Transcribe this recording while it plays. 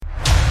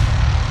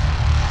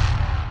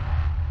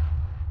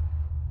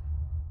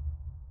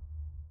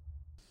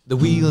The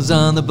wheels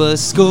on the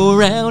bus go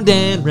round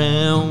and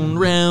round,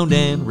 round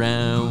and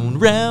round,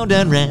 round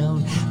and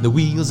round. The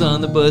wheels on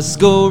the bus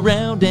go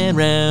round,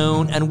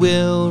 and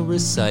we'll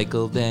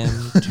recycle them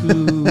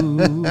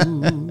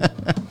too.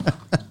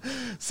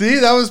 See,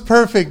 that was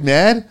perfect,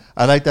 man.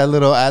 I like that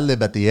little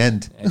ad-lib at the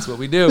end. That's what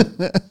we do.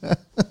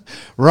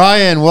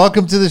 Ryan,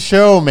 welcome to the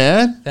show,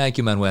 man. Thank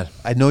you, Manuel.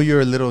 I know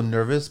you're a little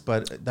nervous,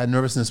 but that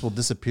nervousness will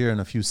disappear in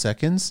a few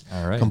seconds.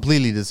 All right.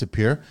 Completely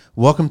disappear.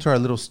 Welcome to our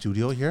little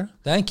studio here.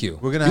 Thank you.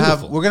 We're gonna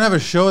have a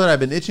show that I've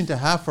been itching to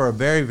have for a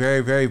very,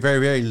 very, very, very,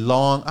 very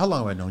long. How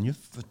long have I known you?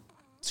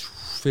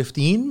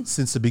 15?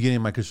 Since the beginning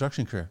of my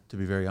construction career, to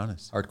be very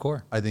honest.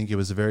 Hardcore. I think it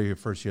was the very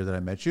first year that I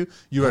met you.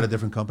 You were at a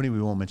different company.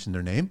 We won't mention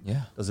their name.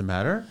 Yeah. Doesn't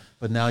matter.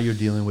 But now you're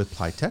dealing with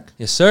Pliteq.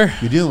 Yes, sir.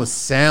 You're dealing with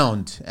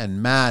sound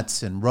and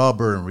mats and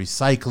rubber and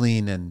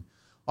recycling and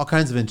all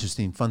kinds of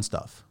interesting, fun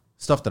stuff.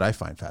 Stuff that I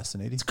find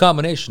fascinating. It's a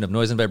combination of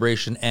noise and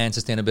vibration and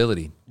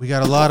sustainability. We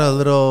got a lot of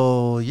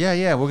little,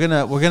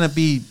 We're gonna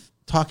be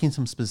talking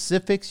some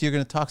specifics. You're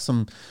gonna talk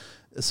some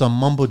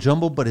mumbo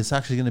jumbo, but it's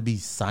actually gonna be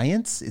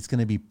science. It's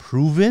gonna be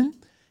proven.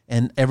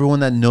 And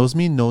everyone that knows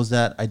me knows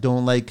that I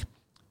don't like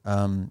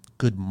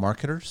good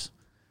marketers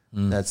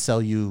that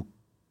sell you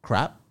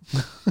crap.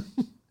 So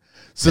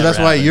Never that's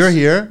why happens. you're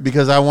here,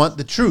 because I want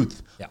the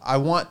truth. Yeah. I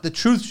want the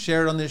truth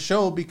shared on this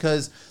show,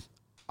 because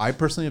I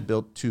personally have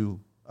built 2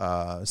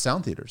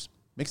 sound theaters,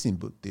 mixing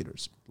booth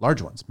theaters,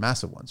 large ones,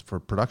 massive ones for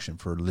production,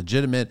 for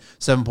legitimate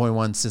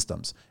 7.1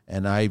 systems.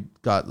 And I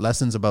got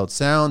lessons about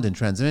sound and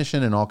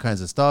transmission and all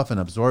kinds of stuff and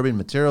absorbing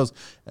materials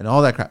and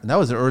all that crap. And that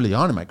was early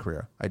on in my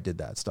career. I did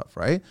that stuff,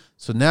 right?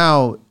 So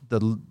now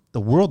the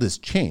world has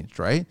changed,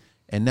 right?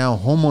 And now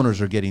homeowners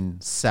are getting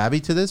savvy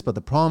to this, but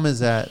the problem is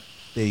that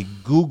they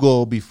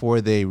Google before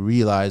they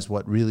realize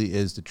what really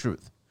is the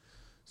truth.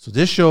 So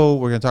this show,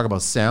 we're going to talk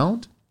about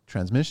sound,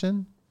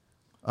 transmission,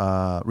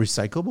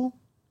 recyclable,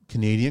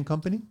 Canadian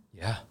company.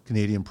 Yeah.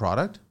 Canadian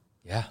product,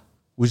 Yeah.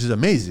 which is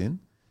amazing.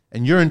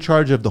 And you're in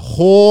charge of the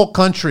whole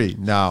country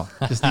now,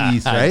 just the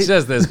East, right?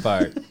 Just this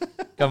part.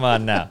 Come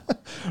on now.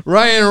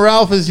 Ryan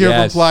Ralph is here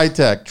Yes. from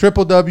Pliteq.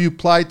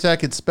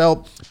 Pliteq. It's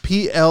spelled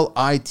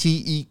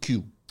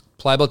Pliteq.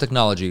 Pliable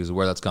technology is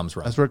where that comes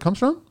from. That's where it comes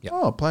from? Yeah.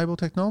 Oh, pliable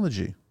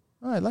technology.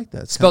 Oh, I like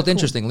that. It's Spelled kinda cool.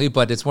 interestingly,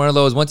 but it's one of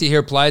those, once you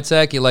hear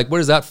Pliteq, you're like,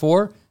 what is that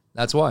for?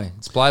 That's why.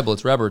 It's pliable,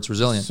 it's rubber, it's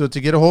resilient. So to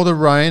get a hold of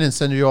Ryan and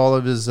send you all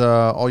of his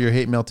all your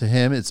hate mail to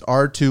him, it's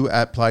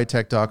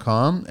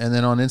r2@pliteq.com. And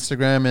then on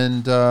Instagram,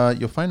 and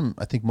you'll find him,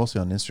 I think, mostly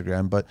on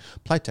Instagram, but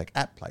Pliteq,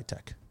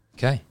 @Pliteq.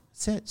 Okay.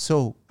 That's it.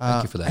 So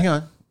Thank you for that. Hang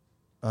on.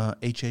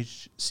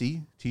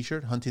 HHC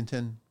t-shirt,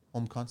 Huntington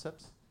Home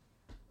Concepts.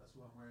 That's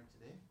what I'm wearing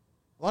today.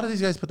 A lot of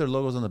these guys put their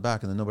logos on the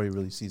back, and then nobody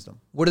really sees them.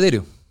 What do they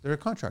do? They're a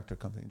contractor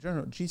company,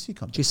 general GC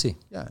company. GC.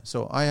 Yeah.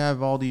 So I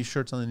have all these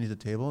shirts underneath the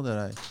table that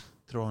I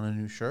throw on a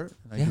new shirt,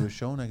 and I do a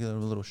show, and I get a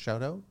little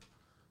shout out.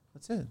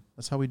 That's it.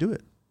 That's how we do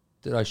it.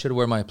 Dude, I should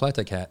wear my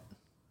Pliteq hat.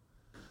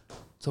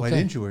 It's okay. Why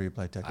didn't you wear your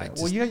Pliteq hat?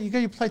 Well, you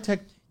got your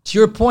Pliteq To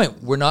your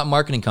point, we're not a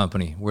marketing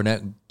company. We're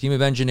a team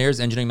of engineers,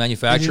 engineering,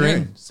 manufacturing.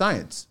 engineering,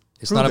 science.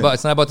 It's Proven.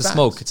 not about the Facts.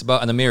 smoke. It's about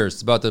and the mirrors.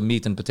 It's about the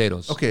meat and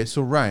potatoes. Okay,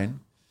 so Ryan,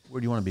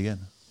 where do you want to begin?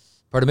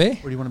 Pardon me?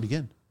 Where do you want to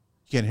begin?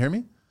 You can't hear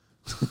me?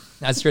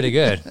 That's pretty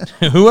good.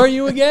 Who are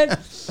you again?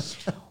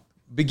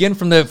 Begin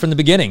from the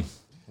beginning.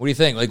 What do you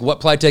think? Like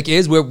what Pliteq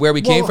is, where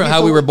we came from, okay,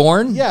 how so we were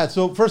born? Yeah,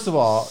 so first of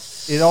all,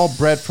 it all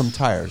bred from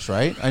tires,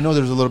 right? I know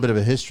there's a little bit of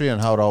a history on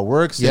how it all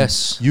works.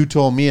 Yes. And you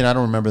told me, and I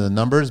don't remember the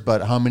numbers,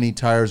 but how many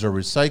tires are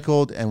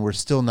recycled, and we're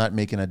still not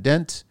making a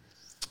dent?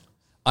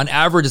 On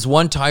average, it's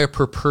 1 tire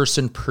per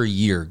person per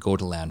year go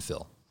to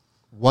landfill.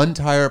 1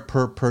 tire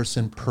per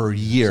person per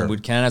year. So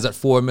Canada's at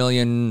 40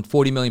 million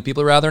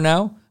people rather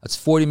now. That's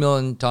 40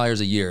 million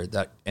tires a year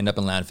that end up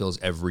in landfills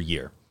every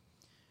year.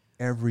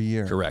 Every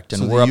year. Correct.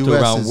 So And the we're up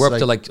US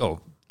to is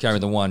carry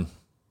the one.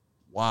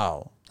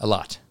 Wow. A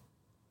lot.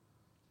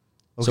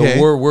 Okay.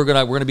 So we're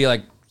gonna be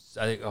like,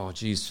 I think, oh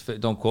geez,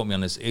 don't quote me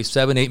on this.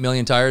 7-8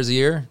 million tires a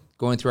year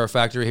going through our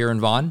factory here in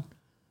Vaughan.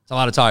 It's a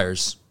lot of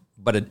tires,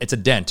 but it's a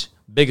dent,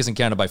 biggest in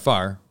Canada by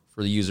far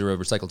for the user of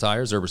recycled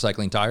tires or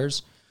recycling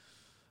tires.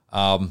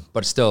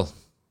 But still,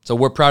 so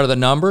we're proud of the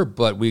number,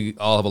 but we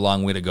all have a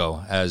long way to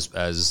go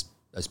as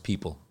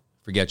people.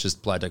 Forget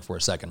just Pliteq for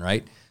a second,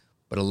 right?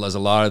 But there's a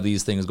lot of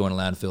these things going to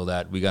landfill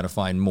that we got to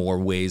find more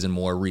ways and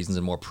more reasons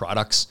and more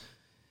products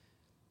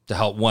to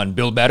help one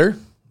build better,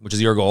 which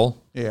is your goal,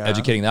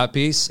 educating that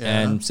piece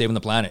and saving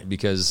the planet,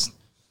 because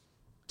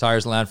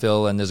tires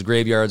landfill and there's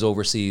graveyards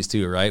overseas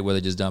too, right? Where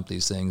they just dump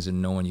these things and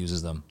no one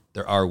uses them.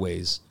 There are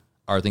ways,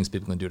 are things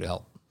people can do to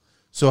help.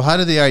 So how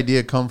did the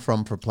idea come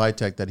from for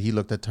Pliteq that he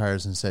looked at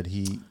tires and said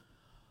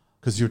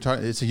because you're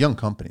talking, it's a young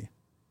company.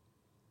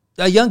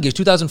 Youngish,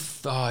 2000,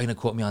 you're going to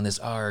quote me on this,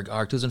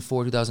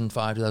 2004,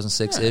 2005,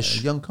 2006-ish.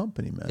 A young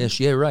company, man.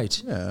 Ish, yeah,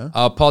 right. Yeah.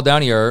 Paul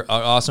Downey, our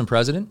awesome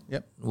president,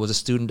 Yep. was a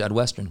student at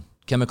Western,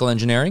 chemical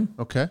engineering.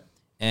 Okay.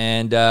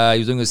 And he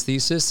was doing his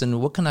thesis,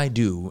 and what can I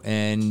do?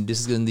 And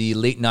this is in the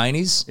late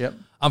 90s. Yep.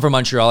 I'm from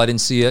Montreal. I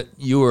didn't see it.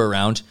 You were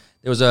around.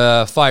 There was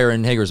a fire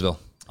in Hagersville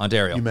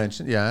Ontario. You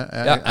mentioned,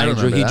 yeah. I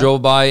remember he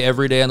drove by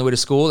every day on the way to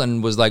school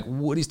and was like,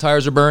 "What? These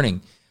tires are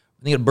burning."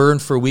 I think it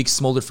burned for weeks,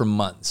 smoldered for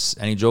months,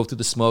 and he drove through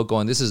the smoke,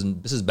 going, "This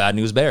is bad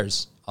news,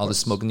 bears." All the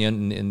smoke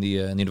in the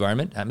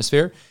environment,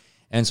 atmosphere,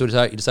 and so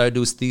he decided to do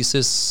his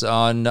thesis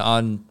on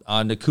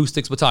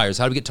acoustics with tires.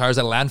 How do we get tires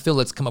out of landfill?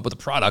 Let's come up with a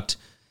product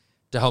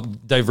to help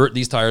divert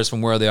these tires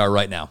from where they are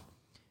right now.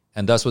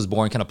 And thus was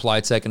born kind of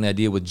Pliteq, and the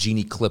idea with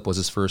Genie Clip was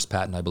his first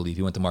patent, I believe.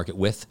 He went to market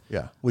with.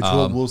 Yeah, which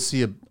we'll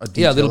see a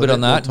detail a little bit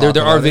on that.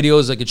 There are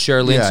videos I could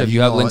share links if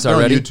you have links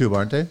already. On YouTube,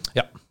 aren't they?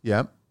 Yeah.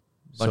 Yeah.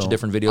 Bunch of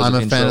different videos. I'm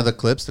a fan of the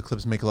clips. The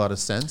clips make a lot of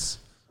sense.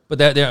 But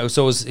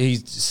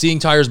he's seeing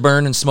tires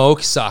burn and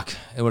smoke suck,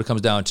 and what it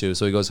comes down to.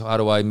 So he goes, how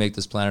do I make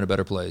this planet a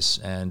better place?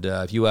 And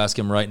if you ask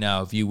him right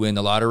now, if you win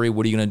the lottery,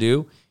 what are you going to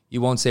do? He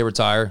won't say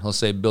retire. He'll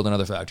say build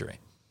another factory.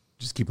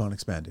 Just keep on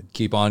expanding.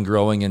 Keep on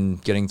growing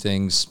and getting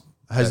things.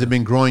 Has it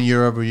been growing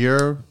year over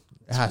year?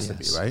 It has to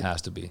be, right? It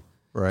has to be.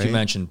 Right. You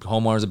mentioned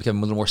homeowners have become a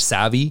little more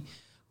savvy.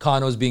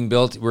 Condos being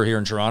built. We're here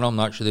in Toronto. I'm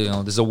not sure.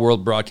 This is a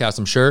world broadcast,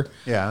 I'm sure.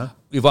 Yeah.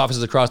 We have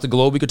offices across the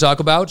globe we could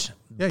talk about.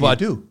 Yeah,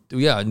 but you do.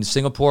 Yeah, in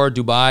Singapore,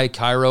 Dubai,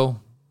 Cairo,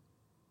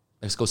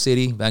 Mexico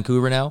City,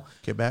 Vancouver now.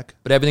 Quebec.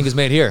 But everything is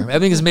made here.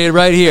 Everything is made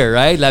right here,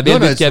 right? La Belle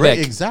Quebec. Right,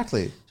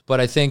 exactly.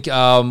 But I think, what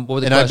were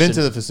the And question? I've been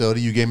to the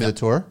facility. You gave me the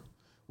tour,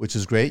 which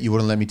is great. You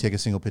wouldn't let me take a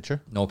single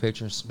picture. No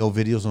pictures. No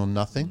videos, no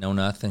nothing. No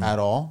nothing. At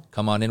all.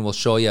 Come on in, we'll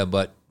show you,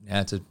 but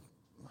it's a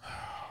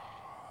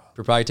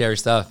proprietary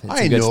stuff. It's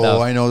I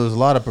know. There's a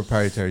lot of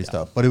proprietary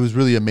stuff, but it was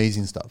really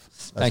amazing stuff.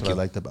 That's what I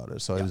liked about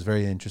it. So it was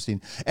very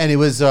interesting. And it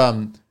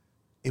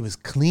was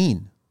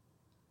clean.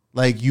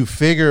 Like you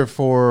figure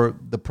for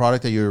the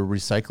product that you're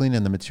recycling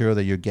and the material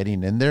that you're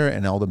getting in there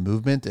and all the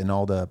movement and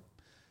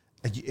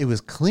it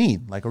was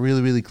clean, like a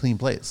really, really clean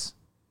place.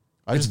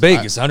 It's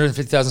big. It's a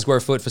 150,000 square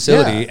foot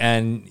facility. Yeah.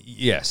 And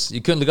yes, you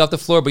couldn't look off the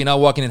floor, but you're not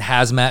walking in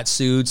hazmat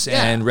suits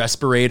and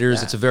respirators.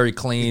 Yeah. It's a very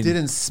clean. It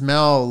didn't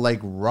smell like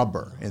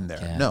rubber in there.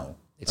 Yeah. No.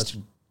 It's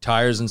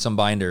tires and some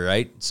binder,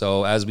 right?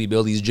 So as we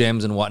build these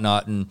gyms and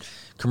whatnot and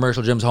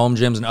commercial gyms, home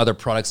gyms, and other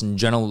products in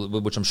general,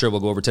 which I'm sure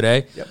we'll go over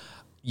today,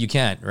 you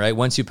can't, right?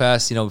 Once you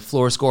pass,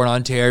 floor score in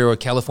Ontario or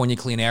California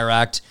Clean Air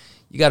Act,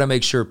 you got to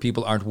make sure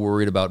people aren't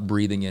worried about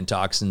breathing in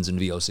toxins and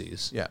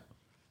VOCs. Yeah.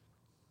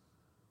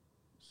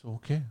 So,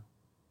 okay.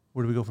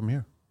 Where do we go from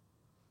here?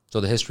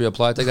 So the history of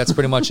Pliteq, that's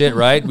pretty much it,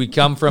 right? We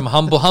come from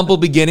humble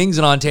beginnings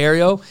in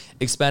Ontario,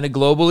 expanded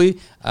globally,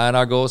 and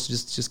our goal is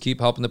to just keep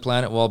helping the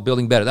planet while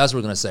building better. That's what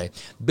we're going to say.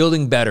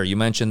 Building better. You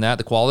mentioned that,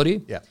 the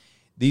quality. Yeah.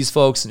 These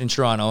folks in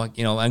Toronto,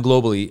 and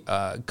globally,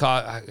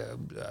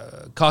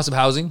 cost of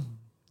housing,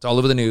 it's all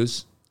over the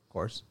news. Of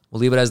course. We'll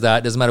leave it as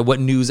that. Doesn't matter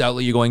what news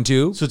outlet you're going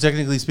to. So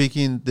technically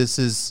speaking, this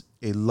is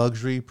a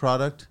luxury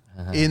product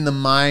in the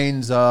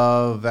minds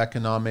of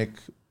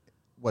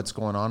what's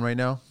going on right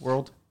now,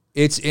 world?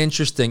 It's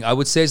interesting. I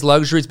would say it's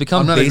luxury. It's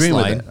become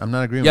baseline. I'm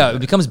not agreeing with it. Yeah, it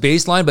becomes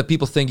baseline, but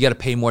people think you got to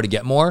pay more to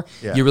get more.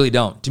 Yeah. You really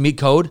don't. To meet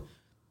code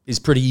is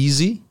pretty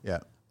easy,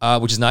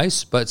 which is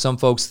nice, but some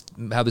folks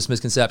have this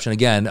misconception,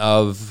 again,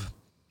 of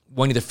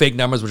wanting the fake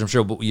numbers, which I'm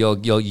sure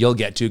you'll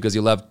get to because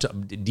you love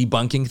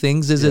debunking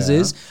things as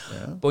is.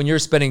 Yeah. But when you're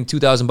spending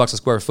 $2,000 a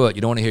square foot,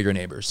 you don't want to hear your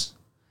neighbors.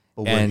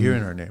 But we're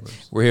hearing our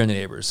neighbors. We're hearing the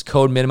neighbors.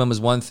 Code minimum is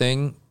one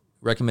thing.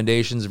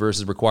 Recommendations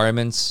versus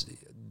requirements,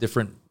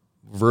 different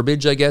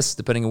verbiage, I guess,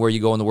 depending on where you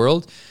go in the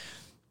world.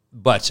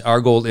 But our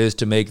goal is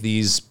to make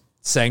these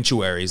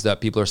sanctuaries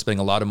that people are spending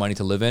a lot of money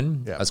to live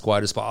in as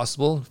quiet as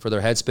possible for their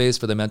headspace,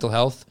 for their mental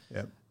health,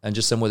 and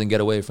just somewhere they can get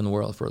away from the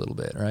world for a little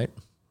bit, right?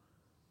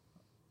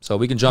 So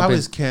we can jump in. How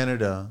is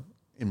Canada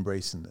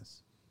embracing this?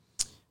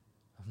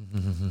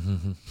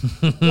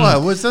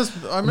 What was this?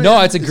 I mean,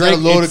 no, it's a great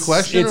loaded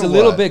question. It's a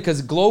little bit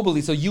because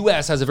globally, so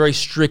U.S. has a very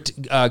strict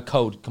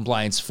code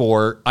compliance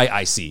for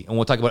IIC, and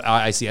we'll talk about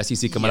IIC,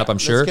 SEC coming up. I'm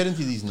sure. Let's get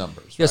into these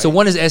numbers. Yeah. Right? So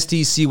one is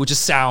STC, which is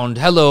sound.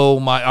 Hello,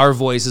 our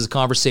voice is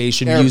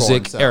conversation,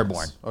 music,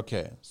 airborne.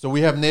 Okay. So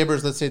we have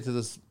neighbors. Let's say to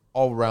this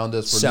all around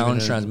us. Sound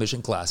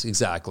transmission class.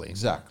 Exactly.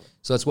 So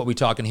that's what we're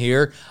talking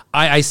here.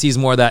 IIC is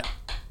more that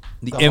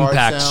the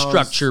impact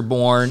structure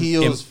born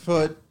heels,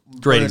 foot.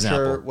 Great furniture,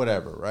 example.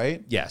 Whatever,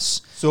 right?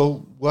 Yes.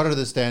 So what are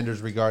the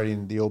standards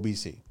regarding the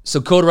OBC?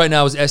 So code right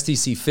now is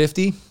STC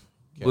 50,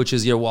 which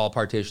is your wall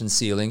partition,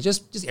 ceiling,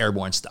 just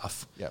airborne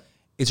stuff. Yep.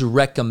 It's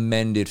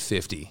recommended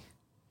 50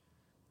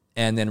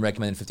 and then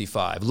recommended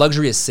 55.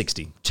 Luxury is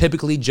 60.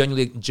 Typically,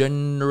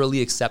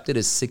 generally accepted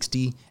as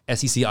 60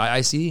 SEC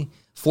IIC.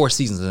 Four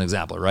Seasons is an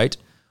example, right?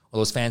 All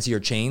those fancier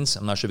chains.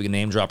 I'm not sure if we can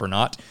name drop or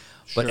not.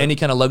 But any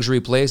kind of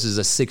luxury place is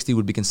a 60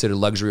 would be considered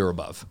luxury or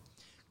above.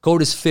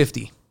 Code is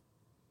 50.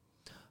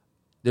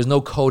 There's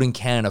no code in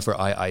Canada for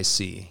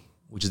IIC,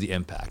 which is the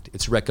impact.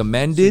 It's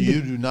recommended. So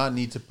you do not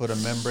need to put a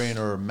membrane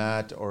or a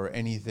mat or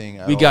anything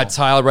at all. We got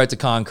tile right to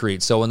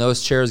concrete. So when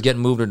those chairs get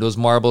moved or those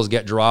marbles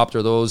get dropped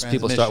or those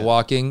people start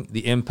walking,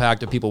 the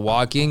impact of people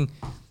walking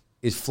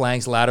is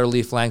flanks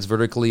laterally, flanks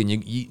vertically,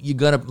 and you're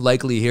going to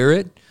likely hear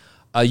it.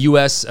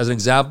 US, as an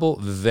example,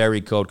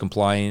 very code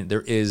compliant.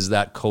 There is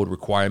that code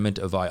requirement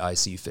of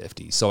IIC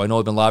 50. So I know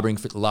I've been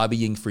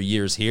lobbying for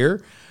years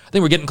here. I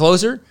think we're getting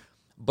closer,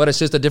 but it's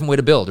just a different way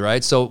to build,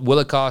 right? So will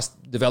it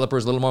cost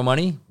developers a little more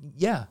money?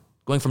 Yeah.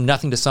 Going from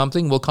nothing to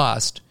something will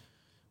cost,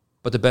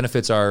 but the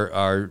benefits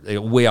are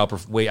way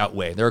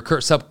outweigh. There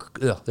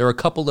are a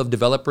couple of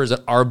developers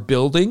that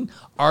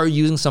are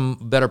using some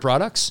better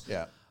products.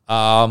 Yeah.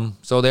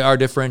 So they are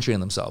differentiating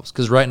themselves,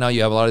 because right now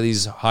you have a lot of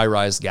these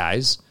high-rise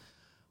guys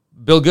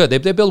build good. They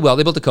build well.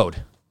 They build the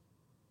code.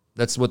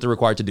 That's what they're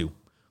required to do.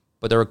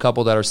 But there are a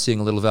couple that are seeing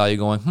a little value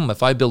going,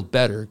 if I build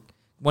better,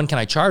 when can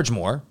I charge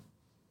more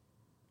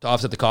to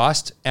offset the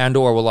cost? And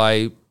or will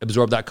I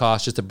absorb that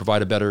cost just to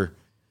provide a better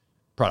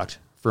product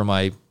for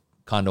my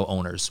condo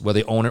owners, whether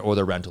they own it or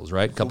they're rentals,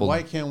 right? So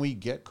why can't we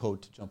get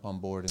code to jump on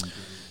board?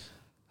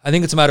 I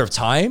think it's a matter of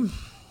time.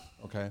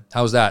 Okay.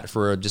 How's that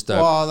for just a...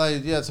 Well,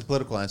 yeah, it's a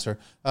political answer.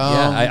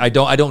 I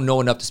don't know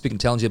enough to speak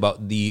intelligently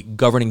about the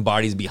governing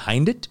bodies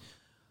behind it.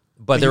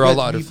 But there are a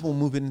lot of people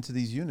moving into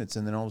these units,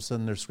 and then all of a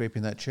sudden they're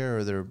scraping that chair,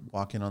 or they're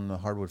walking on the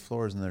hardwood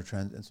floors, and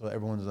and so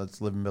everyone that's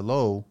living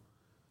below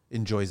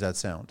enjoys that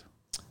sound.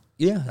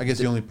 Yeah, I guess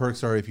the only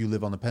perks are if you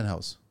live on the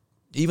penthouse.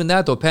 Even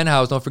that though,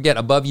 penthouse. Don't forget,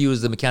 above you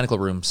is the mechanical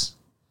rooms,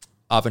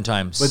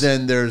 oftentimes. But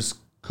then there's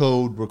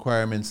code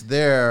requirements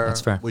there.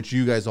 That's fair. Which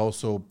you guys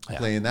also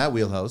play in that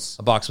wheelhouse.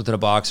 A box within a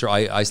box, or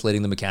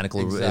isolating the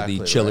mechanical,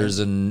 the chillers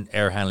and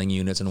air handling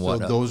units and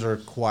whatnot. So those are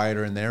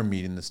quieter and they're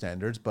meeting the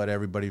standards, but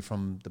everybody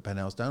from the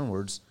penthouse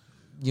downwards.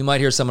 You might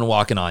hear someone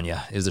walking on you,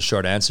 is the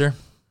short answer.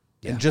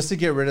 Yeah. And just to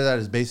get rid of that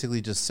is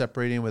basically just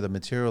separating with a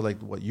material like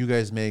what you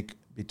guys make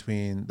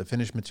between the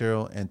finished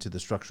material and to the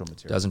structural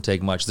material. Doesn't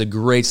take much. It's a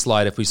great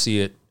slide if we see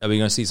it. Are we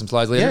going to see some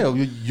slides later?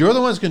 Yeah, you're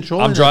the ones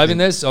controlling. I'm driving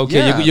this. Okay,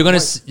 yeah, you're going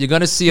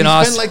to see an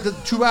awesome. You spent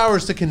like 2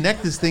 hours to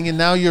connect this thing, and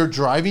now you're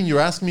driving. You're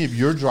asking me if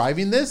you're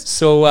driving this.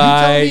 So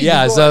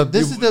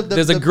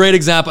there's a great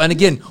example. And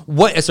again,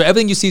 so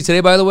everything you see today,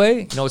 by the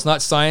way, it's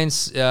not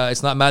science.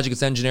 It's not magic.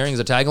 It's engineering. Is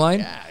a tagline.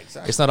 Yeah,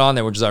 exactly. It's not on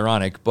there, which is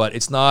ironic, but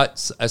it's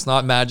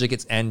not magic.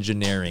 It's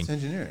engineering. It's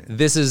engineering.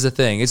 This is the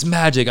thing. It's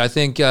magic. I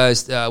think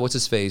what's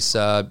his face.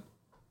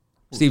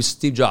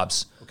 Steve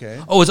Jobs. Okay.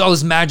 Oh, it's all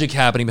this magic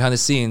happening behind the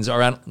scenes.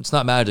 It's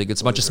not magic.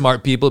 It's a bunch of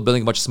smart people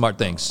building a bunch of smart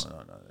things.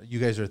 No. You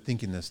guys are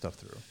thinking this stuff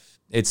through.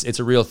 It's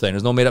a real thing.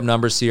 There's no made up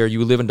numbers here.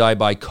 You live and die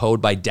by code,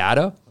 by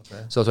data.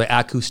 Okay. So it's by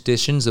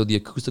acousticians, or the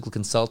acoustical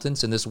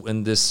consultants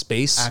in this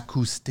space.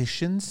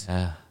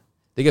 Acousticians?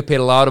 They get paid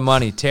a lot of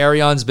money.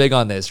 Terrion's big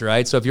on this,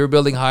 right? So if you're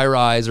building high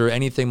rise or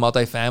anything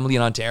multifamily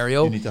in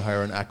Ontario, you need to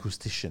hire an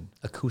acoustician.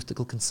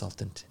 Acoustical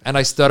consultant. And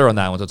I stutter on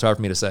that one, so it's hard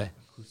for me to say.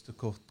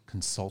 Acoustical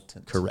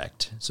consultant.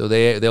 Correct. So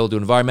they'll do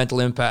environmental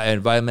impact,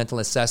 environmental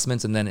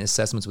assessments, and then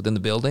assessments within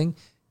the building.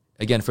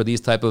 Again, for these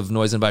type of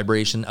noise and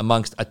vibration,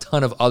 amongst a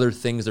ton of other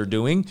things they're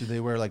doing. Do they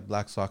wear like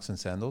black socks and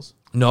sandals?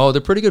 No,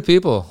 they're pretty good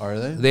people. Are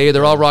they?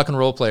 They're all rock and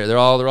roll players. They're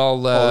all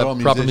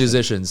proper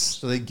musicians.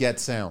 So they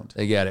get sound.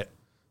 They get it.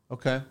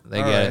 Okay.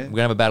 They get it. We're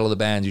gonna have a battle of the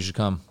bands. You should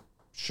come.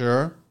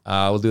 Sure.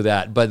 We'll do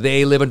that. But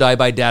they live and die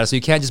by data, so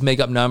you can't just make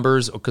up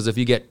numbers, because if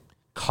you get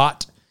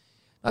caught,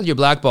 not that you're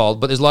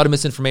blackballed, but there's a lot of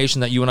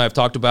misinformation that you and I have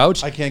talked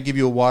about. I can't give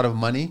you a wad of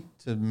money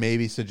to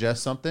maybe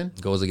suggest something.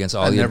 Goes against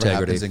all that the never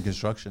integrity. Happens in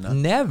construction. Huh?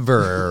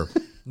 Never.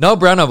 No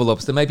brown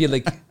envelopes. They might be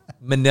like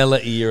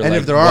manila-y or and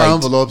like if there white. are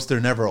envelopes, they're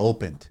never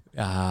opened.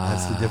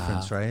 That's the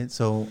difference, right?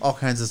 So all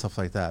kinds of stuff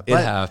like that.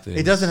 But it happens.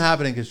 It doesn't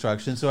happen in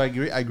construction. So I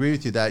agree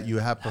with you that you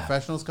have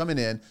professionals coming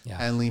in,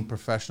 handling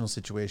professional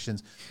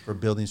situations for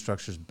building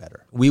structures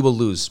better. We will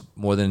lose,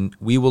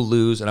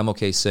 and I'm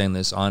okay saying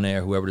this on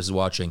air, whoever this is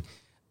watching,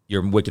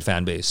 your wicked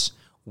fan base.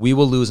 We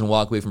will lose and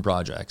walk away from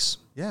projects.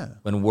 Yeah.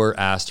 When we're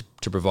asked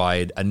to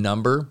provide a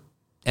number,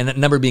 and a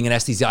number being an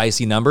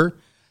STIC number,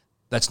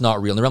 that's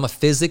not real. In the realm of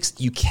physics,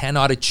 you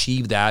cannot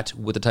achieve that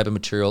with the type of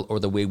material or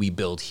the way we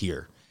build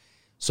here.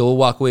 So we'll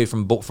walk away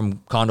from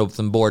condo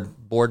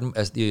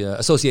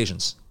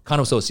associations,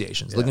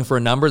 looking for a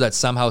number that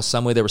somehow,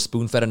 some way they were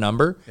spoon-fed a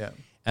number. Yeah.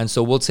 And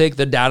so we'll take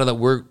the data that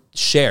we're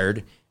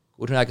shared,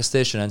 go to an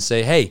acoustician and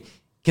say, hey,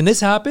 can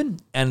this happen?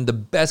 And the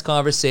best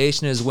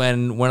conversation is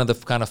when one of the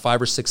kind of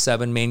 5 or 6,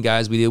 7 main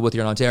guys we deal with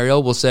here in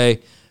Ontario will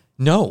say,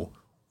 no,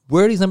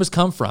 where do these numbers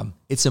come from?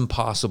 It's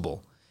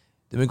impossible.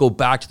 Then we go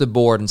back to the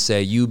board and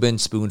say, you've been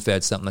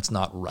spoon-fed something that's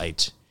not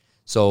right.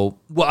 So,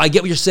 well, I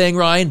get what you're saying,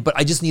 Ryan, but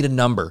I just need a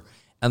number.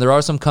 And there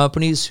are some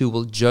companies who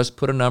will just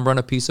put a number on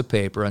a piece of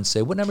paper and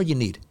say, what number do you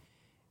need?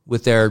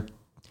 With their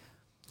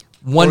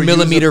 1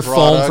 millimeter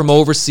foam from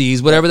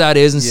overseas, whatever that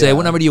is, and say,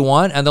 what number do you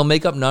want? And they'll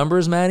make up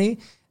numbers, Manny,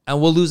 and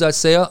we'll lose that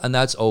sale, and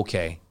that's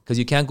okay. Because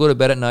you can't go to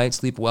bed at night,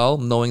 sleep well,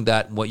 knowing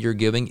that what you're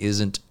giving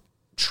isn't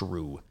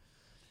true.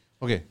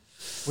 Okay.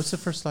 What's the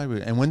first slide?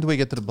 And when do we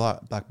get to the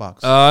black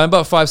box?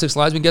 About 5, 6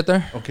 slides we can get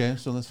there. Okay,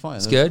 so that's fine.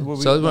 It's good.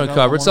 So we want to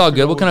cover. It's all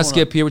good. We'll kind of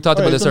skip here. We talked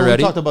about this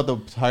already. We talked about the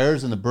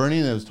tires and the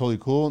burning. It was totally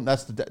cool.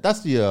 That's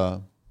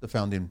the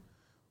founding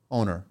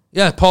owner.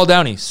 Yeah, Paul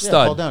Downey, stud.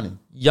 Yeah, Paul Downey.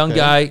 Young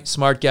guy,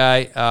 smart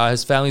guy.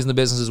 His family's in the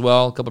business as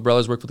well. A couple of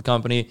brothers work for the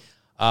company.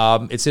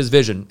 It's his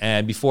vision.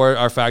 And before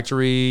our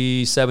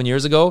factory 7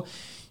 years ago,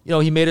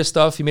 he made his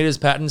stuff. He made his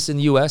patents in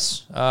the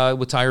U.S.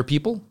 With tire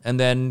people. And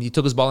then he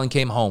took his ball and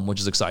came home, which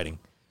is exciting.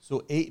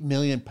 So 8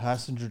 million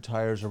passenger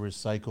tires are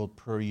recycled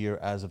per year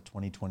as of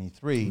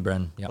 2023.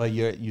 Bren, yeah. But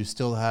you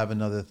still have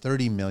another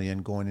 30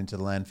 million going into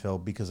the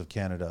landfill because of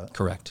Canada.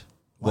 Correct.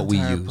 One what we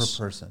tire use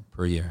per person.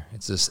 per year.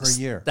 It's a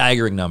year.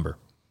 staggering number.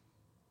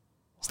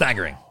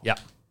 Staggering. Yeah.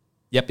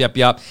 Yep.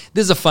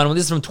 This is a fun one.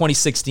 This is from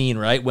 2016,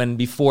 right? When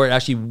before it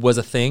actually was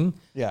a thing.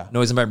 Yeah.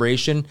 Noise and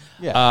vibration.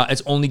 Yeah.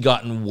 It's only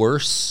gotten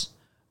worse.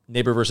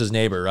 Neighbor versus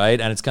neighbor,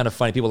 right? And it's kind of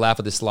funny. People laugh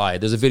at this slide.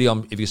 There's a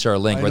video, if you share a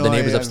link, where the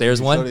neighbors upstairs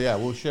one.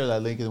 We'll share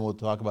that link and we'll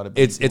talk about it.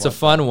 It's a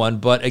fun one,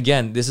 but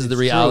again, this is the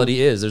reality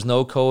true. There's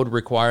no code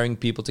requiring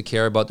people to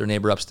care about their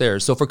neighbor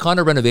upstairs. So for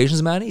condo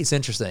renovations, Manny, it's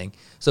interesting.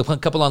 So a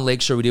couple on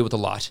Lakeshore, we deal with a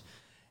lot.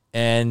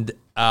 And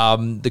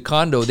the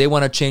condo, they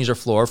want to change their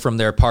floor from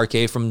their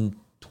parquet from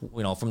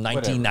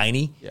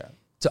 1990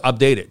 to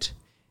update it.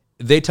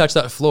 If they touch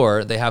that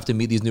floor, they have to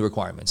meet these new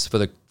requirements for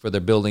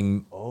their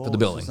building. For the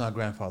building, so it's not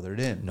grandfathered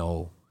in.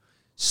 No.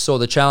 So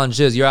the challenge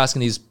is you're asking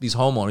these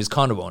homeowners, these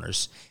condo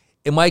owners,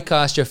 it might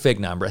cost you a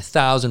fig number,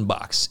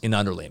 $1,000 in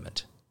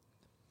underlayment.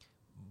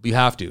 You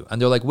have to.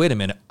 And they're like, wait a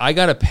minute, I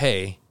got to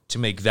pay to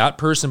make that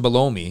person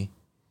below me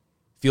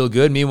feel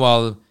good.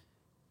 Meanwhile,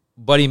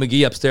 Buddy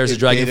McGee upstairs is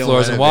dragging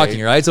floors and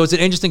walking, right? So it's an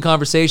interesting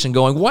conversation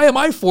going, why am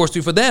I forced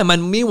to for them?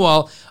 And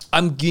meanwhile,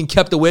 I'm being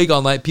kept awake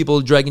all night, people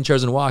dragging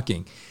chairs and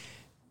walking.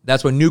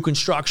 That's where new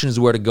construction is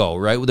where to go,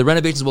 right? The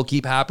renovations will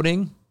keep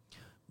happening.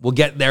 We'll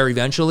get there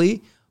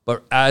eventually.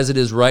 But as it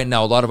is right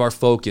now, a lot of our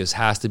focus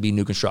has to be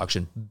new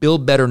construction.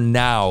 Build better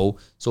now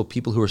so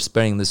people who are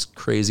spending this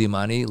crazy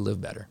money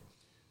live better.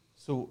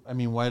 So, I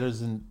mean, why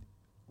isn't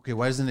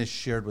it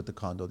shared with the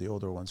condo, the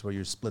older ones, where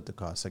you split the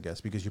costs, I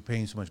guess, because you're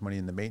paying so much money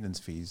in the maintenance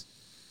fees?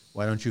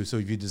 Why don't you? So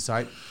if you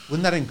decide,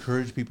 wouldn't that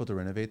encourage people to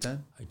renovate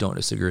then? I don't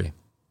disagree.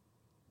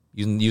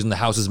 Using the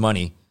house's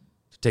money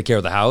to take care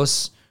of the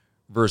house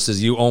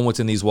versus you own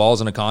what's in these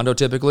walls in a condo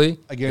typically,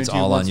 I guarantee it's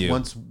all on you.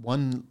 Once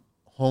one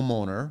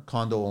homeowner,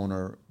 condo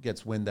owner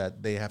gets wind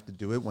that they have to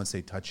do it, once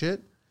they touch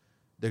it,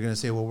 they're going to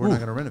say, well, we're not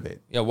going to renovate.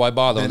 Yeah, why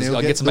bother?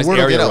 I'll get some nice word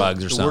will area get out. rugs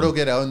or The something. word will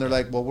get out, and they're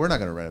like, well, we're not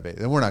going to renovate.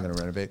 Then we're not going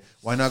to renovate.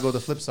 Why not go the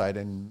flip side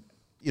and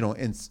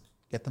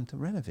get them to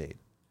renovate?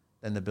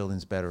 Then the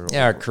building's better.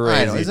 Yeah,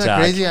 crazy. I know, isn't that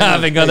crazy?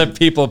 Having other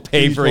people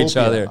pay for each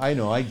other. I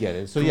know, I get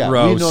it. So yeah,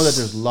 Gross. we know that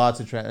there's lots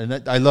of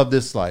and I love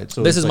this slide.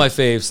 So This is my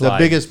fave slide.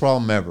 The biggest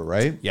problem ever,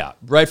 right? Yeah,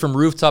 right from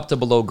rooftop to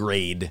below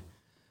grade.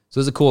 So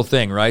it's a cool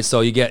thing, right?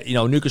 So you get,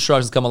 new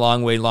constructions come a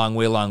long way.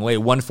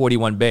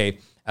 141 Bay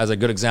as a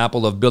good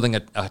example of building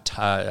a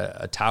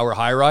tower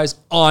high rise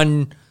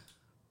on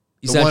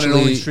The one and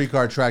only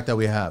streetcar track that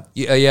we have.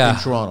 Yeah. In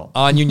Toronto.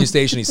 On Union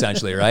Station,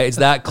 essentially, right? It's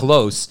that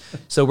close.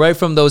 So right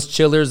from those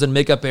chillers and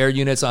makeup air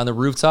units on the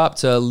rooftop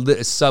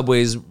to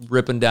subways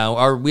ripping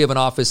down. We have an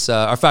office,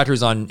 our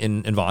factory's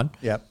in Vaughan.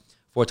 Yep.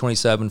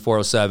 427,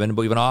 407,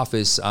 but we have an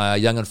office,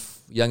 Yonge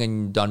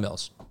and Don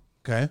Mills.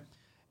 Okay.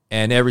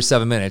 And every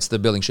 7 minutes, the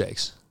building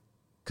shakes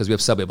because we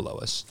have subway below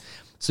us.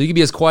 So you can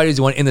be as quiet as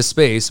you want in the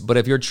space, but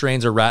if your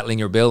trains are rattling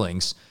your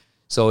buildings,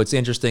 so it's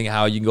interesting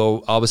how you can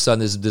go, all of a sudden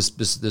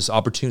this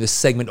opportunity, this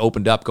segment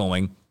opened up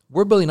going,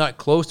 we're building not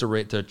close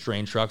to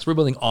train tracks, we're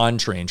building on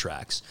train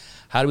tracks.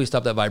 How do we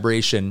stop that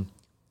vibration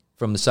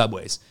from the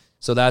subways?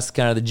 So that's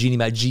kind of the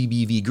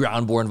GBV,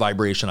 ground-borne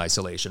vibration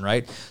isolation,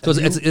 right? So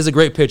it's a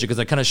great picture because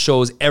it kind of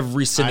shows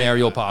every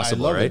scenario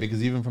possible, I love right? it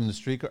because even from the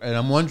streetcar, and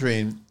I'm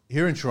wondering,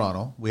 here in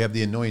Toronto, we have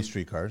the annoying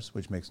streetcars,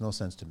 which makes no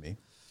sense to me,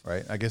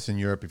 right? I guess in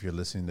Europe, if you're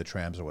listening to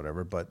trams or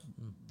whatever, but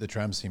the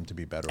trams seem to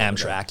be better.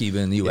 Amtrak,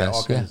 even in the U.S. Yeah,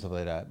 all kinds of stuff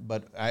like that.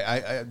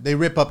 But they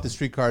rip up the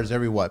streetcars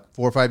every, 4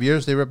 or 5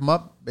 years? They rip them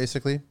up,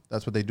 basically.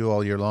 That's what they do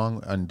all year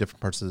long on different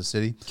parts of the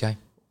city. Okay.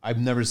 I've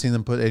never seen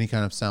them put any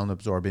kind of sound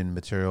absorbing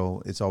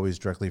material. It's always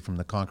directly from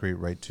the concrete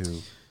right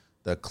to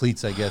the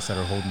cleats, I guess, that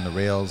are holding the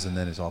rails, and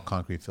then it's all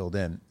concrete filled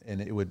in.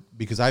 And it would,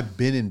 because I've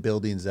been in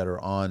buildings that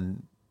are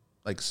on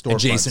like storefronts.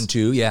 Adjacent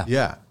to, yeah.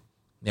 Yeah.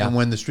 Yeah. And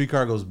when the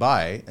streetcar goes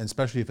by, and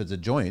especially if it's a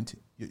joint,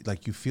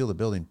 you feel the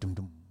building, dum,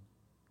 dum,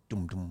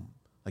 dum, dum.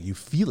 Like you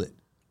feel it.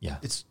 Yeah.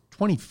 It's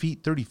 20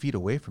 feet, 30 feet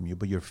away from you,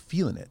 but you're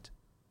feeling it.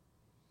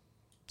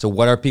 So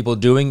what are people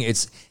doing?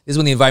 This is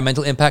when the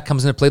environmental impact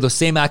comes into play. Those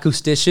same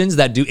acousticians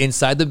that do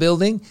inside the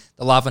building,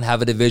 they'll often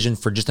have a division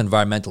for just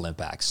environmental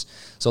impacts.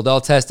 So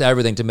they'll test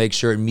everything to make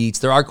sure it meets.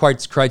 There are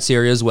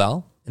criteria as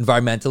well,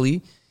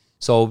 environmentally.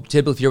 So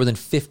typically if you're within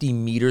 50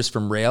 meters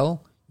from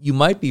rail, you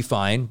might be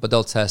fine, but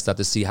they'll test that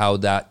to see how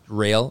that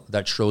rail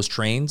that shows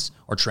trains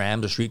or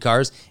trams or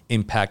streetcars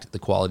impact the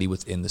quality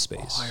within the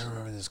space. Oh, I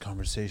remember this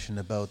conversation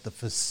about the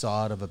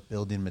facade of a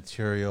building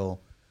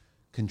material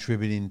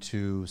contributing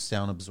to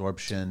sound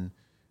absorption,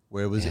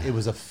 where it was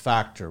a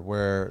factor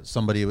where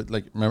somebody would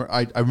remember.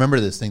 I remember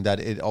this thing that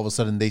it all of a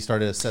sudden they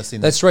started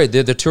assessing. That's right.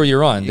 The tour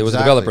you're on, there was a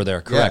developer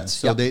there.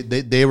 Correct. Yeah. So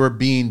they were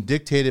being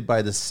dictated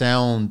by the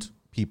sound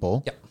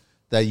people. Yep.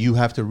 That you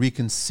have to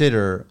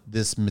reconsider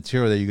this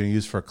material that you're going to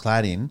use for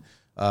cladding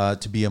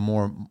to be a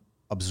more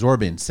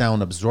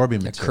sound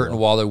absorbing material. Curtain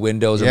wall or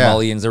windows or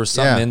mullions. There was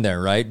something in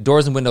there, right?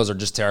 Doors and windows are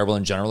just terrible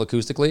in general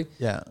acoustically.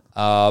 Yeah.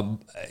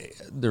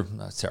 They're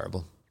not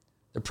terrible.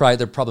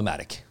 They're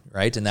problematic,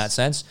 right? In that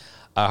sense,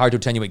 hard to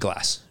attenuate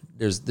glass.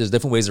 There's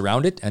different ways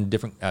around it, and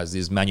different as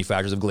these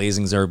manufacturers of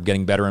glazings are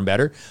getting better and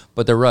better.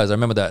 But there was, I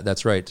remember that.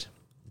 That's right.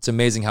 It's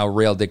amazing how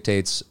rail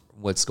dictates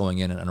what's going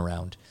in and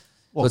around.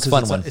 Well, it's a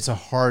fun one. It's a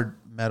hard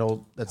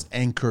metal that's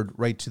anchored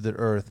right to the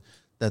earth,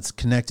 that's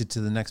connected to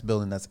the next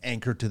building, that's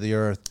anchored to the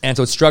earth. And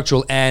so it's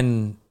structural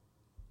and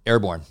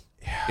airborne.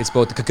 Yeah. It's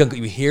both the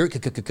you hear it,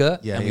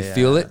 and we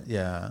feel it.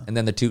 Yeah. And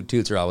then the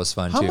toots are always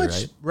fun too,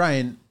 right?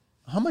 Ryan,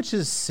 how much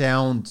is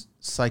sound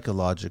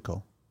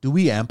psychological? Do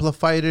we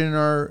amplify it in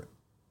our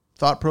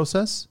thought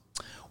process?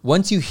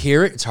 Once you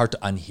hear it, it's hard to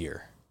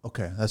unhear.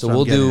 Okay, that's so what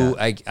we'll do.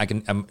 I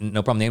can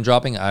no problem name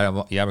dropping.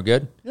 Yeah, we're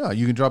good. Yeah,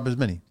 you can drop as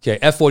many. Okay,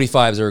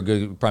 F45s are a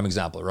good prime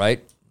example,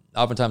 right?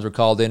 Oftentimes we're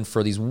called in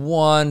for these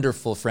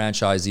wonderful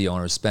franchisee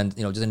owners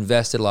just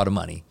invested a lot of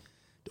money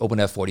to open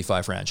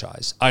F45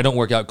 franchise. I don't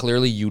work out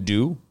clearly. You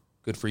do.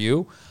 Good for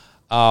you.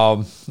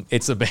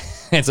 It's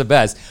the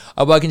best.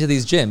 I walk into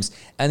these gyms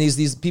and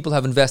these people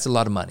have invested a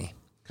lot of money.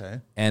 Okay.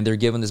 And they're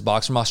given this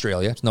box from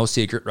Australia. It's no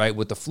secret, right?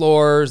 With the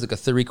floors, like a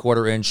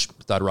 3/4 inch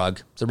stud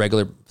rug. It's a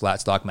regular flat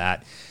stock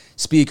mat.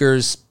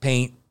 Speakers,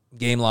 paint,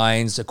 game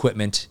lines,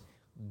 equipment.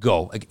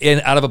 Go. Like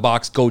out of a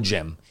box, go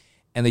gym.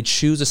 And they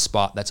choose a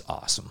spot that's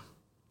awesome,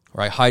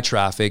 right? High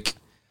traffic,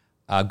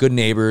 good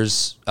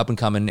neighbors, up and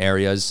coming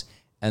areas.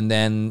 And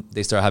then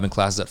they start having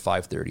classes at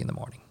 5:30 in the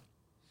morning.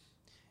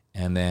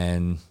 And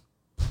then...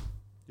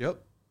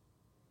 Yep.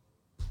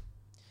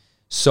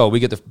 So we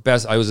get the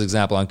best. I was an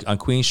example on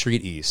Queen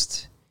Street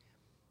East.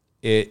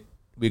 We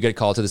get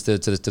called to this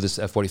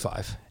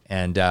F45,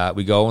 and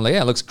we go and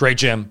it looks great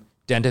gym.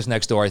 Dentist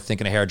next door, I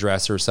think, and a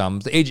hairdresser or some.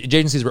 The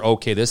agencies were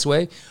okay this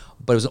way,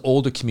 but it was an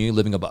older community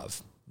living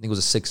above. I think it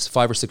was a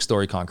 5 or 6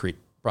 story concrete.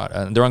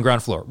 And they're on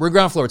ground floor. We're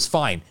ground floor. It's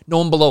fine. No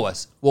one below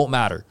us. Won't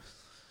matter.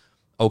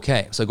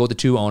 Okay, so I go with the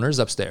 2 owners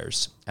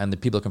upstairs, and the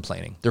people are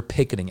complaining. They're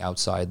picketing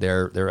outside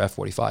their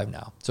F45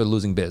 now, so they're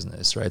losing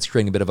business. Right, it's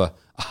creating a bit of a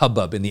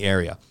hubbub in the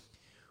area.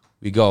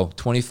 We go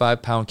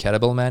 25-pound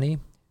kettlebell, Manny,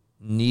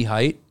 knee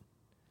height,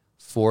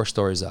 4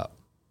 stories up.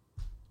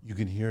 You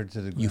can hear it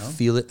to the ground? You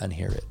feel it and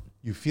hear it.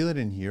 You feel it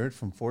and hear it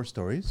from 4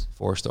 stories?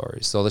 4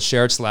 stories. So the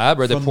shared slab,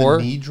 right? From the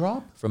knee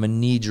drop? From a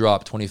knee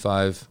drop,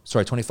 25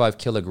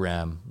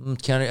 kilogram. Really?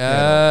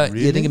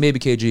 I think it may be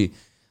kg.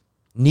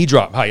 Knee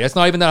drop height. That's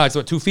not even that high. It's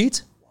about 2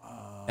 feet.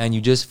 Wow. And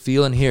you just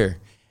feel and hear.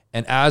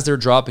 And as they're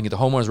dropping it, the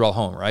homeowners are all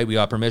home, right? We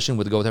got permission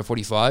to go with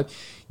F45.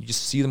 You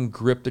just see them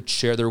grip the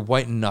chair. They're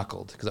white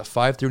knuckled because at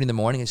 5:30 in the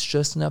morning, it's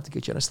just enough to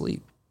get you out of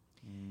sleep.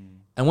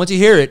 And once you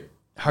hear it,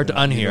 hard to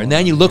unhear. And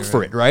then you look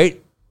for it, right?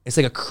 It's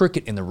like a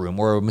cricket in the room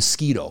or a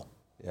mosquito.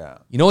 Yeah.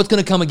 You know it's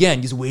going to come again.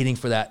 You're just waiting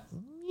for that.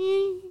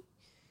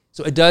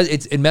 So it does.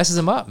 It messes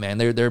them up, man.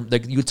 They're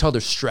like, you can tell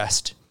they're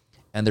stressed.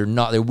 And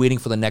they're waiting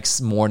for the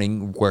next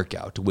morning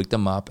workout to wake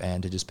them up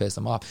and to just piss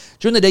them off.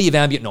 During the day, you have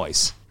ambient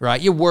noise,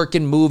 right? You're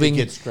working, moving,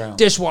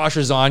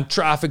 dishwashers on,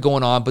 traffic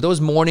going on. But those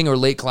morning or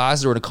late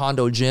classes or in a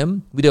condo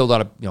gym, we do a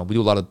lot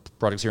of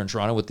projects here in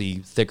Toronto with the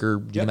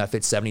thicker gym that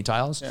fits 70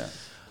 tiles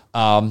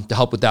to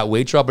help with that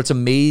weight drop. But it's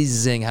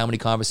amazing how many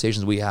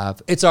conversations we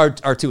have. It's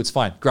R2, it's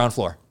fine. Ground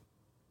floor.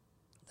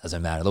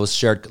 Doesn't matter.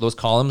 Those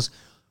columns,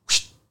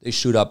 they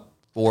shoot up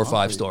 4 or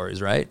 5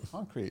 stories, right?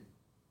 Concrete.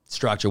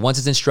 Structure. Once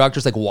it's in structure,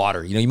 it's like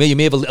water. You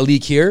may have a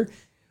leak here,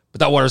 but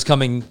that water is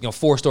coming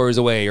 4 stories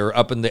away or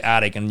up in the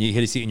attic, and you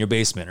hit a seat in your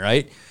basement,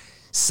 right?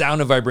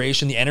 Sound and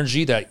vibration, the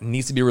energy that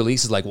needs to be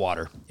released is like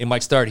water. It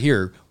might start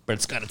here, but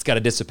it's got to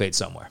dissipate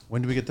somewhere.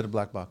 When do we get to the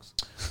black box?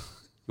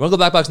 You want to go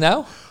black box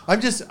now?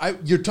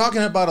 You're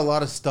talking about a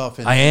lot of stuff.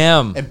 I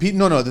am. And Pete,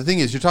 no. The thing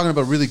is, you're talking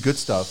about really good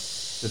stuff.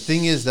 The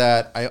thing is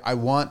that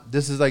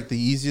this is like the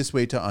easiest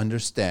way to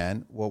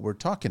understand what we're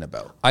talking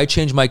about. I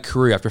changed my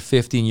career after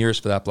 15 years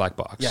for that black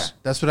box. Yeah,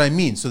 that's what I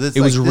mean. So it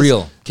was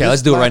real. Okay,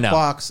 let's do it right now.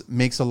 Black box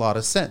makes a lot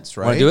of sense,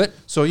 right? Want to do it?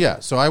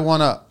 So I want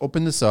to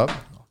open this up.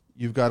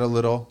 You've got a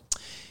little...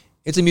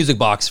 It's a music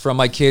box from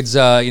my kids'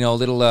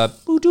 little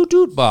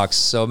boot box.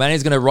 So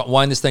Manny's going to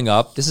wind this thing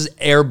up. This is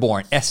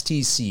Airborne,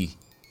 STC.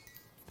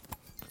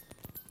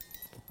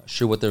 Not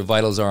sure what their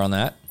vitals are on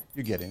that.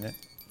 You're getting it.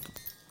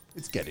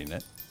 It's getting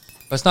it.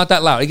 But it's not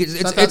that loud. It's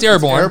airborne. It's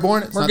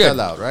airborne. It's not that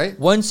loud, right?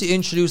 Once you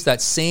introduce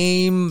that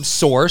same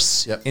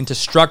source into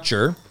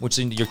structure, which is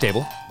in your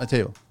table. A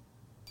table.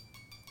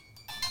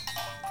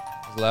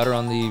 Is it louder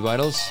on the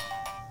vitals?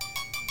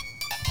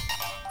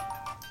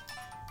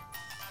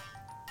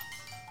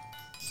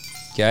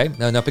 Okay.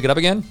 Now pick it up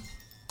again.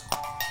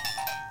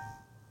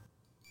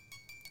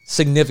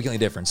 Significantly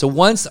different. So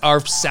once our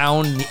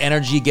sound and the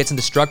energy gets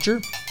into structure,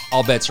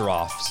 all bets are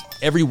off.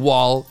 Every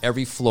wall,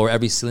 every floor,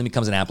 every ceiling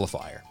becomes an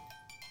amplifier.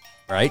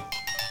 Right?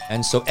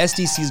 And so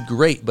SDC is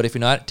great, but if you're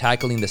not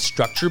tackling the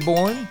structure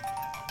born,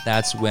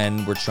 that's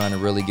when we're trying to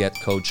really get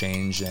code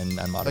change and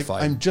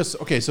modify.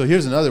 So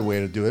here's another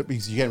way to do it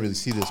because you can't really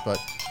see this, but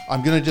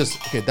I'm going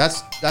to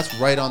that's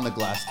right on the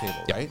glass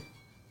table, right?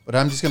 But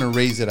I'm just going to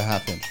raise it a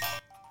 1/2 inch.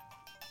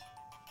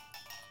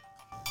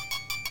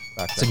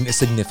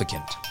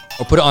 Significant.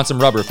 Or put it on some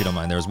rubber if you don't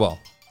mind there as well.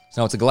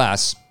 So now it's a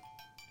glass.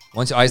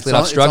 Once you isolate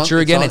off structure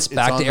again, it's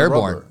back to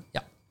airborne. Rubber.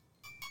 Yeah.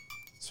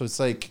 So it's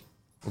like...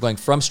 We're going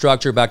from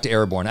structure back to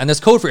airborne. And there's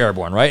code for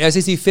airborne, right?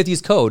 SAC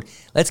 50's code.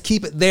 Let's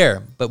keep it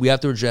there, but we have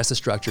to address the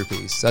structure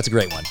piece. So that's a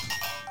great one.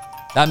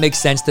 That makes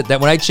sense that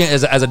when I change,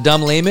 as a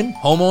dumb layman,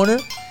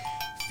 homeowner,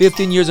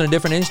 15 years in a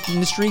different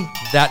industry,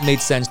 that made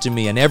sense to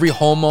me. And every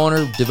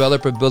homeowner,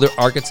 developer, builder,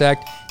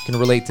 architect can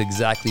relate to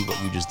exactly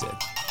what you just did.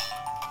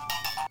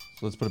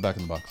 So let's put it back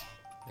in the box.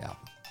 Yeah.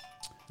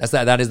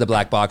 That is the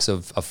black box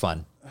of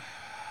fun.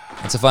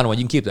 It's a fun one.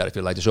 You can keep that if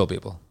you'd like to show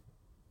people.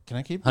 Can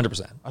I keep it?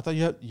 100%. I thought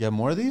you had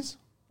more of these?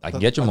 I can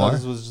get you more.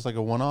 This was just like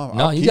a one-off.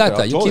 No, you got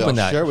that. You're keeping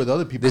that. Share with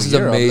other people. This is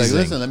amazing.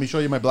 Like, listen, let me show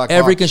you my black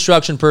Every box.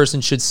 construction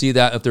person should see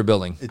that if they're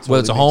building, whether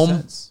it's a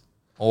home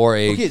or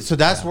a. Okay, so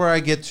that's where I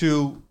get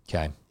to.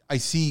 Okay. I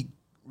see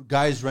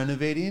guys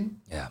renovating.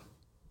 Yeah.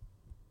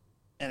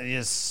 And they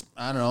just,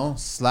 I don't know,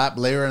 slap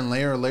layer and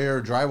layer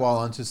of drywall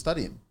onto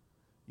studying.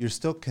 You're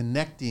still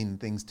connecting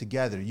things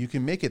together. You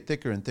can make it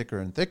thicker and thicker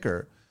and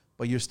thicker,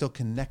 but you're still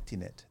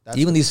connecting it.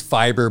 Even these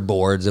fiber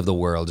boards of the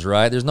world,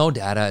 right? There's no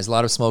data. There's a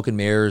lot of smoke and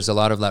mirrors, a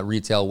lot of that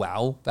retail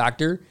wow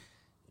factor.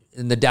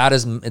 And the data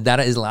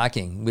is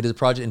lacking. We did a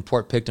project in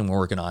Port Picton we're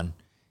working on,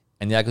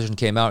 and the acquisition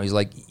came out. He's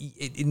like,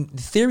 in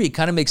theory, it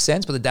kind of makes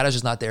sense, but the data's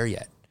just not there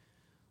yet.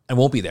 And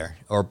won't be there,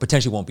 or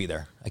potentially won't be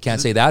there. I can't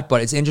say that,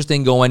 but it's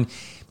interesting going,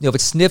 if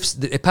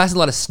it passes a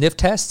lot of sniff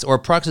tests, or a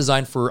product's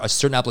designed for a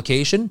certain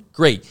application,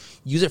 great.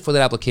 Use it for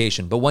that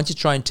application. But once you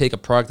try and take a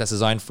product that's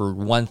designed for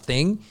one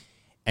thing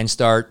and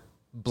start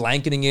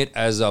blanketing it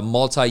as a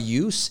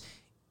multi-use,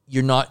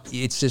 you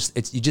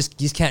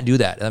just can't do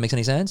that. Does that make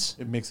any sense?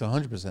 It makes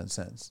 100%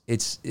 sense.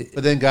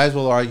 But then guys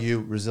will argue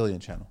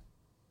resilient channel.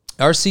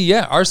 RC,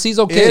 yeah. RC's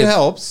okay. It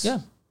helps. Yeah.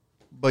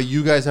 But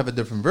you guys have a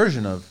different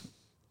version of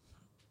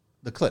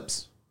the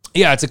clips.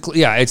 Yeah, it's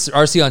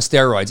RC on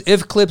steroids.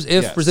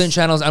 If resilient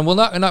channels, and we're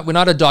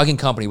not a dogging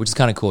company, which is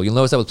kind of cool. You'll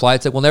notice that with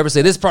Pliteq, we'll never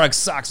say this product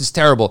sucks, it's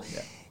terrible.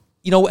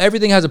 Yeah.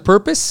 Everything has a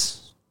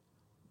purpose.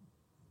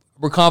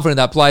 We're confident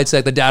that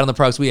Pliteq, the data on the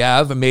products we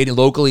have and made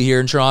locally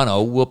here in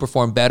Toronto, will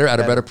perform better at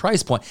a better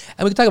price point.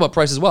 And we can talk about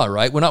price as well,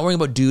 right? We're not worrying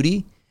about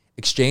duty,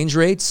 exchange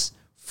rates,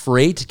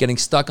 freight, getting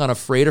stuck on a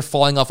freighter,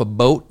 falling off a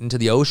boat into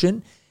the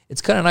ocean.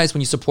 It's kind of nice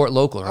when you support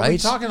local, right? Are we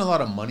talking a lot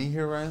of money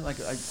here, Ryan? Like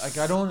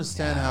I don't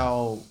understand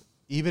how,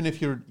 even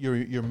if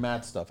your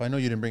mat stuff, I know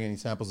you didn't bring any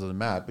samples of the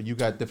mat, but you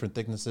got different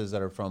thicknesses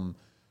that are from,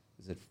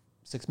 is it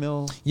 6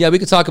 mil? Yeah, we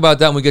could talk about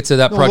that when we get to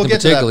that product in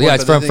particular. Yeah,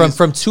 it's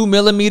from 2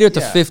 millimeter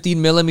to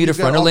 15 millimeter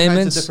for underlayments.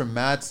 Kinds of different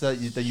mats that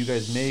you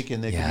guys make,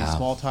 and they can be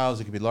small tiles,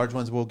 it could be large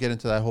ones. We'll get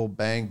into that whole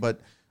bang, but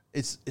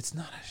it's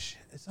not a shit.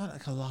 It's not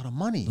like a lot of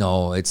money.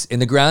 No, it's in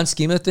the grand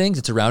scheme of things,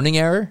 it's a rounding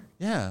error.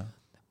 Yeah.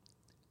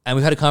 And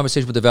we've had a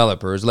conversation with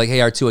developers like, hey,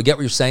 R2, I get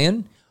what you're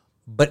saying,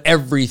 but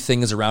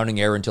everything is a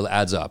rounding error until it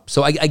adds up.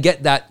 So I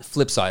get that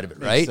flip side of it,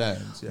 right? Makes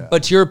sense, yeah.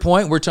 But to your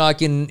point, we're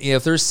talking,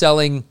 if they're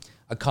selling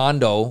a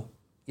condo,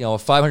 a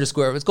 500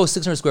 square, let's go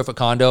 600 square foot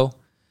condo,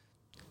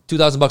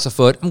 $2,000 a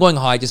foot. I'm going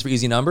high just for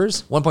easy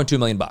numbers, $1.2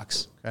 million.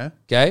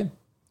 Okay?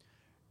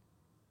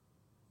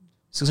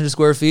 600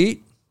 square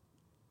feet.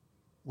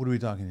 What are we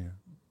talking here?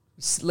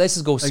 Let's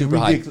just go super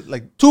high.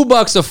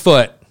 $2 a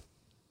foot.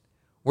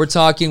 We're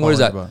talking, what is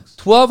that?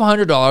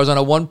 $1,200 on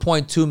a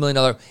 $1.2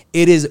 million.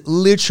 It is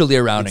literally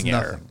a rounding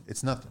error.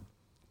 It's nothing.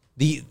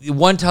 The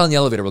one tile in the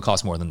elevator will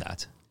cost more than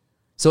that.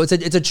 So it's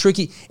a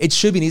tricky, it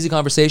should be an easy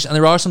conversation. And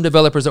there are some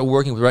developers that we're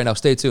working with right now,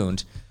 stay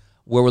tuned,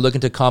 where we're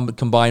looking to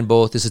combine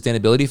both the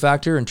sustainability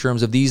factor in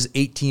terms of these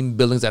 18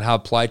 buildings that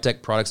have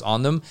Pliteq products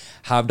on them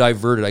have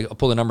diverted. I'll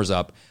pull the numbers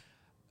up.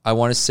 I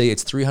want to say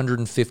it's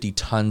 350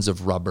 tons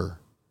of rubber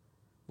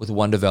with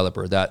one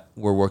developer that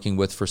we're working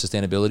with for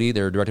sustainability,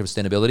 their director of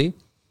sustainability.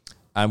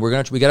 And we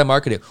got to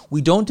market it.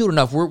 We don't do it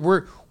enough.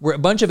 We're a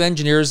bunch of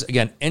engineers,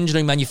 again,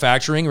 engineering,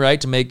 manufacturing, right,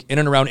 to make in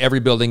and around every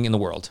building in the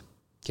world,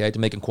 okay, to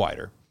make it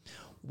quieter.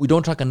 We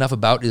don't talk enough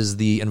about is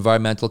the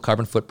environmental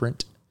carbon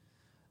footprint.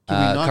 Do we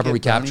not carbon get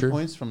recapture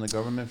points from the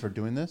government for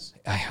doing this?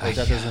 That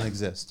doesn't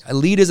exist. A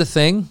lead is a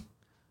thing.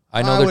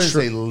 I wouldn't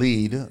say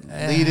lead.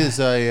 Lead is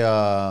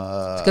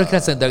a...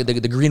 it's kind of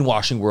the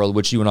greenwashing world,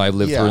 which you and I have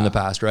lived through in the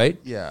past, right?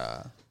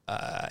 Yeah.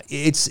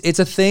 It's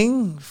a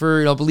thing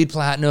for LEED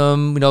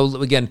Platinum.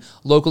 Again,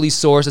 locally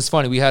sourced. It's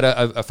funny. We had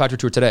a factory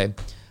tour today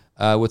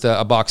with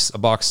a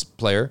box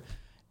player,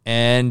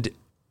 and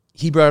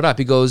he brought it up.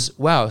 He goes,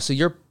 "Wow, so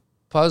your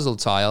puzzle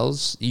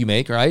tiles you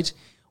make, right?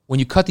 When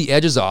you cut the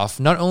edges off,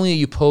 not only are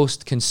you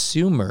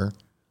post-consumer,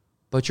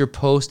 but you're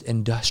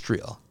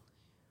post-industrial."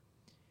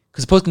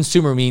 Because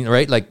post-consumer mean,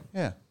 right?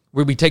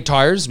 Where we take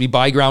tires, we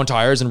buy ground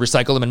tires and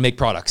recycle them and make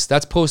products.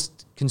 That's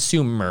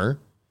post-consumer.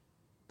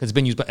 Because it's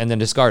been used and then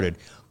discarded.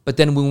 But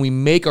then when we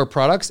make our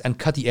products and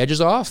cut the edges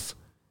off,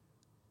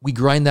 we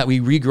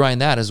regrind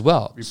that as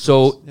well.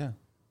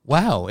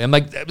 Wow. I'm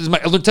like,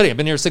 look, today, I've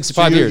been here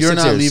 65 years. You're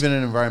not leaving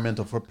an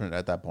environmental footprint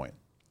at that point.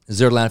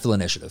 Zero landfill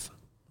initiative,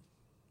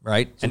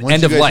 right? So and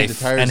end of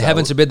life. And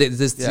heaven forbid,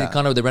 this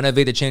kind of the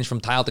renovate, the change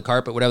from tile to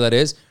carpet, whatever that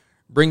is,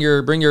 Bring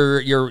your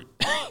your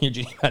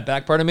Genie mat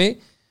back, pardon me,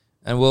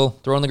 and we'll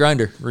throw it in the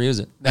grinder, reuse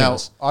it. Now,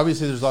 Anyways.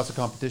 obviously, there's lots of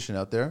competition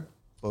out there,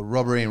 but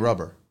rubber ain't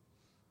rubber.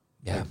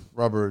 Yeah. Like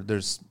rubber,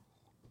 there's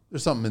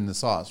something in the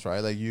sauce,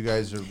 right? Like you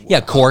guys are... Yeah,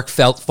 cork,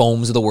 felt,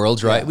 foams of the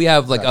world, right? Yeah, We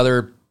have like right.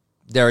 other,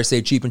 dare I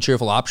say, cheap and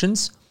cheerful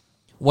options.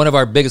 One of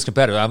our biggest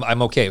competitors,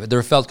 I'm okay, but they're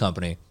a felt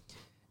company.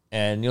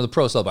 And, the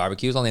Pro Cell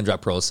barbecues, I'll name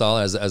drop Pro Cell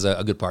as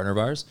a good partner of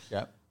ours.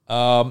 Yeah.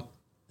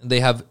 They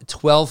have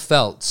 12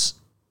 felts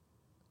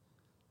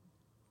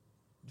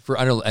for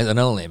an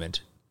underlayment.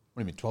 What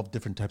do you mean, 12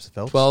 different types of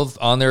felts? 12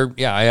 on there.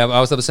 Yeah, I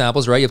always have the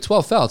samples, right? You have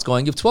 12 felts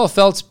going. You have 12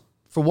 felts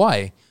for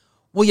why?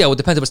 Well, yeah, it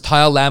depends if it's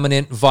tile,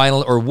 laminate,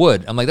 vinyl, or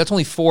wood. I'm like, that's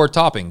only 4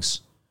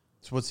 toppings.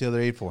 So what's the other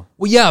 8 for?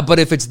 Well, yeah, but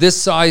if it's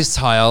this size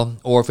tile,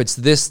 or if it's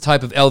this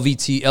type of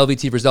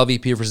LVT versus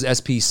LVP versus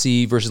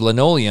SPC versus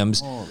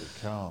linoleums. Holy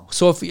cow.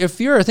 So if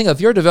you're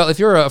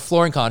a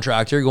flooring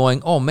contractor, you're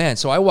going, oh man,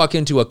 so I walk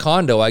into a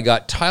condo, I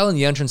got tile in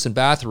the entrance and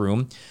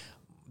bathroom,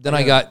 then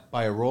I got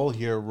Buy a roll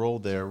here, roll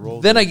there,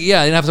 roll then there.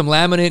 I have some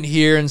laminate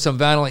here and some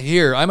vinyl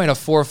here. I might have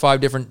 4 or 5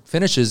 different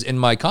finishes in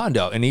my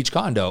condo, in each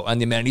condo, and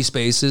the amenity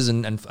spaces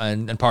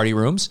and party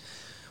rooms.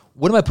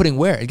 What am I putting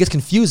where? It gets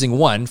confusing,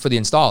 one, for the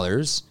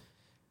installers.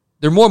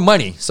 They're more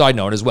money, side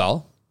note as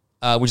well,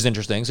 which is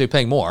interesting. So you're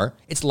paying more.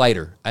 It's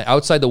lighter.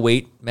 Outside the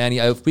weight, man,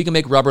 if we can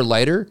make rubber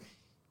lighter,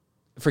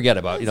 forget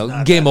about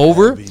it. Game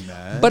over. heavy,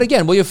 man. But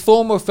again, will you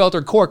foam or felt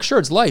or cork? Sure,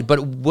 it's light,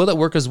 but will it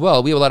work as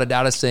well? We have a lot of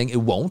data saying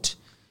it won't.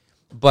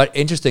 But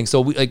interesting. So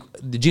we like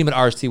the G-Mit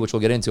RST, which we'll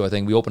get into. I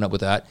think we open up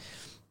with that.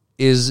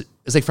 It's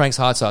like Frank's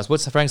hot sauce.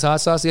 What's the Frank's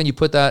hot sauce again? You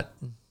put that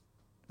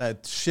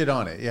shit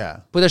on it,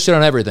 yeah. Shit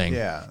on everything.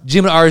 Yeah.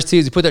 G-Mit RST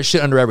is you put that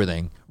shit under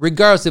everything,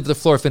 regardless of the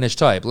floor finish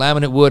type.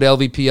 Laminate, wood,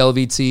 LVP,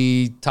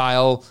 LVT,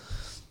 tile.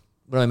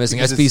 What am I missing?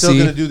 Because SPC. it's still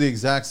going to do the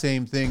exact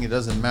same thing. It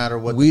doesn't matter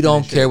what We the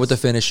don't finish care is. what the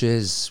finish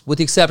is, with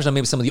the exception of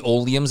maybe some of the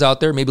oleums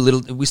out there. Maybe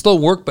we still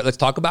work, but let's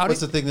talk about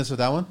What's it. the thickness with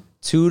that one?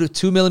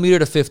 2 millimeter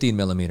to 15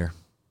 millimeter.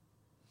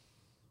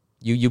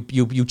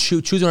 You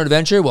choose your own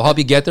adventure. We'll help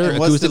you get there. And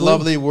what's the acoustically.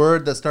 lovely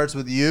word that starts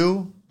with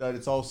U that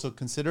it's also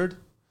considered?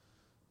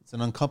 It's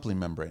an uncoupling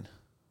membrane.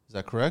 Is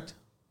that correct?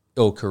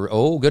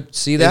 Oh, good.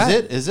 See that?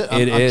 Is it?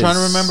 I'm trying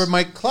to remember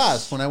my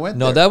class when I went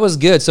there. No, that was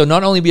good. So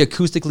not only be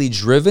acoustically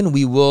driven,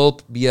 we will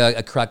be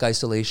a crack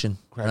isolation.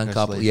 Crack and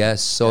uncouple. isolation.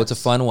 Yes. So it's a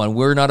fun one.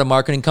 We're not a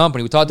marketing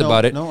company. We talked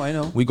about it. No, I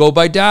know. We go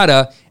by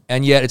data,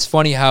 and yet it's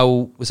funny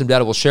how with some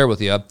data we'll share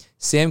with you.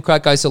 Same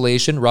crack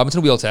isolation,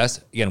 Robinson wheel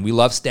test. Again, we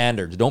love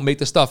standards. Don't make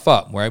the stuff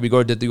up. Right? We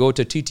go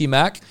to TT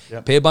Mac,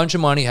 pay a bunch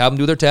of money, have them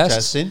do their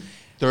tests. Testing.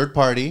 Third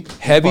party.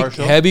 Heavy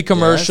impartial.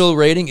 commercial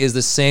rating is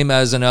the same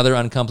as another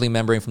uncoupling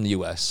membrane from the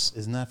U.S.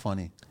 Isn't that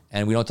funny?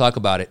 And we don't talk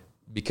about it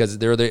because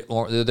they're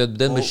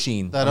the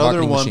machine. That a other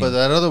marketing one, machine. but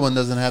that other one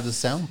doesn't have the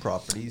sound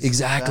properties.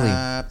 Exactly.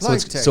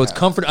 Pliteq So it's has.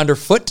 comfort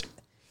underfoot,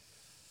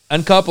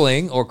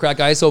 uncoupling, or crack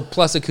ISO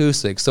plus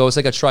acoustic. So it's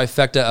like a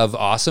trifecta of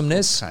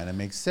awesomeness. Kind of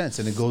makes sense.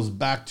 And it goes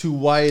back to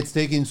why it's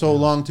taking so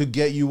long to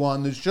get you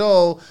on the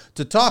show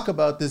to talk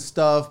about this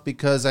stuff,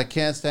 because I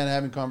can't stand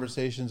having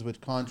conversations with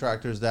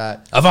contractors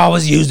that... I've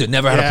always used it,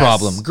 never had a Yes,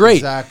 problem. Great.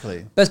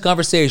 Exactly. Best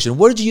conversation.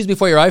 What did you use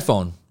before your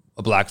iPhone?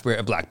 A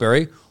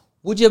BlackBerry.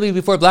 What did you have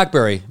before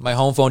BlackBerry? My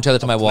home phone tethered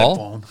to my wall.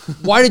 phone.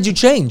 Why did you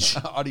change?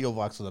 Audio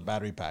box with a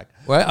battery pack.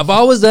 Right? I've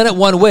always done it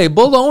one way.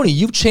 Baloney.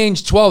 You've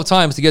changed 12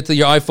 times to get to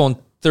your iPhone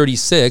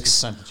 36.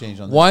 It's time to change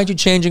on Why aren't you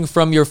changing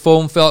from your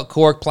foam, felt,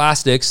 cork,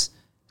 plastics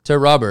to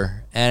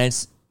rubber? And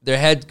it's their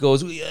head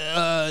goes,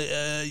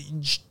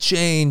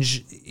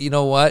 change. You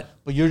know what?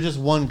 But you're just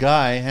one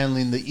guy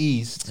handling the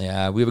East.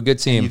 Yeah, we have a good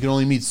team. You can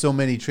only meet so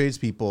many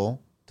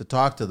tradespeople to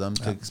talk to them,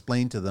 to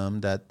explain to them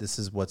that this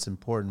is what's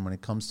important when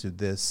it comes to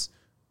this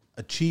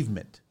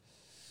achievement.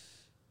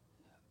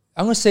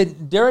 I'm going to say,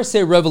 dare I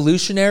say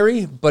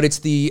revolutionary, but it's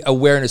the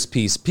awareness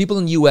piece. People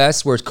in the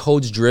U.S. where it's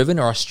codes driven,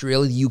 or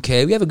Australia,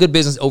 UK, we have a good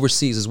business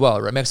overseas as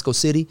well, right? Mexico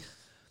City.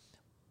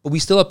 But we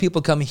still have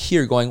people coming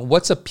here going,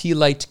 what's a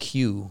P-Light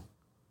Q?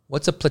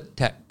 What's a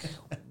Pliteq?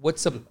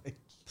 What's a...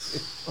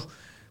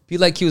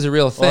 P-Light Q is a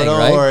real thing, don't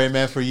right? worry,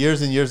 man. For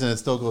years and years, and it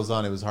still goes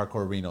on, it was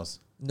hardcore Renos.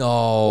 No.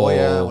 Oh,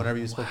 yeah. Whenever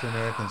you spoke to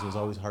Americans, it was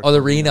always hardcore. Oh, the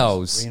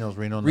Renos. Reno,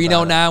 Reno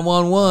Nevada.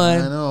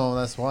 911. I know.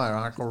 That's why.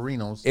 Hardcore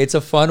Renos. It's a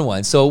fun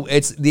one. So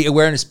it's the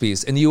awareness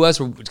piece. In the U.S.,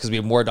 because we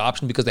have more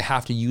adoption, because they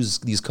have to use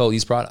these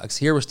products.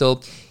 Here we're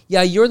still,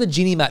 yeah, you're the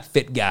Genie Mat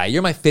fit guy.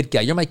 You're my fit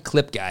guy. You're my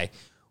clip guy.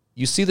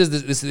 You see this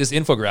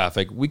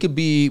infographic. We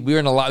play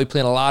in a lot of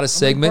How many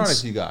segments.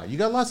 products you got? You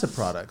got lots of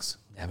products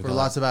we for got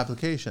lots of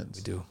applications.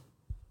 We do.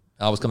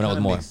 I was coming out with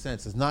That more. makes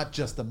sense. It's not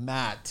just the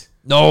mat.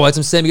 No, that's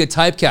what I'm saying. We get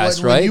typecast,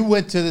 When right? you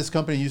went to this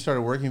company, you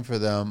started working for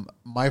them,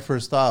 my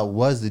first thought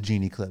was the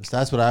Genie clips.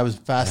 That's what I was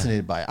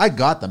fascinated by. I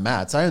got the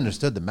mats. I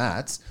understood the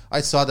mats.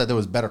 I saw that there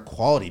was better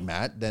quality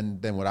mat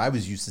than what I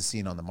was used to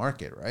seeing on the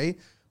market, right?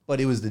 But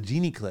it was the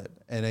Genie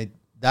clip. And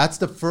that's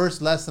the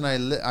first lesson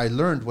I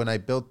learned when I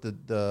built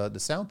the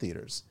sound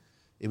theaters.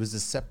 It was the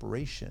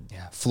separation.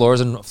 Yeah, floor,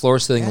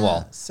 ceiling, Yeah,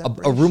 wall. A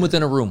separation. room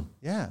within a room.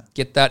 Yeah.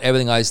 Get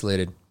everything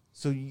isolated.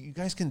 So you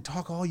guys can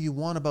talk all you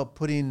want about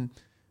putting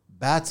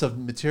bats of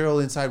material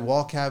inside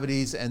wall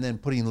cavities, and then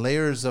putting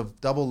layers of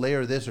double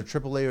layer this or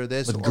triple layer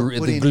this, With or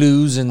putting the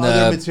glues and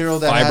other the material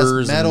that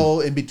fibers has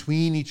metal in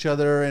between each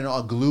other and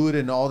all glued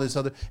and all this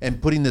other, and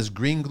putting this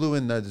green glue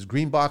in this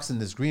green box and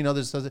this green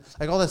other stuff,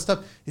 like all that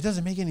stuff. It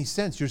doesn't make any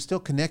sense. You're still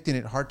connecting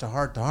it heart to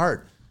heart to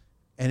heart,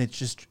 and it's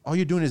just all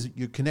you're doing is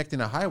you're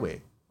connecting a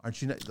highway. Aren't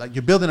you? Like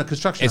you're building a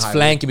construction It's highway.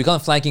 flanking. We call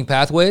them flanking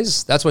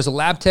pathways. That's why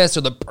lab tests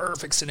are the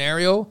perfect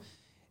scenario.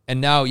 And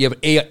now you have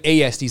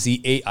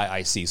ASTC,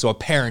 AIIC. So a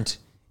parent,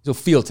 so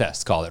field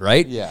tests call it,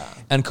 right? Yeah.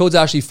 And code's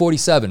actually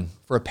 47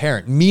 for a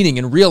parent, meaning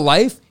in real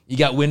life, you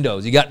got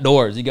windows, you got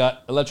doors, you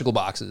got electrical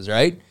boxes,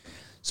 right?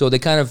 So they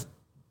kind of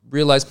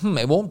realize,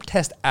 it won't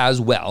test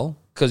as well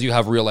because you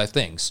have real life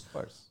things, Of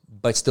course.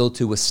 but still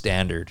to a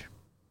standard.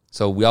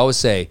 So we always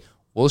say,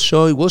 we'll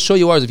show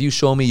you ours if you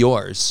show me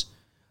yours.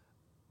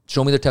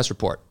 Show me their test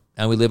report.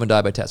 And we live and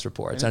die by test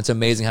reports. And it's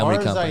amazing how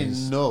many companies. As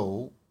far as I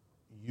know,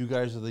 you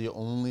guys are the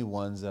only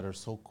ones that are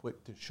so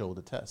quick to show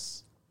the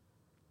tests.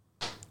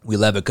 We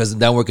love it because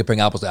then we're comparing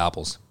apples to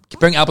apples.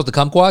 Comparing apples to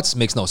kumquats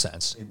makes no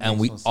sense. And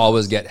we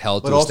always get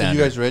held to a But also standard.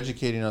 you guys are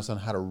educating us on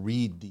how to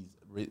read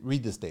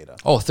this data.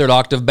 Oh, third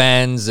octave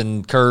bands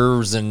and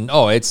curves and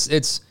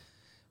it's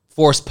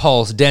force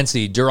pulse,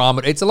 density,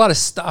 durometer. It's a lot of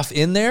stuff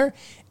in there,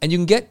 and you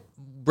can get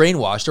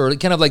brainwashed or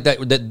kind of like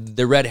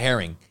the red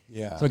herring.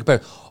 Yeah. So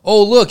compare.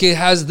 Oh, look, it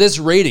has this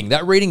rating.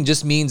 That rating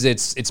just means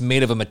it's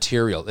made of a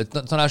material. It's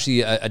not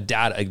actually a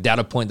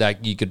data point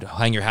that you could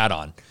hang your hat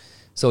on.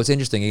 So it's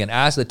interesting. Again,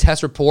 as the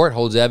test report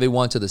holds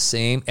everyone to the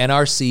same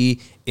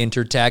NRC,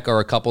 Intertech, or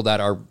a couple that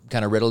are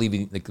kind of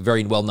readily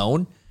very well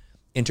known,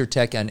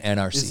 Intertech and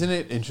NRC. Isn't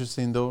it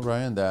interesting though,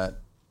 Ryan, that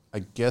I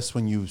guess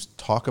when you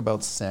talk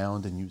about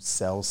sound and you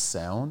sell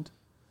sound,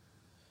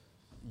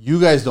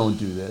 you guys don't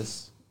do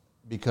this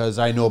because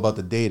I know about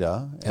the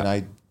data and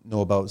I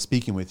know about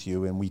speaking with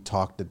you and we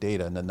talk the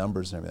data and the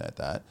numbers and everything like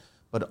that.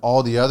 But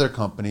all the other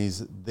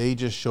companies, they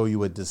just show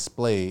you a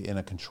display in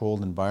a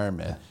controlled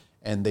environment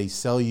and they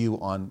sell you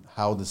on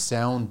how the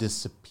sound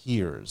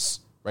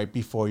disappears right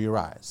before your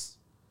eyes.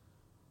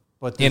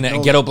 But in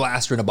a ghetto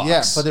blaster in a box.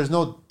 Yeah, but there's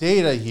no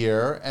data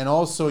here, and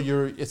also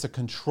it's a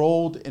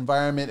controlled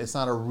environment. It's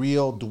not a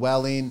real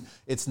dwelling.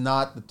 It's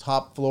not the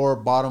top floor,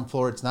 bottom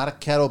floor. It's not a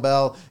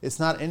kettlebell. It's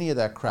not any of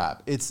that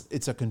crap.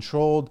 It's a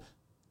controlled,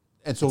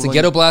 and so it's a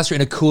ghetto blaster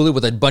in a cooler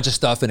with a bunch of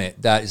stuff in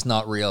it that is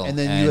not real. And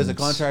then you, as a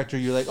contractor,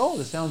 you're like, oh,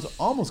 the sound's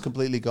almost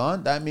completely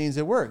gone. That means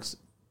it works.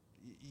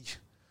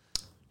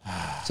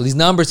 So these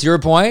numbers, to your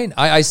point,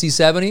 IIC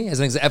 70 as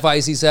an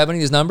FIC 70,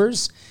 these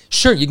numbers,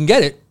 sure, you can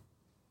get it.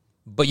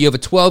 But you have a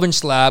 12-inch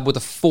slab with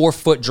a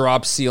 4-foot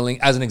drop ceiling,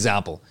 as an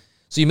example.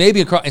 So you may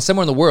be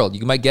somewhere in the world,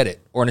 you might get it.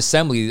 Or an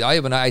assembly, I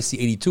have an IC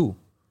 82.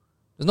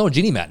 There's no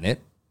genie mat in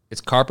it.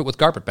 It's carpet with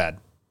carpet pad.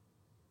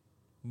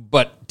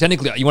 But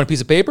technically, you want a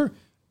piece of paper?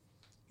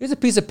 Here's a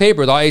piece of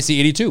paper with IC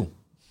 82.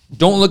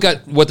 Don't look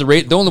at what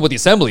the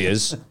assembly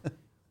is.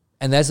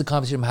 And that's the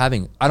conversation I'm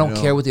having. I don't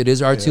care what it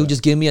is, R2. Yeah.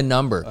 Just give me a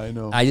number. I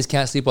know. I just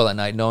can't sleep all that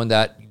night knowing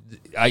that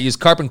I use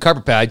carpet and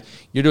carpet pad.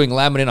 You're doing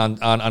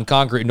laminate on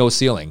concrete, no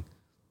ceiling.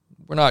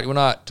 We're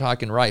not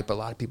talking right, but a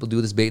lot of people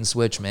do this bait and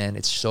switch, man.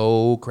 It's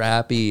so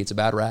crappy. It's a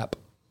bad rap.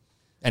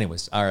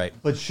 Anyways, all right.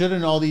 But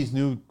shouldn't all these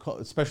new,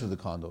 especially the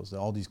condos,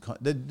 all these,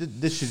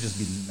 this should just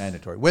be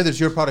mandatory, whether it's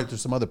your product or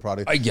some other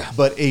product,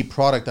 but a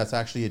product that's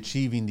actually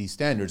achieving these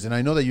standards. And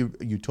I know that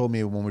you told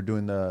me when we're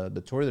doing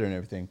the tour there and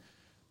everything,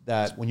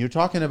 that when you're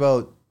talking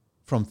about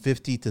from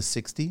 50 to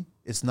 60,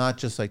 it's not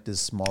just like this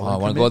small. Oh, I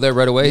want to go there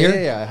right away here?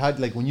 Yeah. I had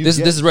like when you this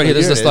is right here.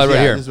 This is the slide right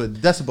here. This is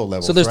with decibel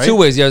levels. So there's two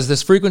ways. There's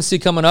this frequency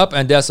coming up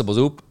and decibels.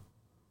 Oop.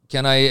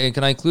 Can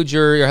I include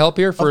your help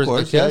here for? Of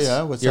course.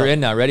 Yeah. What's You're up? in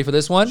now. Ready for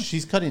this one?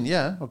 She's cutting.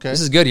 Yeah. Okay.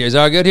 This is good here. Is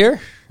that good here?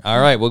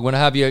 All right. We're gonna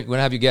have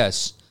you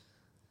guess.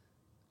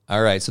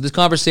 All right. So this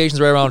conversation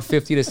is right around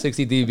 50 to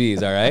 60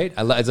 dBs. All right.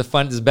 It's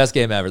it's the best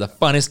game ever. The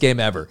funnest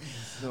game ever.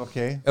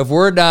 Okay. If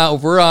we're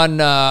on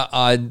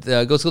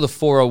go to the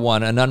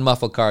 401, an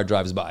unmuffled car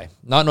drives by,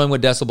 not knowing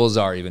what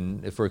decibels are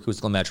even for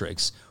acoustical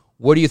metrics.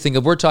 What do you think?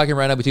 If we're talking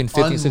right now between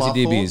 50 and 60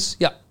 dBs,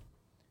 yeah.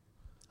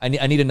 I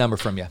need a number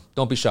from you.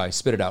 Don't be shy.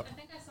 Spit it out. I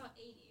think I saw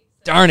 80.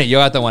 So. Darn it, you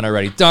got that one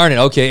already. Darn it.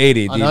 Okay,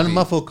 80 dB. An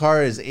unmuffled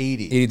car is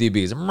 80. 80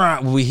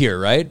 dBs. We hear,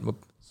 right?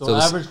 So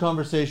average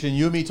conversation,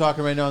 you and me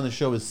talking right now on the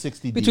show is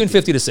 60 dB. Between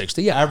 50 to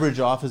 60, yeah. Average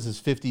office is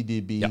 50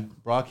 dB. Yep.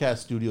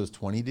 Broadcast studio is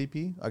 20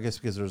 dB, I guess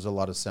because there's a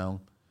lot of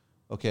sound.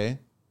 Okay.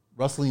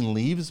 Rustling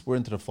leaves, we're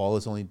into the fall,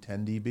 it's only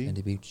 10 dB. 10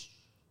 dB. It's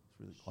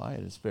really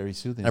quiet. It's very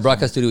soothing. Our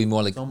broadcast studio would be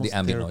more like the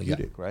ambient noise. Yeah.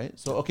 Right?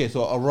 So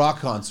a rock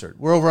concert.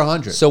 We're over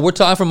 100. So we're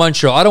talking from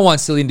Montreal. I don't want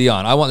Celine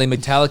Dion. I want like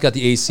Metallica at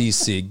the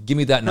ACC. Give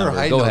me that number.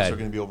 high Go notes ahead. are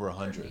going to be over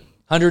 100.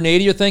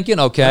 180, you're thinking?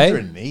 Okay.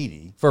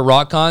 180. For a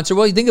rock concert?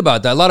 Well, you think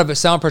about that. A lot of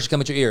sound pressure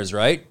coming to your ears,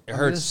 right? It I'm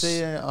hurts. going to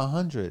say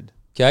 100.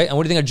 Okay. And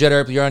what do you think of jet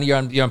air?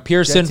 You're on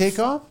Pearson. Jet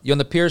takeoff? You're on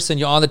the Pearson.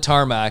 You're on the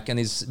tarmac, and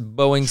these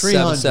Boeing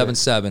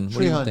 777. What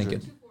are you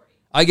thinking?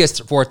 I guess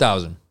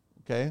 4,000.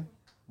 Okay.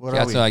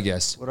 That's what I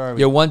guess. What are we?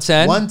 You're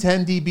 110?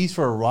 110 dBs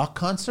for a rock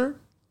concert?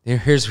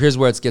 Here's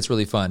where it gets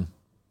really fun.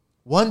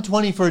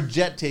 120 for a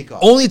jet takeoff.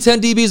 Only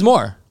 10 dBs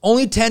more.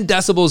 Only 10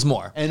 decibels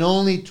more. And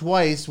only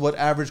twice what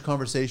average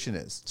conversation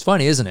is. It's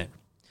funny, isn't it?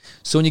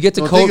 So when you get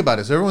to Think about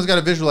it. So everyone's got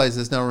to visualize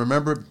this. Now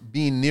remember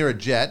being near a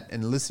jet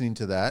and listening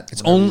to that.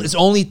 It's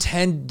only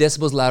 10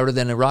 decibels louder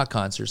than a rock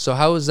concert. So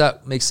how does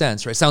that make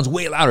sense, right? It sounds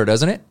way louder,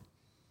 doesn't it?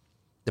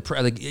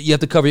 You have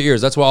to cover your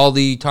ears. That's why all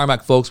the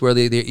tarmac folks wear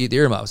the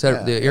earmuffs,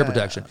 the ear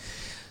protection. Yeah.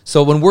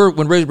 So when we're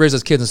raised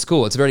as kids in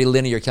school, it's a very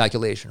linear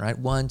calculation, right?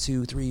 1,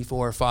 2, 3,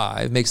 4,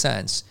 5 makes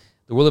sense.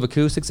 The world of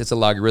acoustics, it's a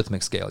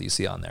logarithmic scale you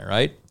see on there,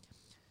 right?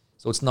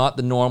 So it's not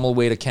the normal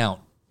way to count.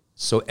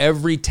 So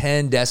every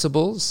 10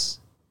 decibels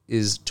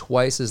is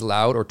twice as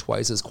loud or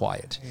twice as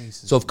quiet.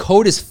 So if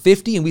code is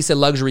 50 and we said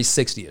luxury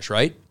 60-ish,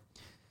 right?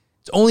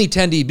 It's only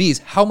 10 dBs.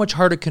 How much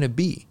harder can it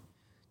be?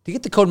 To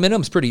get the code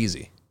minimum is pretty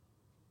easy.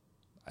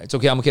 It's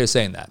okay. I'm okay with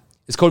saying that.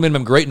 Is code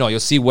minimum great? No, you'll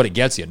see what it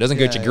gets you. It doesn't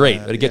get you great,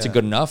 but it gets you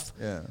good enough.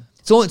 Yeah.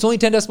 It's only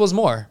 10 decibels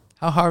more.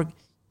 How hard?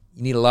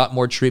 You need a lot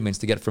more treatments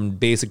to get from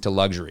basic to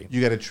luxury. You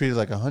got to treat it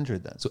like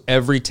 100 then. So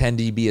every 10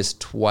 dB is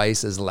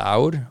twice as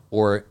loud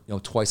or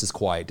twice as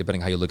quiet,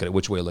 depending how you look at it,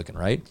 which way you're looking,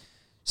 right?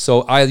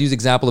 So I use the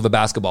example of a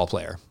basketball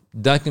player.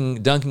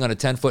 Dunking on a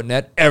 10-foot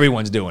net,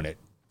 everyone's doing it.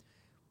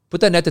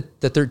 Put that net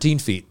to 13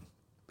 feet.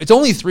 It's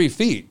only 3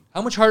 feet.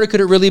 How much harder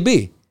could it really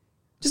be?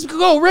 Just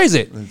go raise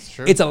it.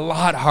 It's a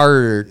lot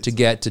harder to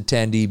get to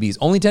 10 dBs.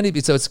 Only 10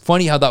 dBs. So it's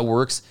funny how that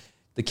works.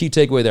 The key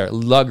takeaway there,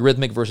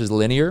 logarithmic versus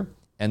linear,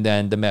 and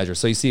then the measure.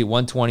 So you see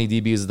 120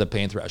 dBs is the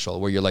pain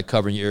threshold, where you're like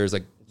covering your ears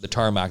like the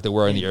tarmac that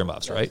we're in the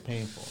earmuffs, right?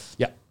 Painful.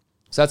 Yeah.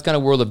 So that's kind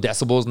of world of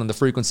decibels, and then the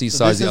frequency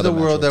size. This is the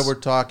world that we're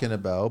talking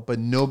about, but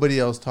nobody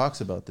else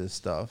talks about this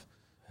stuff.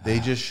 They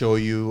just show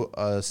you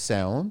a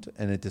sound,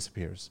 and it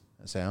disappears.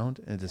 A sound,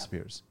 and it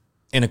disappears.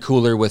 In a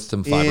cooler with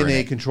some fiber in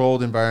a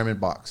controlled environment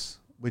box,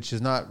 which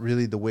is not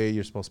really the way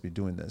you're supposed to be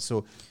doing this.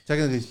 So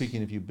technically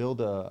speaking, if you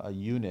build a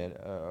unit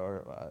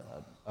or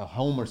a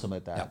home or something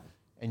like that,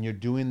 and you're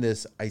doing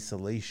this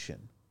isolation,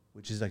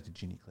 which is like the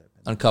Genie clip.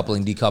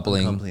 Uncoupling,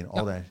 decoupling.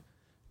 All that.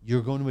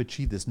 You're going to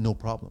achieve this no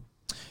problem.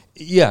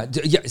 Yeah,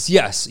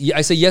 yes.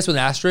 I say yes with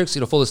an asterisk,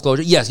 full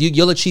disclosure. Yes,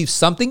 you'll achieve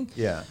something.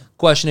 Yeah.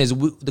 Question is,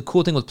 the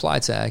cool thing with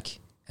Pliteq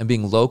and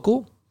being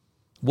local,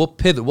 we'll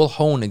pivot, we'll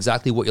hone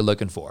exactly what you're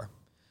looking for.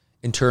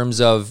 In terms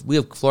of, we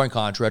have flooring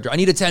contractor. I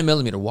need a 10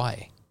 millimeter.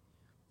 Why?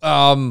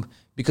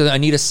 Because I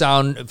need a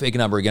sound fake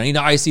number again. I need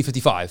an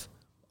IC55.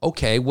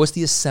 Okay, what's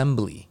the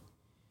assembly?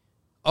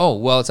 Oh,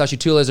 well, it's actually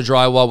 2 layers of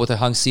drywall with a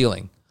hung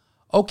ceiling.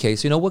 Okay,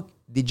 so you know what?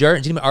 The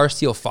legitimate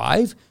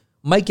RSTO5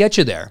 might get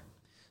you there.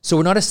 So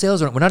we're not a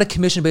sales, we're not a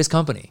commission-based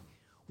company.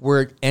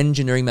 We're an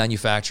engineering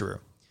manufacturer.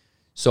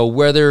 So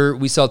whether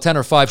we sell 10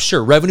 or 5,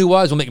 sure,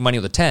 revenue-wise, we'll make money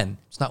with a 10.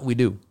 It's not what we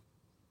do.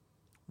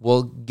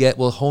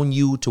 We'll hone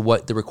you to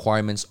what the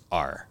requirements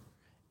are.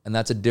 And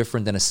that's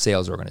different than a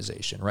sales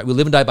organization, right? We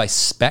live and die by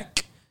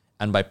spec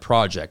and by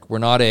project. We're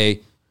not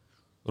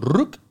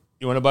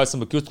you want to buy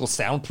some acoustical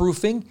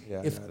soundproofing?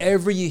 Yeah, if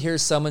ever you hear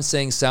someone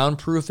saying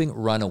soundproofing,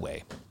 run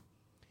away.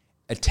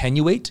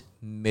 Attenuate,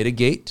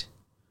 mitigate,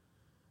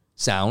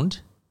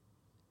 sound.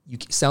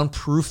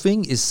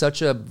 Soundproofing is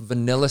such a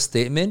vanilla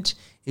statement.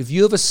 If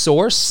you have a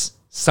source,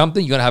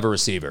 something, you're going to have a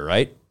receiver,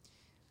 right?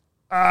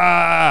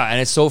 And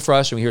it's so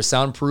frustrating. We hear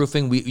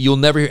soundproofing. You'll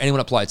never hear anyone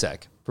at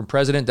Pliteq, from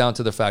president down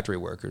to the factory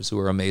workers, who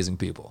are amazing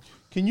people.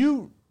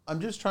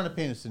 I'm just trying to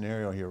paint a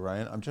scenario here,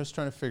 Ryan. I'm just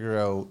trying to figure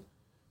out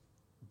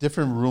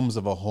different rooms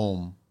of a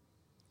home.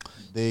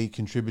 They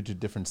contribute to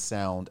different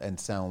sound and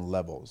sound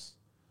levels.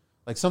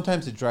 Like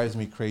sometimes it drives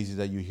me crazy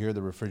that you hear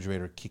the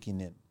refrigerator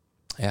kicking in.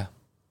 Yeah.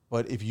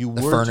 But if you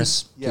the were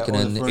furnace kicking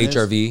in, the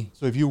HRV.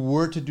 So if you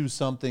were to do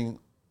something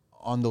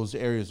on those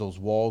areas, those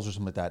walls or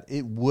something like that,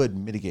 it would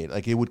mitigate.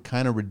 Like it would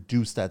kind of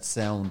reduce that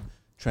sound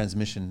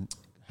transmission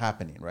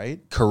happening, right?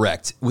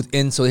 Correct.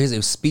 So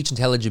here's speech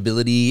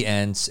intelligibility,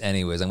 and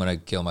anyways, I'm going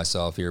to kill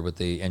myself here with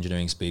the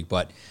engineering speak,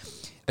 but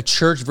a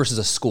church versus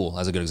a school,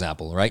 as a good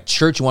example, right?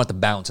 Church, you want the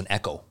bounce and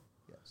echo.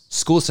 Yes.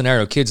 School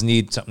scenario, kids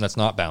need something that's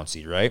not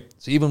bouncy, right?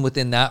 So even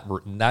within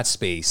that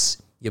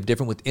space, you have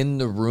different within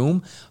the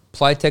room.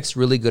 Pliteq's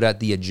really good at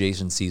the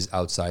adjacencies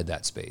outside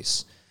that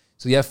space.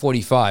 So the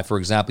F45, for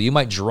example, you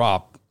might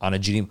drop on a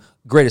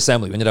great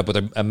assembly. We ended up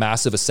with a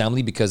massive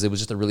assembly because it was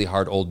just a really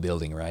hard old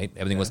building, right?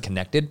 Everything was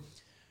connected.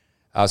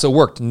 So it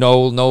worked.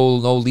 No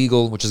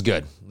legal, which is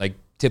good. Like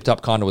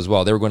tip-top condo as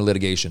well. They were going to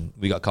litigation.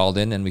 We got called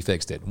in and we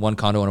fixed it. One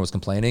condo owner was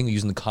complaining,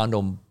 using the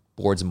condo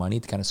board's money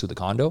to kind of sue the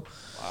condo.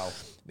 Wow.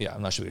 Yeah,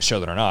 I'm not sure we show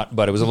that or not,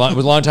 but it was a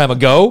long time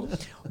ago.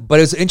 But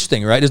it's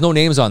interesting, right? There's no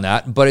names on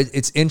that, but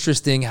it's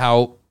interesting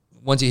how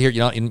once you hear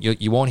it,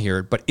 you won't hear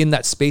it. But in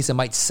that space, it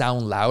might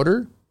sound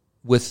louder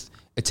with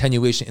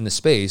attenuation in the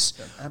space,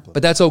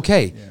 but that's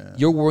okay. Yeah.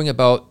 You're worrying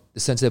about the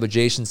sensitive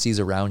adjacencies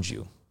around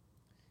you.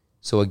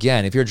 So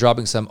again, if you're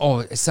dropping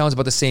it sounds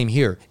about the same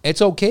here.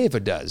 It's okay if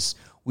it does.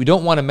 We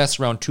don't want to mess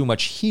around too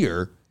much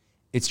here.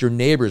 It's your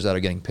neighbors that are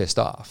getting pissed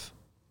off.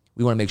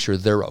 We want to make sure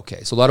they're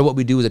okay. So a lot of what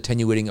we do is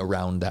attenuating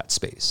around that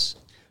space.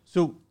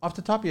 So off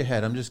the top of your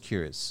head, I'm just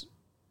curious.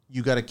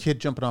 You got a kid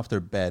jumping off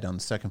their bed on the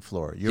second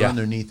floor. You're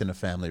underneath in a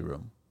family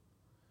room.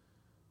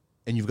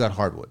 and you've got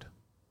hardwood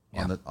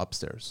on the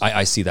upstairs.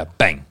 I see that.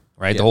 Bang.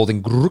 Right? The whole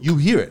thing. You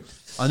hear it.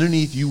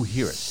 Underneath, you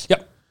hear it.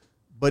 Yep.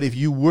 But if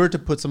you were to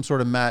put some sort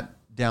of mat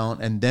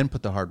down and then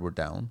put the hardwood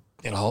down,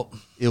 It'll help.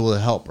 It will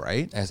help,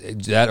 right?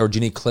 That or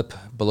genie clip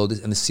below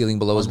this, and the ceiling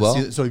below as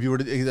well. So if you were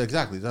to,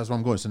 exactly, that's where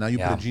I'm going. So now you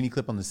put a genie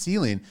clip on the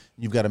ceiling,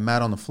 you've got a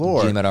mat on the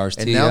floor. Genie mat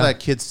RST, and now that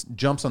kid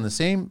jumps on the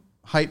same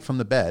height from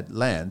the bed,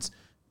 lands,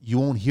 you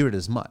won't hear it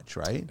as much,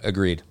 right?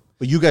 Agreed.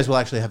 But you guys will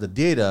actually have the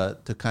data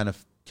to kind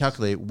of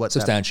calculate what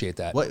substantiate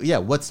that.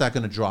 What's that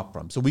going to drop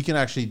from? So we can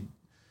actually,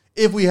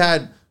 if we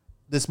had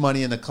this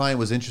money and the client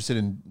was interested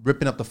in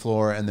ripping up the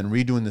floor and then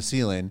redoing the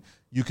ceiling,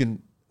 you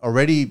can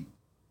already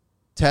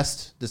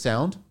test the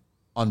sound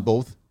on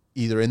both,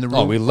 either in the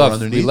room or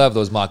underneath. We love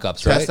those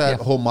mock-ups, right? Test that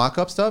whole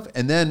mock-up stuff,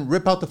 and then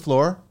rip out the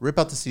floor, rip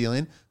out the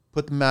ceiling,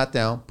 put the mat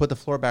down, put the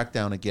floor back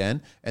down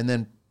again, and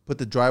then put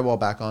the drywall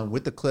back on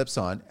with the clips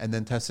on, and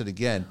then test it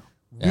again.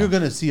 You're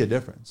going to see a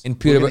difference. In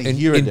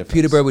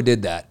Peterborough, we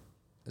did that.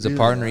 As a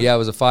partner, it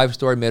was a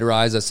 5-story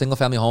mid-rise, a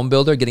single-family home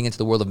builder, getting into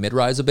the world of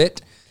mid-rise a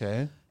bit.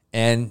 Okay.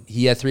 And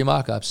he had 3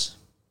 mock-ups.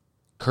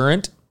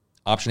 Current,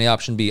 option A,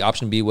 option B.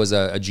 Option B was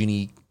a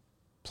Genie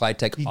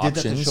Pliteq He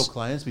options. did that to show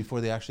clients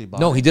before they actually bought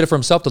No, he did it for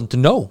himself to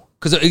know.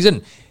 Because he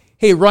said,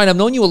 hey, Ryan, I've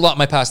known you a lot in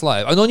my past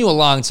life. I've known you a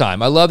long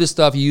time. I love this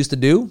stuff you used to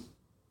do.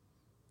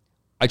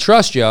 I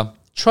trust you.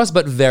 Trust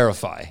but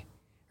verify.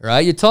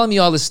 Right? You're telling me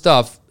all this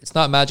stuff. It's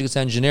not magic, it's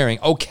engineering.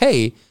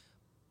 Okay,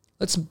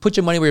 let's put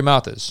your money where your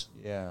mouth is.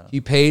 Yeah.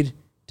 He paid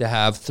to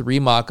have 3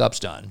 mock-ups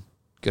done.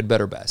 Good,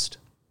 better, best.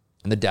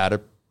 And the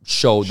data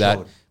showed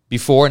that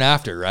before and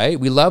after, right?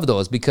 We love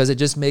those because it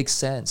just makes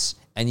sense.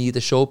 And you need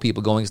to show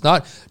people going, it's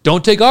not,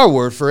 don't take our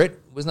word for it.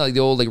 It wasn't like the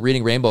old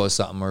reading Rainbow or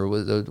something, or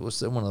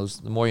was one of those,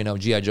 the more you know,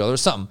 G.I. Joe or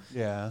something.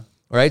 Yeah.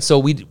 Right?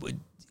 So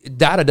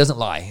data doesn't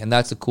lie. And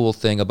that's the cool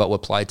thing about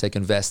what Pliteq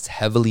invests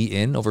heavily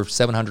in, over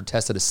 700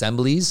 tested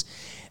assemblies.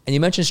 And you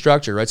mentioned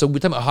structure, right? So we're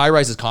talking about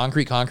high-rise is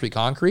concrete.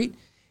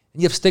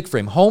 And you have stick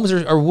frame. Homes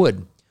are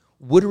wood.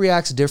 Wood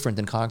reacts different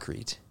than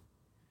concrete,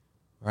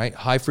 right?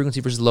 High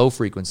frequency versus low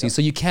frequency. Yep.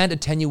 So you can't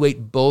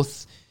attenuate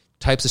both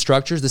types of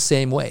structures the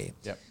same way.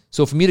 Yep.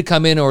 So for me to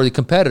come in, or the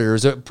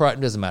competitors, it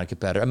doesn't matter,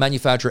 competitor, a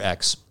manufacturer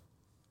X,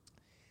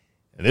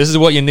 this is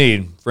what you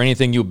need for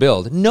anything you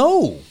build.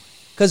 No,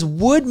 because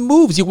wood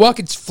moves. You walk,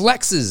 it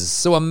flexes.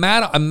 So a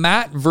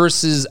mat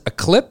versus a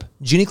clip,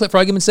 Genie clip for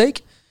argument's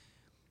sake,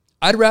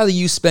 I'd rather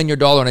you spend your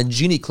dollar on a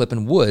Genie clip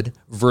in wood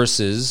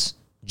versus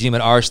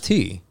GMAT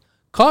RST.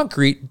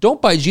 Concrete,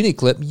 don't buy Genie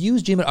clip,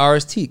 use GMAT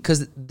RST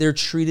because they're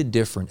treated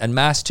different. And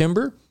mass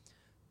timber,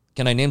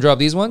 can I name drop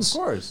these ones?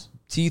 Of course.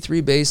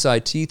 T3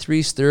 Bayside,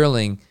 T3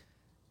 Sterling,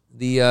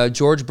 the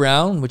George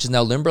Brown, which is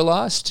now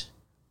Limberlost,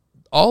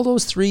 all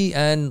those 3,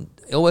 and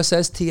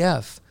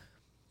OSSTF.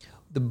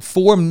 The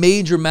 4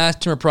 major mass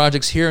timber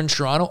projects here in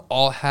Toronto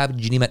all have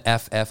GMAT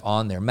FF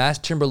on there. Mass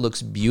timber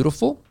looks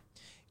beautiful.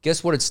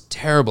 Guess what it's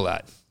terrible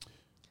at?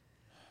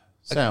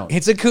 Sound.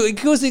 It's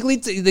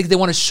acoustically, they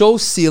want to show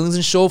ceilings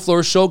and show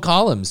floors, show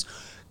columns.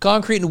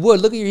 Concrete and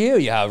wood, look at here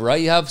you have,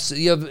 right? You have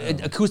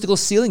acoustical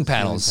ceiling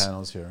panels. Ceiling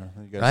panels here.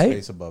 You got right?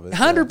 space above it.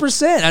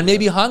 100%, and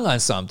maybe hung on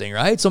something,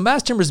 right? So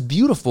mass timber is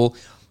beautiful,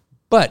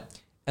 but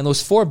in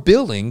those 4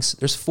 buildings,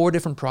 there's 4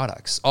 different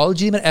products. All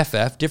GMAT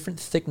FF, different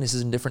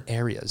thicknesses in different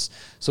areas.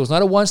 So it's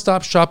not a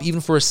one-stop shop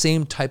even for a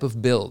same type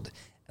of build.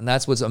 And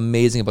that's what's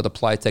amazing about the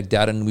Pliteq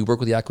data. And we work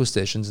with the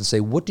acousticians and say,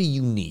 what do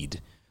you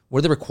need? What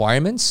are the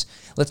requirements?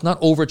 Let's not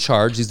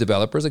overcharge these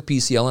developers like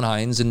PCL and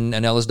Hines and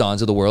Ellis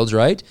Dons of the world,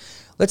 right?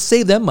 Let's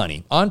save them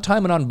money. On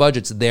time and on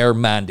budget's their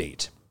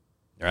mandate,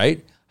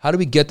 right? How do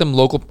we get them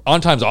local? On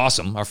time's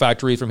awesome. Our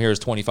factory from here is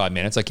 25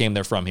 minutes. I came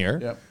there from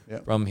here.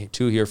 Yep. From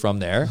to here, from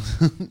there.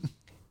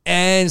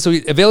 And so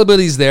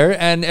availability is there,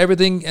 and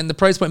everything, and the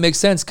price point makes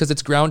sense because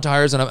it's ground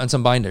tires and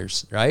some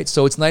binders, right?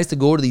 So it's nice to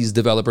go to these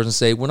developers and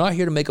say, we're not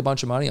here to make a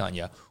bunch of money on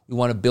you. We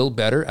want to build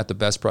better at the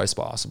best price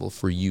possible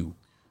for you.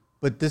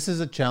 But this is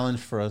a challenge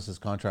for us as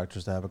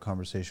contractors to have a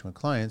conversation with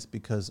clients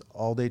because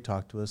all they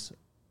talk to us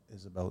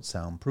is about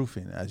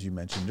soundproofing. As you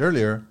mentioned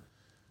earlier,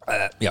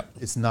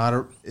 it's not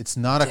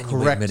a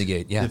correct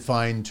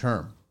defined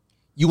term.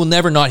 You will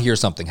never not hear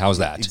something. How's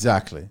that?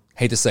 Exactly.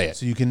 Hate to say it.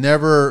 So you can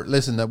never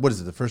listen. What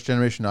is it? The first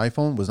generation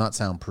iPhone was not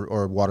soundproof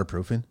or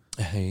waterproofing.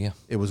 Yeah.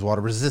 It was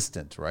water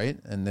resistant, right?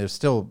 And there's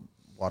still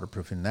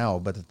waterproofing now,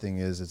 but the thing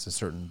is, it's a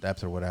certain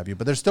depth or what have you.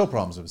 But there's still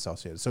problems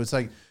associated. So it's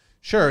like,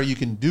 sure, you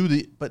can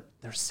do but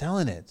they're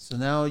selling it. So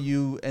now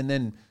you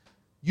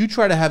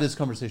try to have this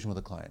conversation with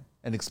a client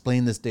and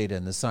explain this data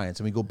and the science,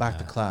 and we go back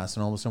to class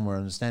and all of a sudden we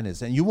understand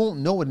this, and you won't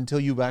know it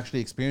until you've actually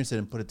experienced it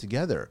and put it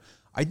together.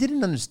 I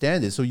didn't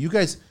understand it. So you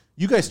guys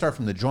start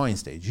from the drawing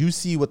stage. You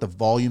see what the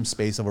volume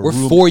space of a room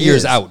is. We're 4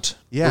 years out.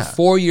 Yeah. We're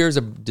 4 years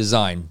of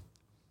design,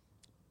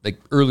 like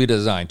early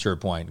design, to your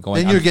point.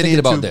 Then you're getting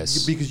about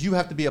this because you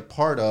have to be a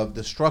part of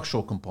the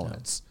structural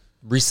components.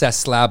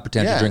 Recessed slab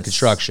potential during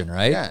construction,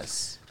 right?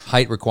 Yes.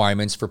 Height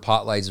requirements for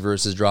pot lights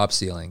versus drop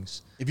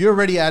ceilings. If you're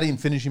already adding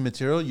finishing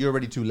material, you're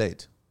already too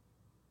late.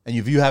 And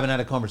if you haven't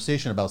had a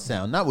conversation about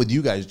sound, not with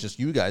you guys, just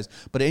you guys,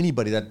 but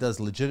anybody that does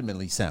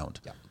legitimately sound,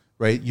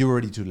 right? You're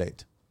already too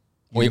late.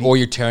 Or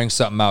you're tearing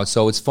something out.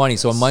 So it's funny.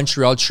 So in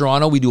Montreal,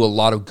 Toronto, we do a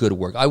lot of good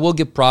work. I will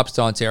give props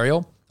to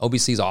Ontario.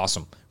 OBC is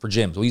awesome for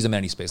gyms. We'll use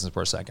amenity spaces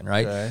for a second,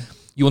 right? Okay.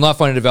 You will not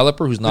find a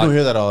developer who's not. I don't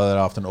hear that all that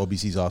often.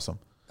 OBC is awesome.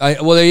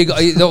 Well, there you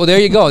go. There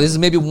you go. This is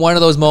maybe one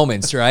of those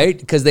moments, right?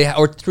 Because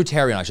or through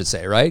Tarion, I should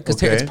say, right?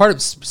 Because it's part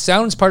of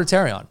sound's part of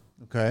Tarion.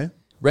 Okay.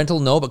 Rental,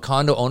 no, but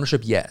condo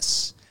ownership,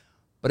 yes.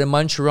 But in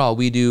Montreal,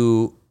 we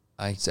do.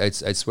 I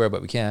swear,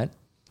 but we can't.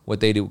 What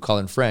they do, call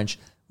in French.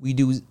 We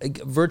do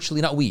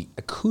virtually, not we,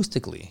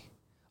 acoustically.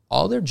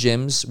 All their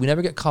gyms, we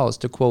never get calls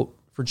to quote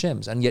for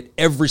gyms. And yet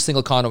every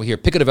single condo here,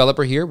 pick a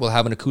developer here, will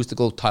have an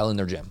acoustical tile in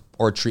their gym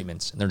or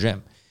treatments in their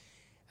gym.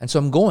 And so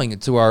I'm going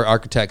to our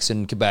architects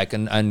in Quebec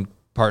and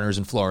partners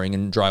in flooring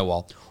and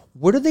drywall.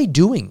 What are they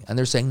doing? And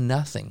they're saying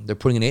nothing. They're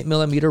putting an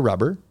 8mm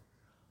rubber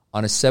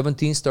on a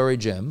 17-story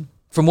gym.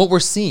 From what we're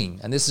seeing,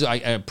 and this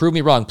is, prove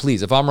me wrong,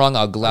 please. If I'm wrong,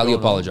 I'll gladly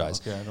apologize.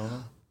 Okay, I don't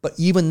know. But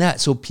even that,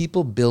 so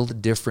people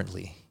build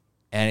differently.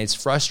 And it's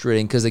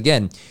frustrating because,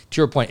 again,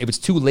 to your point, if it's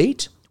too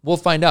late, we'll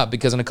find out.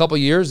 Because in a couple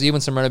of years, even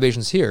some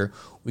renovations here,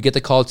 we get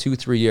the call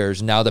 2-3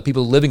 years now that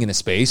people living in a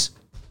space,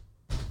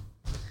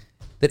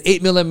 that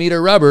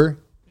 8mm rubber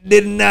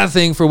did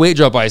nothing for weight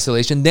drop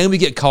isolation. Then we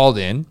get called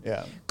in,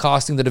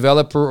 costing the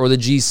developer or the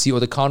GC or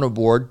the condo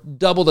board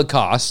double the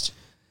cost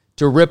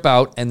to rip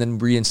out and then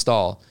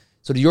reinstall.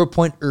 So to your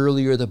point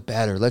earlier, the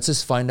better. Let's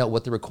just find out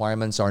what the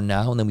requirements are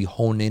now, and then we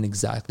hone in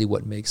exactly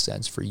what makes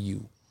sense for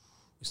you.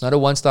 It's not a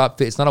one-stop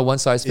fit. It's not a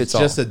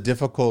one-size-fits-all. It's just a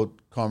difficult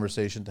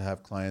conversation to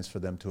have clients for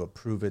them to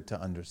approve it,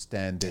 to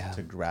understand it,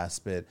 to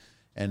grasp it.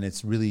 And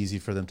it's really easy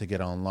for them to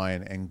get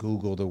online and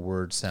Google the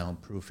word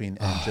soundproofing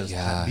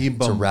and be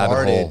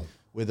bombarded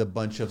with a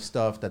bunch of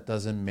stuff that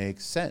doesn't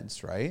make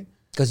sense, right?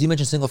 Because you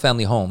mentioned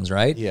single-family homes,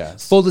 right?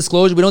 Yes. Full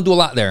disclosure, we don't do a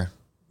lot there.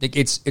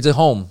 It's a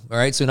home, all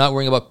right? So you're not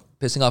worrying about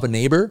pissing off a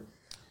neighbor.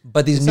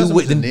 But these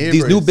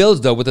new builds,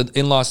 though, with the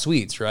in-law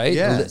suites, right?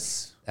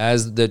 Yes.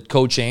 As the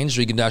code changed,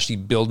 so you can actually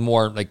build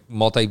more like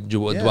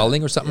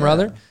multi-dwelling or something or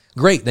other.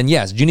 Great. Then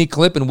yes, Genie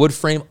clip and wood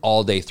frame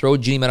all day. Throw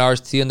Genie Mat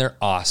RST in there.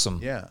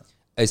 Awesome. Yeah.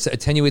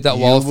 Attenuate that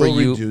wall for you.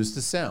 You will reduce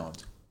the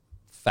sound.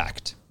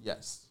 Fact.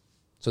 Yes.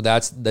 So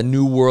that's the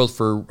new world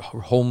for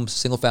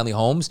single-family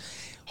homes.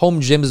 Home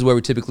gyms is where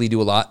we typically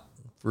do a lot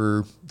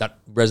for that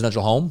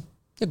residential home.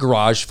 The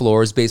garage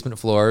floors, basement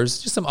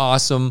floors, just some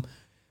awesome,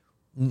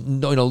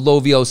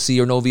 low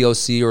VOC or no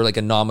VOC or like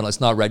a nominal. It's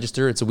not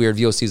registered. It's a weird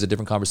VOC is a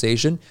different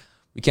conversation.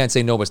 We can't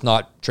say no, but it's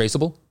not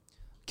traceable.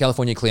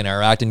 California Clean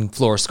Air Act and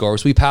floor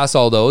scores. We pass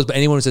all those, but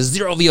anyone who says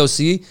 0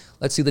 VOC,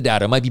 let's see the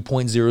data. It might be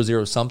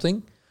 0.00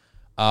 something.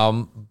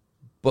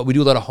 But we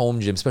do a lot of home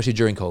gyms, especially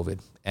during COVID.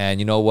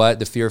 And you know what?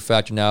 The fear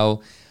factor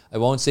now, I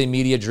won't say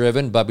media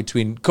driven, but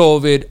between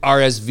COVID,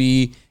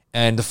 RSV,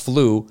 and the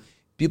flu,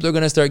 people are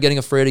going to start getting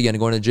afraid again and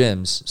going to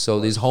gyms. So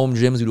these home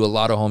gyms, we do a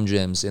lot of home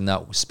gyms in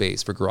that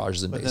space for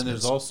garages and basements. But then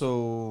there's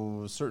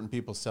also certain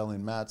people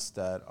selling mats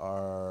that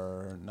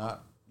are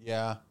not,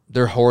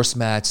 they're horse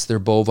mats, they're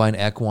bovine,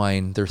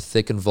 equine, they're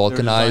thick and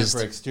vulcanized. They're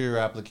designed for exterior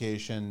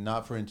application,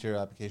 not for interior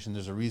application.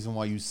 There's a reason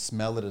why you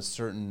smell it a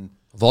certain...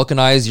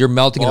 Vulcanized, you're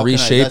melting and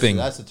reshaping.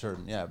 That's the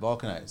term,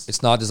 vulcanized.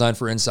 It's not designed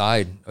for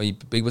inside.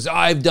 People say,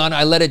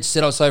 I let it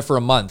sit outside for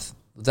a month.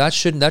 That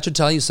should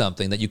tell you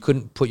something, that you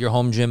couldn't put your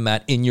home gym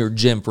mat in your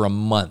gym for a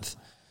month.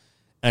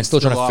 And it's still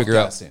trying to figure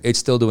out. It's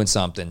still doing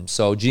something.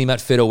 So Genie Mat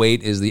Fit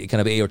 08 is the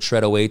kind of or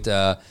Tread 08,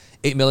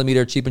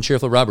 8mm cheap and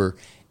cheerful rubber.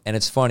 And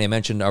it's funny, I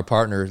mentioned our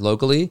partner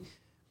locally.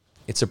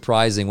 It's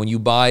surprising. When you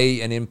buy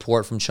an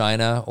import from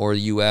China or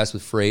the US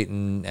with freight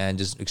and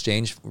just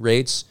exchange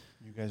rates.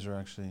 You guys are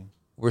actually...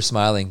 We're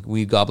smiling.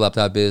 We gobble up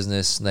that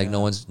business like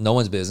no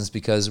one's business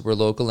because we're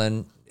local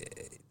and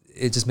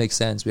it just makes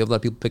sense. We have a lot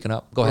of people picking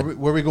up. Go ahead.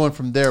 Where are we going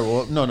from there?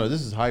 Well, no,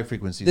 this is high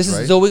frequencies,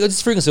 right? This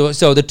is frequency.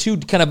 So the two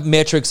kind of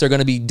metrics are going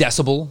to be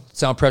decibel,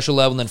 sound pressure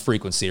level, and then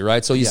frequency,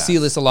 right? So you see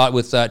this a lot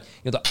with that.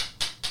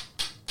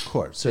 Of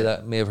course. So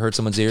that may have hurt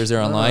someone's ears there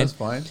online. No, that's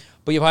fine.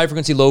 But you have high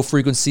frequency, low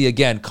frequency.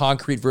 Again,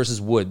 concrete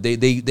versus wood. They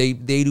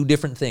do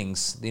different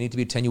things. They need to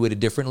be attenuated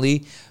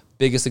differently.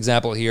 Biggest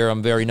example here,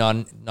 I'm very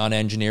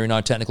non-engineering,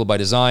 non-technical by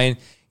design.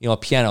 A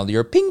piano, you're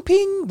a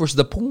ping-ping versus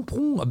a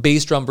pong-pong, a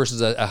bass drum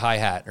versus a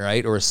hi-hat,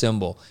 right, or a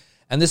cymbal.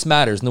 And this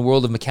matters. In the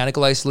world of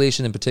mechanical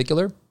isolation in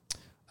particular,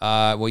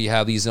 where you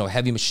have these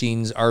heavy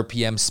machines,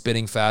 RPM,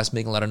 spinning fast,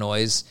 making a lot of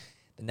noise,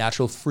 the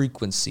natural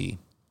frequency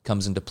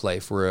comes into play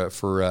for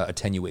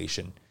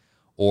attenuation.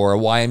 Or a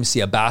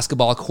YMCA, a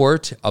basketball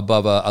court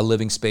above a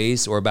living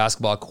space, or a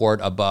basketball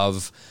court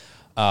above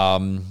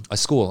a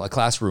school, a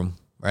classroom.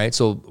 Right,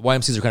 so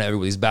YMCs are kind of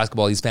everywhere. These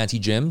basketball, these fancy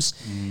gyms,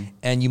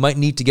 and you might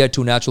need to get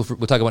to a natural.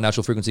 We'll talk about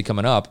natural frequency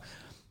coming up.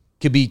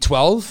 Could be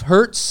 12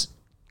 hertz,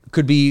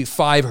 could be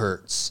 5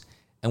 hertz.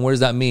 And what does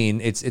that mean?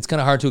 It's kind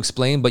of hard to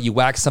explain. But you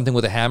wax something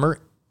with a hammer,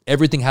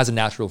 everything has a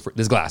natural.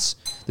 This glass,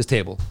 this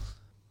table,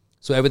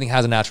 so everything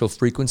has a natural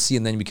frequency,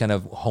 and then we kind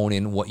of hone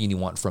in what you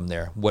want from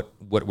there. What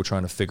we're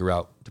trying to figure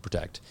out to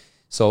protect.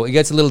 So it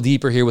gets a little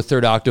deeper here with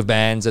third octave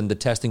bands and the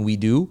testing we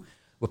do.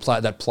 What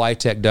that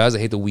Pliteq does, I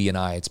hate the we and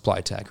I, it's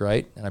Pliteq,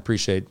 right? And I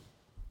appreciate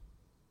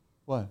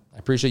What? I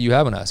appreciate you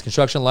having us.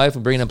 Construction Life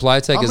and bringing in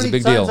Pliteq is a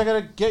big How deal. many times I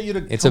gotta get you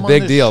to It's a come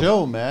big on this deal.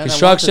 show, man?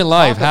 Construction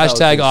Life,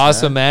 hashtag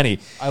awesome man. Manny.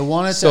 I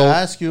wanted to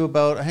ask you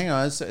about. Hang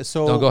on.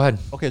 So No, go ahead.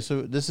 Okay,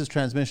 so this is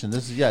transmission.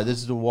 This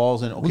is the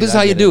walls and. Okay, Well, this is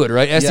how you do it,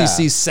 right?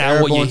 SEC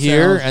sound what you Airborne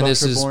hear, sounds, and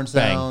this is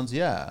structure-borne bang. sounds.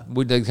 Yeah.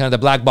 We kind of the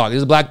black box.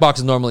 The black box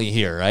is normally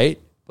here, right?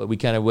 But we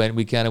kind of went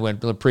a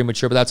little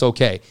premature, but that's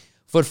okay.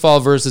 Footfall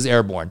versus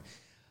airborne.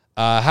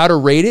 How to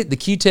rate it? The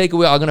key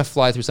takeaway. I'm gonna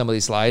fly through some of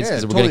these slides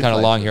because we're getting kind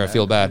of long here. I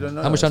feel bad.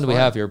 How much time do we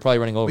have here? We're probably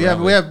running over.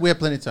 We have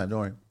plenty of time. Don't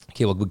worry.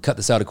 Okay, well, we'll cut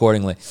this out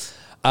accordingly.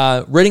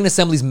 Rating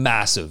assembly is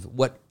massive.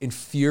 What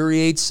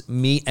infuriates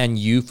me and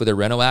you for the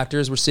reno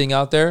actors we're seeing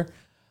out there?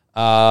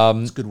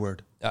 It's a good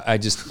word. I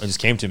just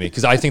came to me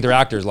because I think they're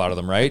actors, a lot of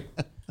them, right?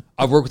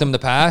 I've worked with them in the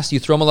past. You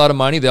throw them a lot of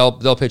money,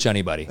 they'll pitch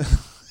anybody.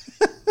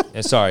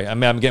 Yeah, sorry, I'm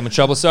getting in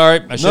trouble. Sorry,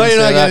 I shouldn't No, you're say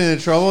not that. getting in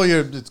trouble.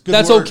 It's good.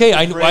 That's work, okay.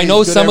 good I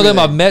know phrase, some of them.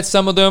 everything. I've met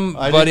some of them,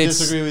 I but didn't it's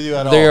disagree with you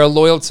at all. they are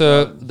loyal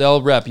to.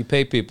 They'll rep. You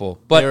pay people,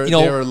 but They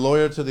are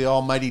loyal to the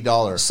almighty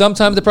dollar.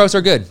 sometimes the products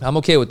are good. I'm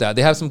okay with that.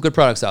 They have some good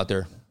products out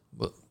there.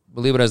 We'll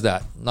leave it as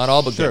that. Not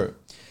all, but Sure. good.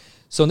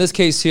 So in this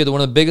case here, one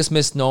of the biggest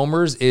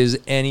misnomers is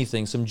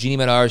anything. Some Genie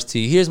Mat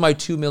RST. Here's my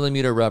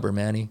 2mm rubber,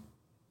 Manny.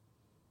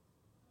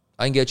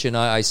 I can get you an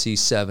IIC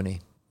 70.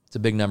 It's a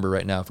big number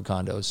right now for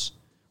condos.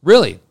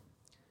 Really?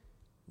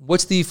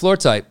 What's the floor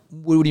type?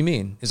 What do you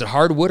mean? Is it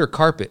hardwood or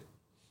carpet?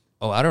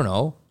 Oh, I don't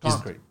know.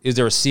 Concrete. Is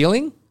there a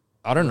ceiling?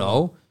 I don't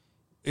know.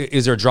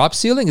 Is there a drop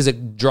ceiling? Is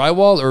it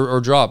drywall or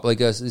drop like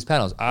these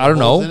panels? I don't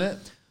Holes know. in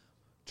it?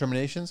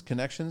 Terminations,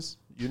 connections,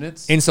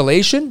 units.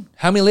 Insulation?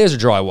 How many layers of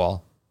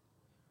drywall?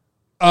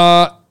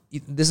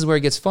 This is where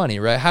it gets funny,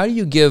 right? How do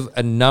you give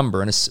a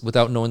number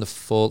without knowing the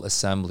full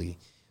assembly?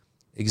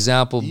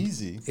 Example.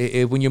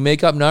 Easy. When you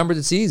make up numbers,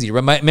 it's easy.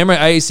 Remember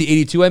IAC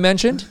 82 I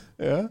mentioned?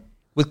 Yeah.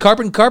 With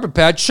carpet and carpet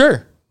pad,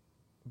 sure.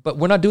 But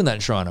we're not doing that in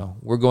Toronto.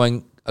 We're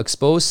going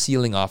exposed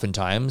ceiling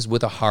oftentimes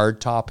with a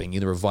hard topping,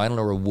 either a vinyl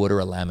or a wood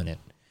or a laminate.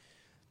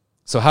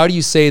 So how do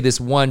you say this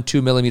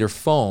 2mm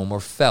foam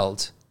or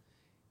felt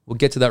will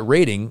get to that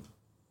rating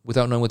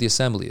without knowing what the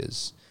assembly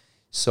is?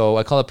 So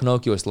I call it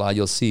Pinocchio slide,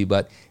 you'll see.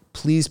 But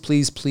please,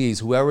 please,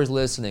 please, whoever is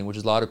listening, which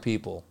is a lot of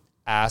people,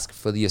 ask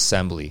for the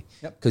assembly.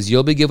 Because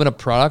you'll be given a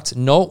product.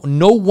 No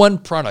one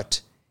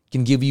product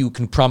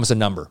can promise a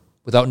number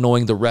without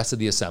knowing the rest of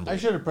the assembly. I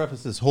should have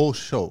prefaced this whole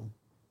show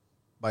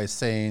by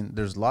saying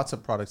there's lots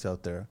of products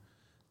out there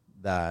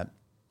that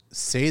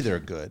say they're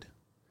good,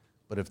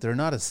 but if they're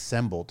not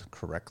assembled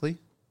correctly.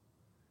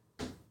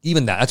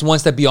 Even that's one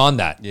step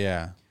beyond that.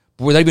 Yeah.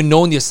 But without even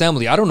knowing the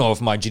assembly, I don't know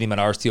if my Genie Mat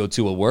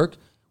RSTO2 will work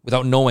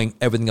without knowing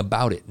everything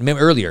about it.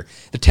 Remember earlier,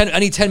 I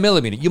need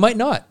 10mm. You might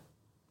not.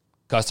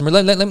 Customer,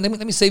 let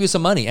me save you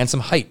some money and some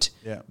height.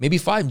 Yeah. Maybe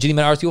 5. Genie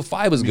Mat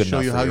RSTO5 was good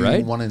enough for you, right? Show you how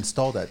you want to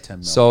install that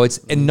 10mm. So it's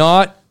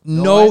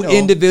no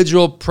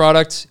individual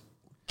product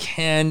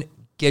can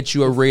get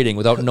you a rating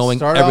without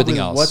knowing everything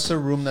else. What's the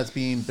room that's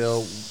being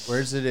built?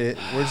 Where's it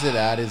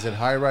at? Is it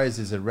high rise?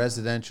 Is it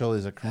residential?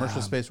 Is it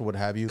commercial space or what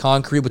have you?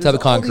 Concrete, what type of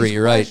concrete?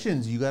 You're right.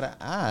 Questions you got to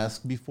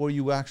ask before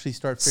you actually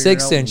start figuring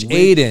 6-inch, out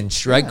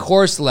 8-inch, right?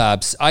 Core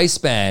slabs, ice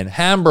span,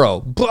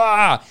 Hambro,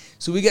 blah.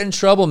 So we get in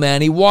trouble,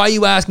 Manny. Why are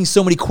you asking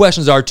so many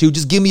questions, R2?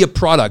 Just give me a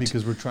product.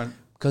 Because we're trying.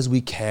 Because we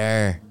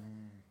care.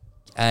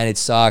 And it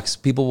sucks.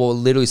 People will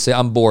literally say,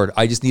 I'm bored.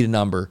 I just need a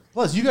number.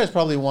 Plus, you guys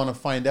probably want to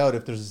find out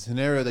if there's a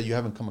scenario that you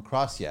haven't come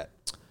across yet.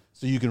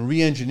 So you can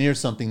re-engineer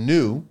something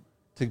new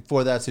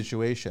for that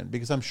situation.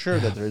 Because I'm sure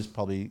that there's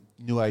probably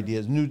new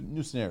ideas,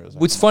 new scenarios.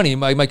 What's funny,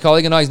 my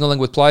colleague and I, is no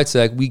longer with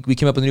Pliteq. We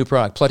came up with a new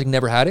product. Pliteq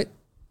never had it.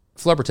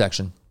 Floor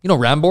protection. You know,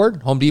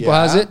 Ramboard, Home Depot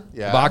has it.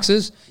 Yeah.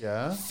 Boxes.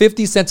 Yeah.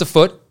 50 cents a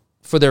foot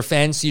for their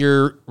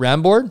fancier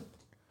Ramboard.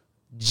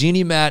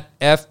 Genie Mat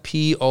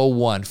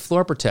FP01,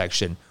 floor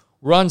protection.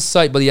 We're on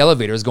site by the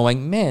elevators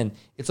going, man,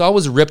 it's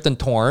always ripped and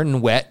torn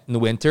and wet in the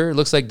winter. It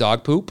looks like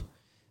dog poop.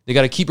 They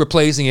got to keep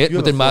replacing it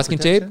with the masking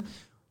tape.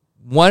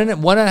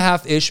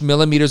 1.5-ish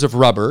millimeters of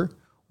rubber.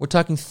 We're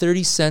talking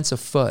 30 cents a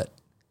foot.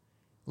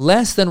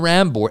 Less than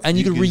Ramboard. And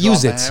you can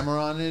reuse it. A hammer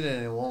on it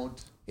and it won't.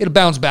 It'll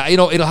bounce back.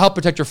 It'll help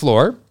protect your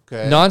floor.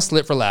 Okay.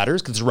 Non-slip for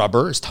ladders because it's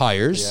rubber, it's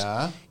tires.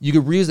 Yeah. You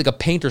could reuse like a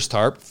painter's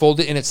tarp, fold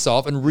it in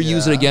itself, and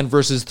reuse it again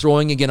versus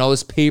throwing again all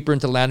this paper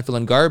into landfill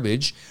and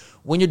garbage.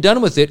 When you're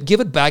done with it, give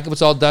it back if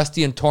it's all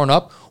dusty and torn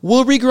up.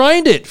 We'll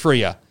regrind it for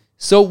you.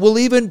 So we'll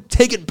even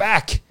take it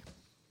back.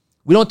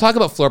 We don't talk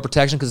about floor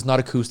protection because it's not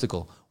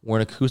acoustical. We're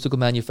an acoustical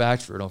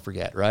manufacturer, don't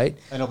forget, right?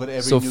 I know, but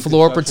every so new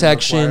floor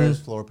construction protection, requires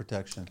floor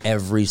protection.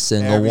 every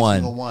single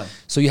one. So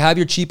So you have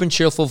your cheap and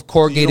cheerful you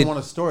corrugated. don't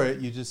want to store it.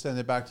 You just send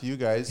it back to you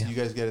guys. You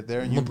guys get it there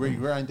and you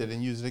regrind it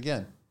and use it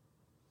again.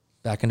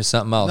 Back into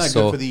something else. Not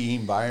So good for the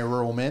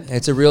environment.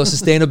 it's a real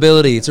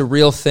sustainability. It's a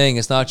real thing.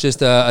 It's not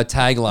just a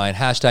tagline.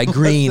 Hashtag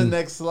green. What's the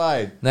next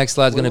slide? Next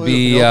slide's going to What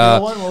be. was the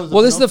Pinocchio one? What was the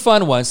Well, this is the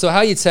fun one. So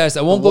how you test?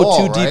 I won't The go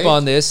wall, too deep right?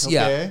 on this. Okay.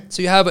 Yeah.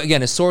 So you have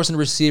again a source and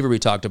receiver we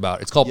talked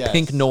about. It's called Yes.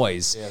 Pink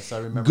Noise. Yes, I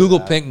remember Google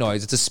that. Pink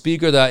Noise. It's a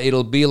speaker that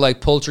it'll be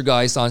like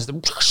Poltergeist on.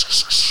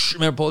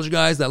 Remember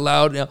Poltergeist? That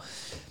loud.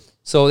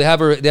 So they have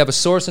a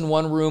source in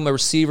one room, a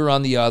receiver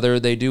on the other.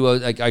 They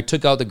do I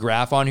took out the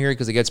graph on here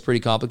because it gets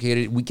pretty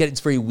complicated. It's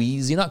very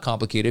wheezy, not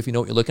complicated if you know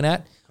what you're looking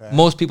at. Okay.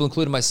 Most people,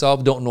 including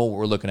myself, don't know what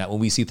we're looking at when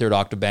we see third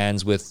octave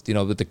bands with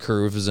the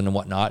curves and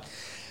whatnot.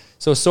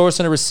 So a source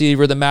and a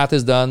receiver, the math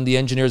is done, the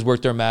engineers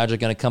work their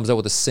magic, and it comes out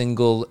with a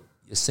single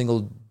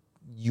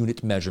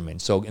unit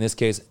measurement. So in this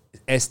case,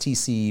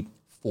 STC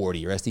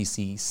 40 or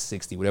STC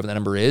 60, whatever the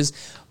number is,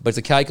 but it's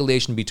a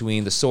calculation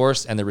between the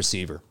source and the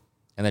receiver,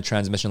 and the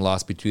transmission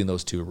loss between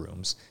those two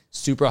rooms.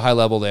 Super high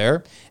level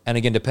there. And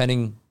again,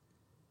 depending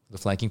the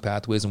flanking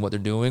pathways and what they're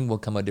doing will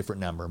come a different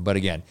number. But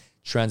again,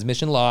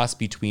 transmission loss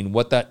between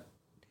what that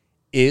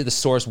is, the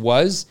source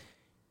was,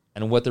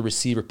 and what the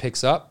receiver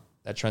picks up,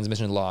 that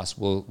transmission loss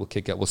will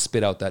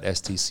spit out that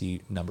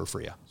STC number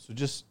for you. So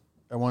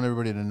I want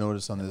everybody to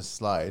notice on this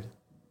slide,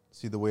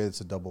 see the way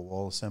it's a double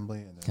wall assembly?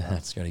 And then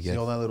that's really good. See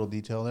all that little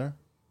detail there?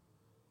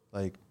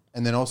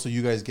 And then also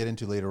you guys get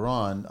into later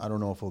on, I don't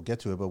know if we'll get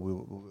to it, but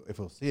if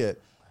we'll see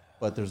it,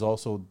 but there's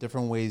also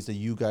different ways that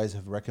you guys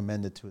have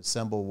recommended to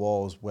assemble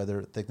walls,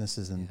 whether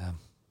thicknesses and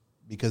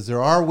because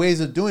there are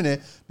ways of doing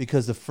it,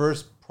 because the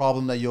first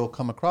problem that you'll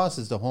come across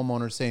is the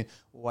homeowner saying,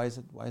 well,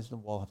 why does the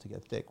wall have to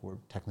get thick? We're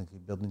technically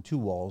building two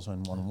walls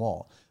on one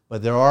wall.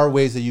 But there are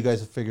ways that you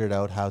guys have figured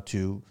out how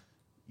to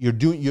you're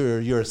doing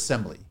your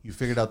assembly. You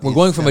figured out We're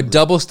going from a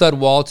double stud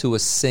wall to a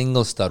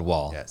single stud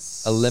wall.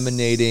 Yes.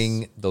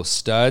 Eliminating those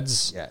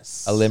studs.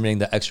 Yes. Eliminating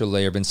the extra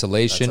layer of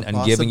insulation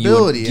and giving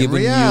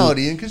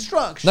reality in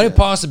construction. Not a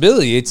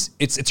possibility.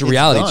 It's a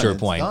reality to your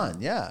point. It's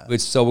done, yeah.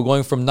 So we're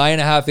going from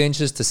 9.5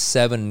 inches to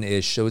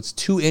 7-ish. So it's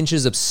 2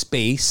 inches of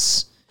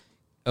space,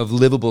 of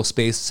livable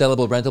space,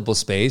 sellable, rentable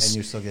space. And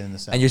you're still getting the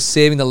sound. And you're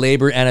saving the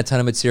labor and a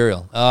ton of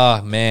material.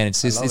 Oh, man. It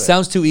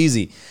sounds too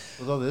easy.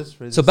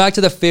 So back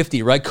to the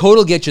 50, right? Code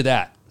will get you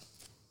that.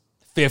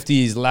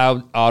 50 is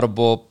loud,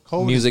 audible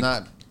code music.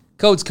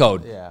 Code's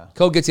code. Yeah.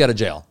 Code gets you out of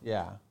jail.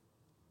 Yeah.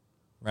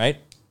 Right?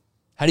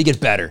 How do you get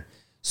better?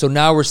 So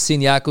now we're seeing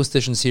the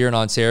acousticians here in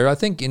Ontario, I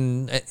think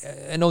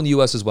I know in the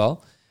US as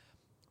well,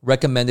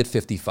 recommended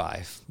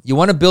 55. You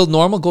want to build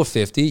normal, go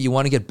 50. You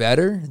want to get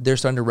better, they're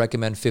starting to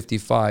recommend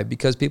 55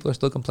 because people are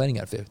still complaining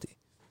at 50.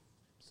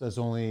 So it's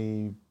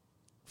only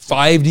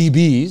 5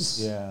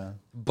 dBs. Yeah.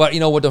 But you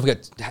know what? Don't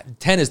forget,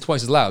 10 is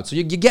twice as loud. So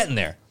you're getting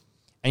there.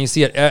 And you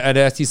see at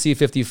STC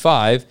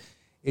 55,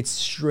 it's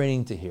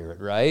straining to hear it,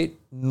 right?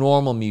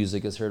 Normal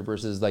music is heard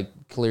versus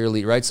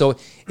clearly, right? So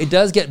it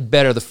does get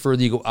better the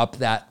further you go up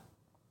that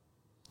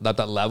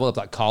level, up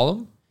that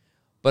column.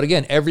 But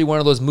again, every one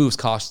of those moves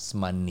costs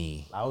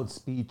money. Loud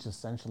speech,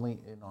 essentially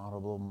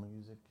inaudible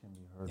music can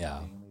be heard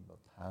mainly, but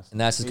passive. And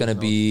that's just going to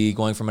be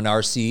going from an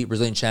RC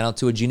Brazilian channel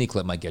to a Genie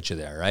clip might get you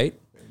there, right?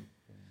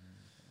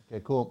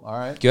 Okay, cool. All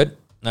right. Good.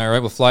 All right,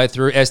 we'll fly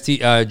through.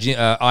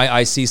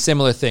 IIC,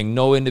 similar thing.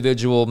 No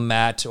individual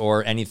mat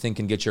or anything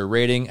can get your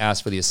rating.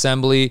 Ask for the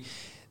assembly.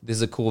 This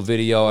is a cool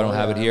video. I don't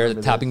have it here.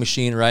 The tapping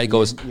machine, right? It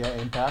goes...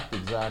 impact,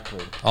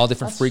 exactly. All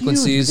different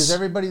frequencies. Because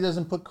everybody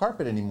doesn't put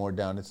carpet anymore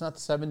down. It's not the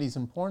 70s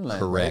in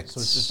Pornland. Correct. Right? So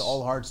it's just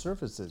all hard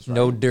surfaces, right?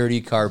 No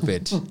dirty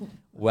carpet.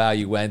 Wow,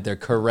 you went there.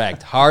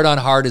 Correct. Hard on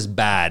hard is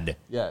bad.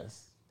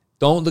 Yes.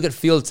 Don't look at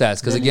field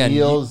tests, because again...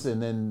 heels and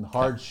then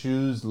hard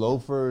shoes,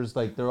 loafers,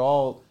 they're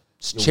all...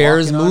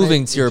 Chairs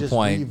moving, to your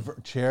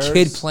point. Chairs.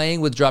 Kid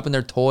playing with dropping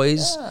their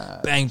toys. Yeah.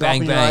 Bang,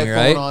 bang, bang, your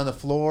right? on the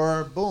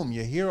floor. Boom,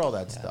 you hear all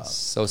that stuff.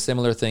 So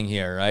similar thing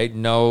here, right?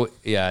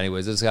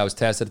 Anyways, this guy was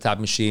tested, a top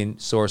machine,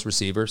 source,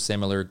 receiver,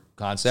 similar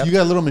concept. So you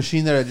got a little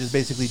machine there that just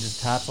basically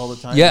taps all the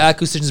time? Yeah,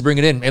 acousticians bring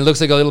it in. It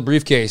looks like a little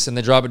briefcase, and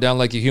they drop it down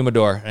like a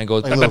humidor, and it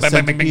goes... Like a little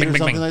centipede or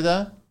something like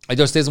that? It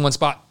just stays in one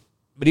spot.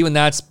 But even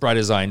that's by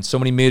design. So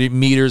many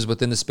meters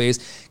within the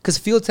space. Because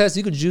field test,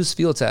 you could juice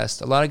field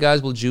test. A lot of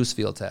guys will juice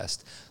field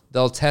test.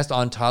 They'll test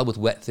on tile with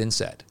wet thin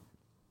set.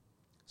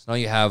 So now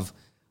you have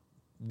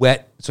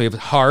wet, so you have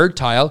hard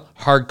tile,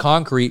 hard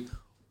concrete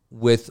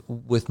with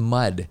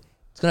mud.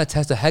 It's going to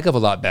test a heck of a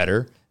lot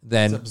better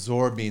than... It's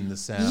absorbing the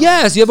sound.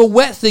 Yes, you have a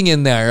wet thing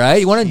in there, right?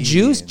 You want to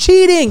juice?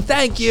 Cheating,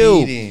 thank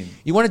you. Cheating.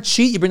 You want to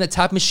cheat, you bring the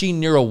tap machine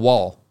near a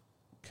wall.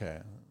 Okay.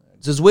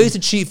 So there's ways to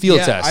cheat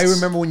field tests. I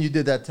remember when you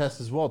did that test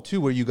as well,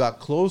 too, where you got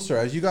closer.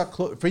 As you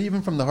got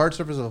even from the hard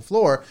surface of the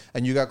floor,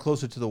 and you got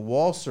closer to the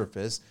wall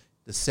surface,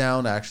 the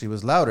sound actually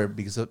was louder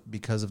because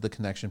of the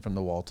connection from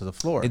the wall to the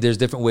floor. There's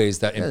different ways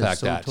that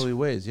impact that. Totally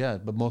ways, yeah.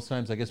 But most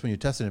times, I guess when you're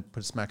testing it,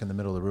 put it smack in the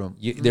middle of the room.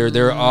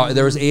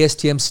 There's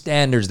ASTM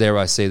standards there,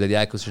 I say, that the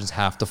acousticians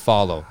have to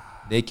follow.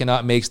 They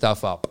cannot make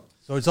stuff up.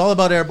 So it's all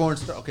about airborne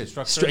structure.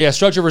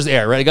 Structure versus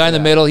air, right? A guy in the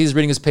middle, he's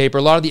reading his paper.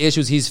 A lot of the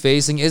issues he's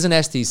facing isn't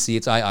STC,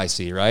 it's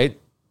IIC, right?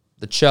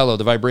 The cello,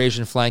 the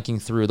vibration flanking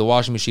through, the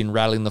washing machine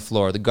rattling the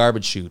floor, the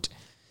garbage chute,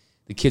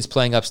 the kids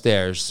playing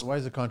upstairs. So why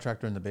is the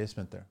contractor in the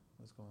basement there?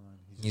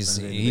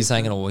 He's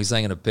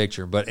hanging a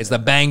picture, but it's the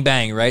bang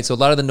bang, right? So a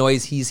lot of the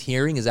noise he's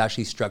hearing is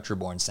actually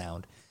structure-borne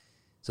sound.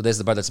 So this is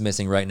the part that's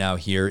missing right now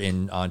here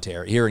in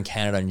Ontario, here in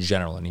Canada in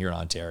general, and here in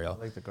Ontario.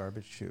 I like the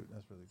garbage chute.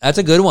 That's really cool. That's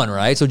a good one,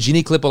 right? So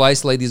Genie Clip will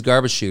isolate these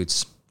garbage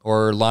chutes.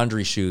 or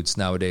laundry chutes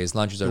nowadays.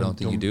 Laundry chutes I don't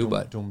think you do,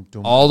 but dum,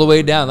 all the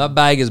way down. That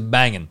bag is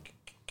banging.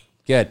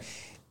 Good.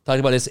 Talking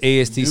about this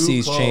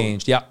ASTC's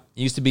changed. Yeah.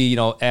 It used to be,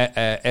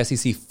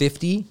 SEC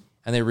 50,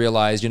 and they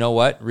realized, you know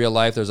what? Real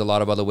life, there's a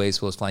lot of other ways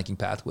for those flanking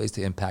pathways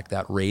to impact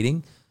that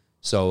rating.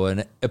 So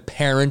a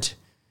parent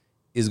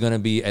is going to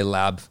be a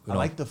lab. I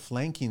like the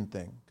flanking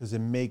thing because it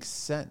makes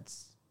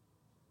sense.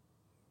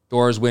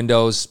 Doors,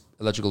 windows,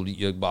 electrical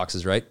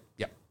boxes, right?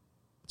 Yeah.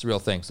 It's a real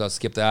thing. So let's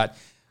skip that.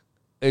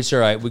 It's all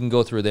right. We can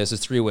go through this.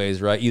 It's 3 ways,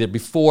 right? Either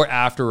before,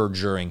 after, or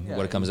during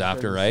what it comes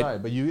after,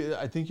 right? But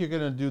I think you're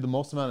going to do the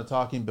most amount of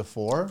talking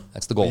before.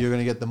 That's the goal. You're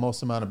going to get the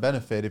most amount of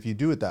benefit if you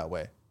do it that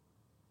way.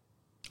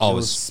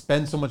 Always. You'll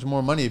spend so much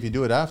more money if you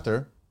do it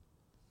after.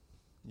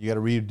 You got to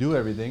redo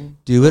everything.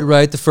 Do it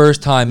right the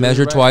first time.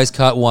 Measure twice,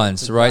 cut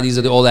once, right? These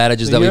are the old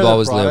adages that we've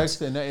always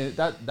lived. And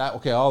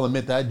okay, I'll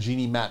admit that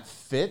Genie Matte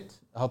Fit.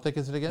 How thick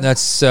is it again? That's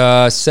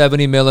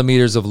 70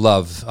 millimeters of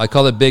love. I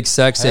call it big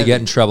sex. They get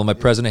in trouble. My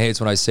president hates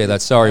when I say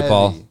that. Sorry,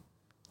 Paul.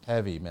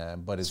 Heavy,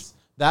 man. But it's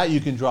that you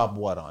can drop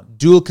what on?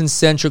 Dual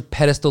concentric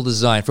pedestal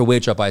design for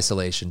weight drop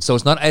isolation. So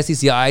it's not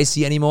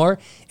SEC anymore.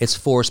 It's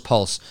force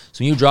pulse.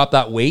 So when you drop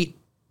that weight,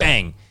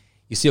 bang.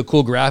 You see a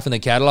cool graph in the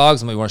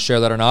catalogs. Maybe you want to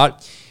share that or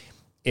not.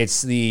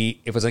 If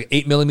it's like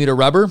 8 millimeter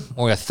rubber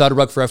or a thud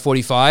rug for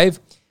F45,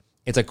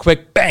 it's a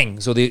quick bang.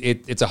 So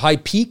it's a high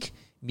peak,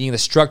 meaning the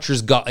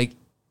structure's got like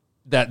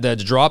the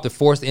drop, the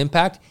force, the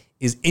impact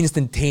is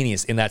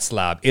instantaneous in that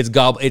slab.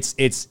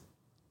 It's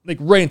like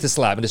right into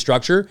slab, into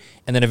structure,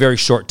 and then a very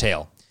short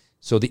tail.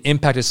 So the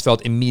impact is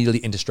felt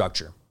immediately into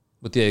structure.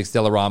 With the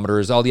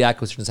accelerometers, all the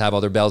acquisitions have all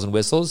their bells and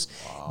whistles.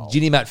 Wow.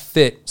 Genie Matte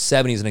Fit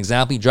 70 is an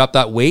example. You drop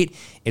that weight,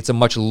 it's a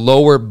much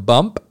lower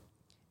bump,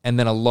 and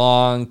then a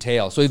long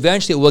tail. So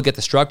eventually it will get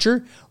the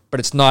structure, but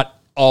it's not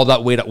all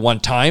that weight at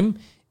one time.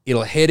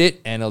 It'll hit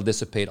it, and it'll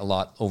dissipate a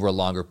lot over a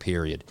longer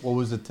period. What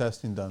was the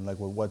testing done? Like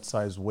with what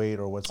size weight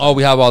or what size? Oh,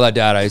 we have all that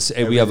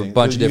data. We have a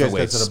bunch of different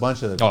weights. You guys tested a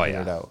bunch of them. Oh,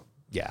 yeah. Out.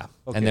 Yeah.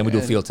 Okay. And then we do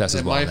field tests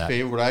as well. My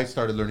favorite, what I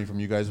started learning from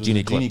you guys was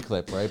the Genie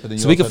Clip, right? But then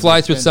so we can fly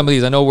through some of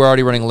these. I know we're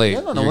already running late.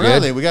 Yeah, no, we're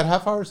not late. We got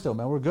half hour still,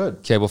 man. We're good.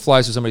 Okay, we'll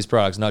fly through some of these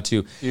products, not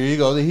too. Here you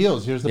go, the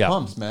heels. Here's the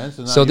pumps, man.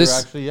 So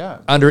this,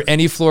 under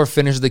any floor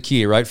finish is the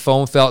key, right?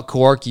 Foam, felt,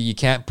 cork. You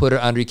can't put it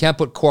under. You can't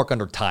put cork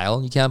under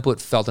tile. You can't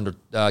put felt under.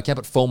 Can't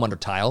put foam under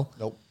tile.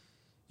 Nope.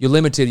 You're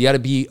limited. You got to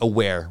be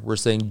aware. We're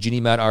saying Genie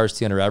Matte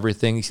RST under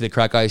everything. You see the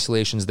crack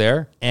isolations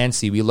there. And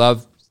see, we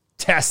love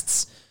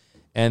tests.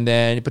 And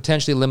then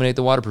potentially eliminate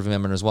the waterproofing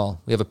membrane as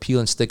well. We have a peel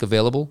and stick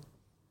available,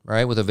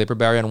 right, with a vapor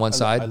barrier on one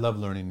side. I love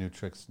learning new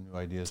tricks, new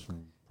ideas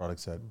from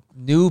product set.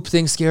 New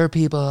things scare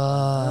people.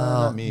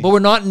 Not me. But we're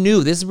not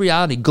new. This is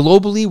reality.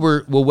 Globally,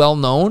 we're well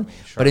known,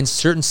 but in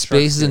certain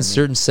spaces, in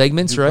certain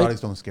segments, new right?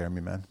 Products don't scare me,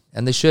 man.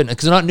 And they shouldn't,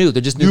 because they're not new.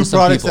 They're just new to some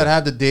products people. that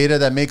have the data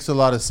that makes a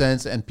lot of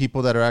sense, and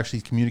people that are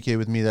actually communicating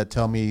with me that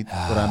tell me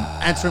that I'm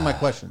answering my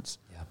questions.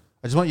 Yeah.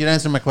 I just want you to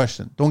answer my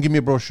question. Don't give me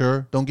a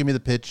brochure. Don't give me the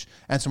pitch.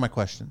 Answer my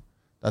question.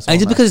 That's and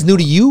just because it's new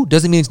to you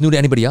doesn't mean it's new to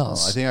anybody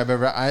else. I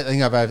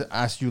think I've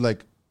asked you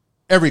like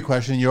every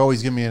question. You're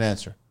always giving me an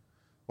answer,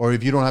 or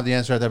if you don't have the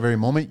answer at that very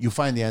moment, you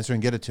find the answer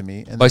and get it to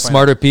me. And by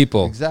smarter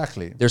people,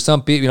 exactly. There's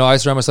some people. I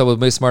surround myself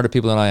with way smarter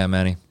people than I am,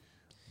 Manny.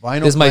 Vinyl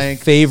this is my plank,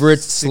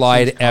 favorite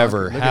slide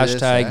ever. Look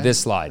Hashtag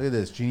this slide. Look at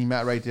this Genie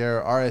Matte right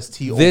there.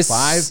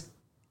 RST05.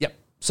 Yep.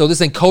 So this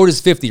thing code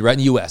is 50, right? In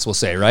the US, we'll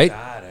say, right?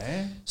 God,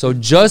 eh? So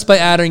just by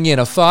adding in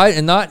a 5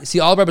 and not see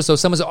all rubber. So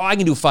someone says, "Oh, I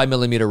can do 5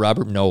 millimeter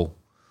rubber." No.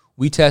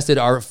 We tested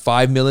our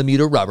 5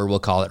 millimeter rubber, we'll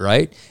call it,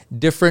 right?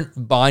 Different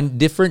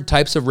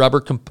types of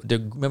rubber.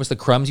 Remember the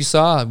crumbs you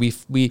saw?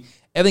 We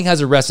everything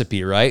has a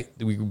recipe, right?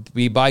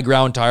 We buy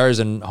ground tires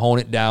and hone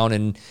it down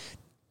and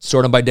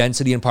sort them by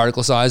density and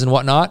particle size and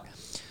whatnot.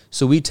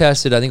 So we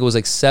tested, I think it was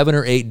like 7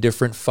 or 8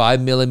 different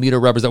 5 millimeter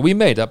rubbers that we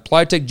made,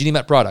 Pliteq Genie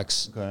Matte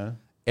products. Okay.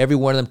 Every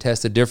one of them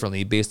tested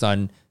differently based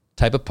on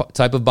type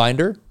of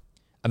binder,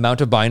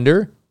 amount of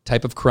binder,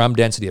 type of crumb,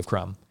 density of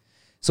crumb.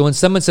 So when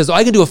someone says, "Oh,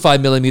 I can do a 5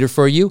 millimeter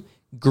for you,"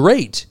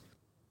 great.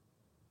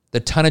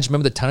 The tonnage,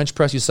 remember the tonnage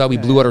press you saw? We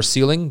blew out our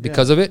ceiling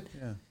because of it.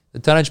 Yeah. The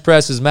tonnage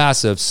press is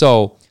massive.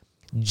 So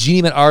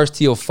Genie Matte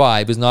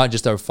RST05 is not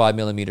just our 5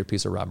 millimeter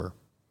piece of rubber.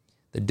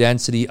 The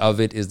density of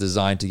it is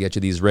designed to get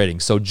you these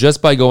ratings. So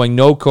just by going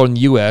no code in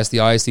the US, the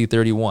IC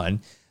 31,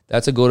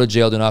 that's a go to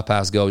jail, do not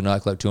pass go, do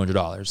not collect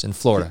 $200 in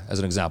Florida, as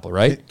an example,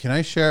 right? Can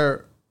I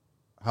share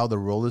how the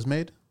roll is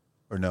made,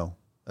 or no?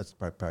 That's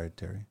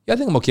proprietary. Yeah, I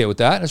think I'm okay with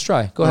that. Let's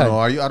try. Go ahead. No,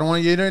 I don't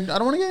want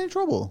to get in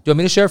trouble. Do you want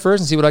me to share first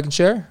and see what I can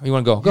share? Or you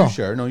want to go? Go. You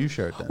share. No, you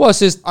share it then. Well, it's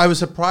just I was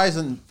surprised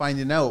in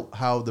finding out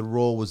how the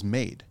roll was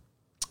made.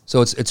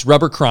 So it's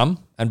rubber crumb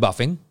and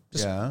buffing.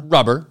 Just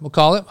rubber, we'll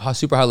call it,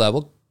 super high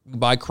level. You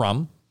buy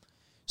crumb,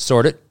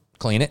 sort it,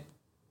 clean it,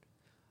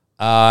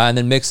 and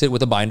then mix it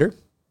with a binder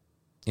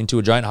into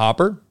a giant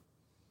hopper,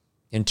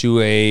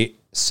 into a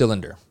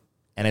cylinder.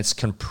 And it's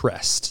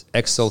compressed.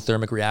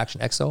 Exothermic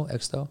reaction.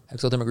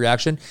 Exothermic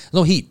reaction.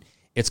 No heat.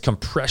 It's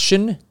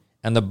compression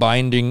and the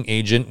binding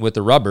agent with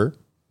the rubber.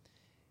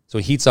 So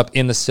it heats up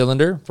in the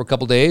cylinder for a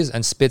couple days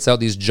and spits out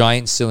these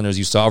giant cylinders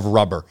you saw of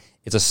rubber.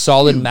 It's a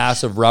solid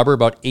mass of rubber,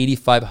 about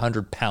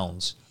 8,500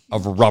 pounds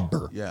of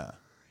rubber. Yeah.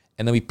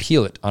 And then we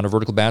peel it on a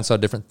vertical bandsaw,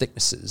 different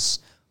thicknesses.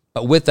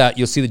 But with that,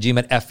 you'll see the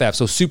GMAT FF.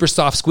 So super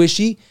soft,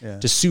 squishy,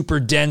 to super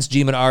dense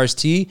GMAT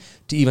RST,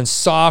 to even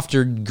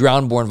softer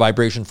ground-borne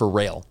vibration for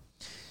rail.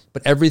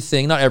 But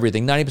everything, not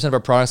everything, 90% of our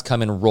products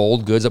come in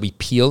rolled goods that we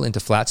peel into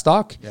flat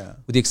stock,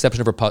 with the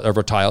exception of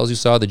our tiles. You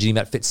saw the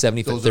GMAT Fit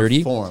 70, Fit 30.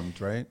 Those are formed,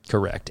 right?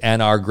 Correct.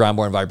 And our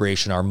ground-borne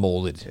vibration are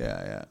molded.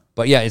 Yeah.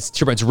 But yeah,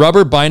 it's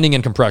rubber, binding,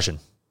 and compression.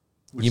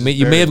 You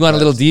may have gone a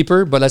little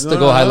deeper, but let's still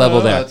go high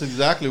level there. That's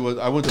exactly what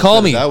I want to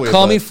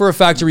Call me for a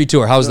factory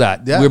tour. How's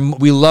that? Yeah.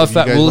 We love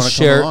that. We'll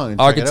share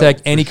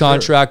architect, any sure.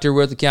 contractor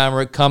with the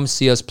camera. Come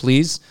see us,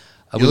 please.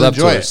 We You'll love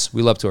enjoy tours. it.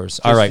 We love tours.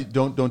 All right.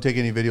 Don't take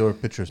any video or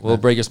pictures. We'll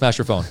Man. smash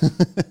your phone.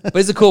 But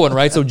it's a cool one,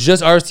 right? So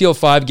just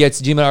RST05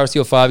 gets GMAT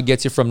RST05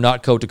 gets you from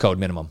not code to code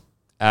minimum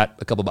at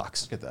a couple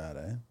bucks. Get that,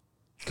 eh?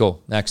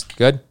 Cool. Next.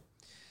 Good.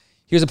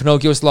 Here's a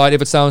Pinocchio slide.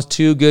 If it sounds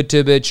too good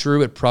to be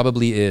true, it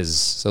probably is.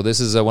 So this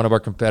is one of our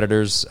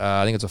competitors.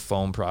 I think it's a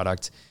foam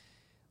product.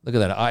 Look at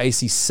that.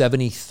 IAC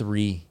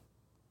 73.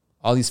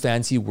 All these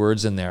fancy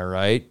words in there,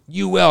 right?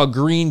 UL,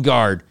 Green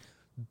Guard,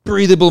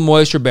 breathable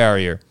moisture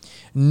barrier.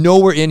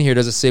 Nowhere in here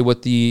does it say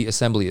what the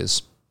assembly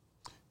is.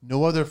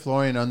 No other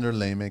flooring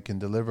underlayment can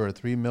deliver a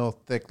 3 mil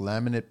thick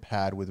laminate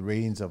pad with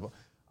ratings of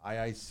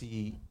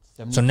IIC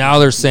 70. So now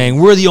they're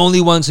saying we're the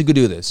only ones who could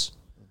do this.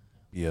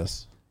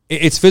 Yes.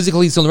 It's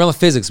physically, so in the realm of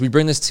physics, we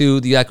bring this to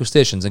the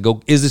acousticians and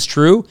go, is this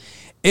true?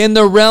 In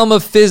the realm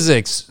of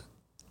physics,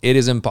 it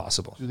is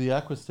impossible. Do the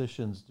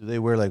acousticians, do they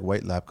wear like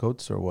white lab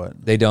coats or what?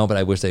 They don't, but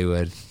I wish they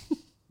would.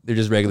 They're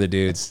just regular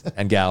dudes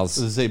and gals.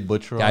 Does it say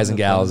butcher Guys on and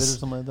the front of gals. it or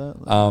something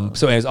like that?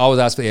 So anyways, always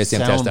ask for the ASTM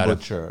test Sound data.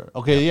 butcher.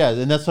 Okay, yeah,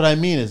 and that's what I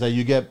mean is that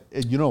you get,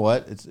 you know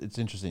what? It's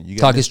interesting. You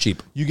get Talk is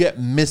cheap. You get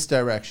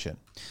misdirection.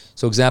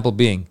 So example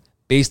being,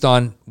 based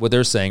on what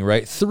they're saying,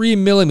 right? 3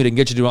 millimeter can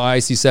get you to an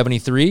IC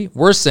 73.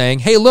 We're saying,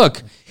 hey,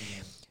 look,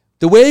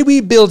 the way we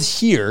build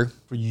here,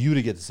 For you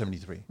to get to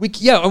 73.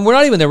 and we're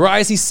not even there. We're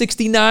IC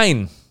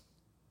 69,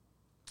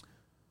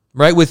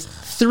 right? With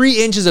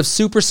 3 inches of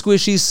super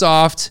squishy,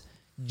 soft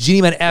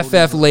GMAT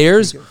FF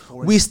layers,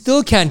 we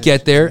still can't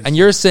get there. And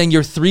you're saying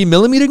your 3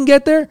 millimeter can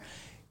get there?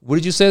 What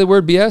did you say the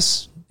word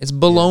BS? It's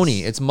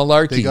baloney. It's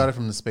malarkey. They got it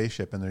from the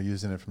spaceship and they're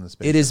using it from the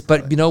spaceship. It is,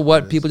 but you know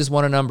what? People just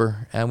want a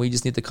number, and we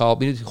just need to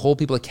we need to hold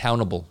people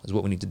accountable is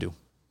what we need to do.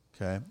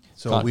 Okay.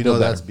 So we know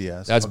that's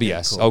BS. That's okay,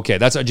 BS. Cool. Okay,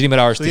 that's our GMAT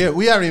RST. So yeah,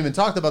 we haven't even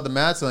talked about the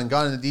mats and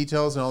gone into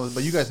details and all this,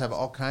 but you guys have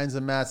all kinds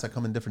of mats that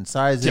come in different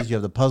sizes. Yep. You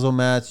have the puzzle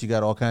mats. You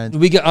got all kinds.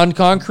 We get on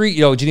concrete,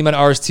 GMAT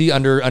RST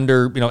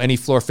under any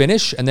floor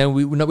finish, and then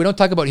we don't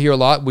talk about here a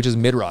lot, which is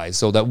mid-rise.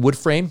 So that wood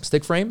frame,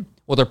 stick frame,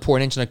 well, they're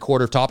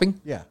 1.25 inch topping.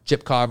 Yeah.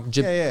 Gypsum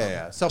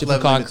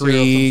Self-leveling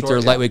concrete material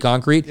or lightweight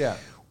concrete. Yeah.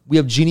 We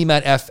have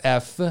GMAT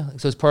FF,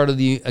 so it's part of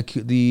the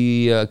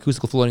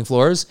acoustical floating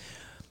floors.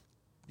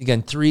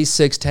 Again, 3,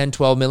 6, 10,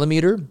 12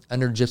 millimeter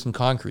under gypsum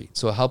concrete.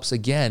 So it helps,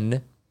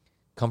 again,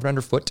 comfort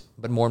underfoot,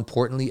 but more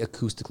importantly,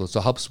 acoustical. So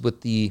it helps with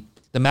the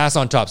mass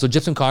on top. So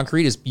gypsum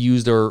concrete is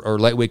used or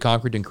lightweight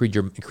concrete to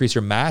increase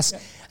your mass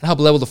and help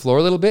level the floor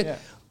a little bit. Yeah.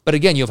 But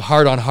again, you have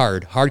hard on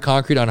hard. Hard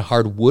concrete on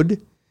hard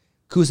wood.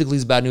 Acoustically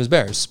is bad news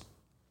bears.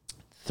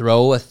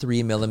 Throw a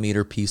 3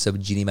 millimeter piece of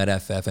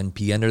GMAT FF and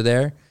P under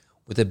there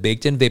with a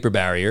baked-in vapor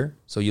barrier.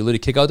 So you literally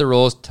kick out the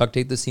rolls, tuck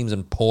tape the seams,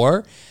 and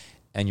pour.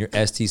 And your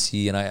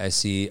STC and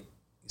IIC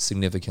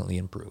significantly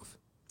improve.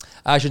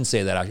 I shouldn't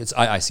say that. Actually. It's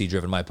IIC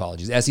driven. My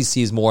apologies.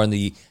 SEC is more on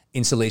the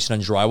insulation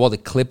on drywall. The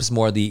clip is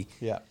more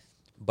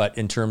But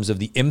in terms of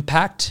the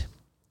impact,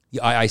 the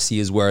IIC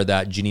is where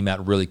that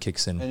GMAT really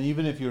kicks in. And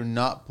even if you're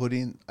not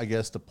putting, I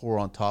guess, the pour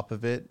on top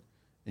of it,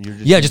 and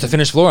you're just a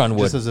finished floor on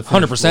wood, just as a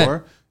 100%.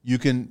 Floor, you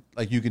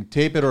can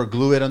tape it or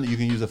glue it on. You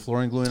can use a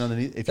flooring glue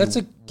underneath. If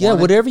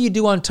whatever you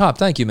do on top.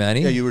 Thank you,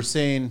 Manny. Yeah, you were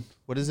saying.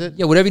 What is it?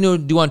 Yeah, whatever you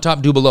do on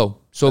top, do below.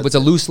 So if it's a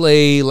loose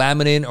lay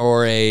laminate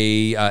or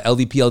a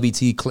LVP,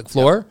 LVT click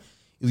floor,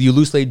 you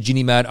loose lay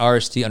GMAT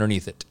RST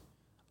underneath it.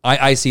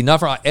 IIC,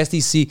 not for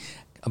STC.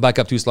 I'll back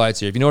up 2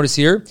 slides here. If you notice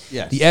here,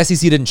 the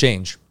STC didn't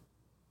change.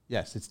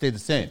 Yes, it stayed the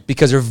same.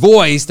 Because their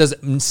voice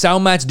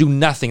sound mats do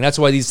nothing. That's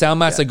why these sound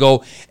mats that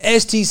go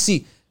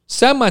STC,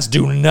 sound mats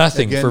do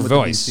nothing for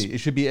voice. It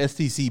should be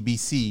STC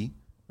BC.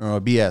 Or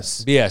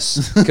BS.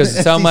 BS. Because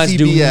sound mats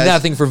do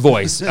nothing for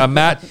voice. A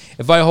mat,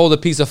 if I hold a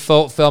piece of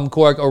film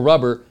cork or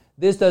rubber,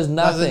 this does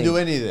nothing. Doesn't do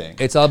anything.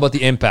 It's all about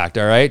the impact,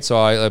 all right? So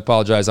I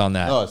apologize on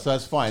that. Oh, so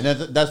that's fine.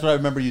 That's what I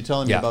remember you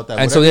telling me about that.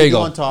 And whatever so there you do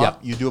go. On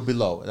top, you do it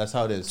below. That's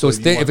how it is. So if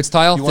it's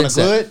tile, you want to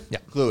thin glue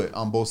set. it? Glue it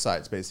on both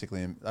sides,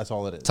 basically. And that's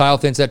all it is. Tile,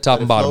 thin set, top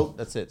and bottom. Float,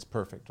 that's it. It's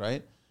perfect,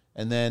 right?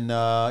 And then,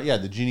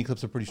 the Genie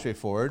clips are pretty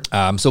straightforward.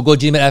 So go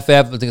GMAT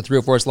FF, I think 3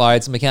 or 4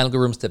 slides. Mechanical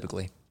rooms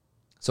typically.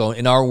 So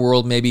in our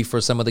world, maybe for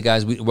some of the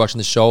guys watching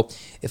the show,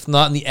 if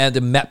not in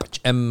the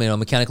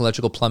mechanical,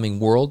 electrical, plumbing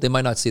world, they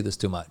might not see this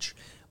too much.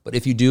 But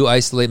if you do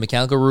isolate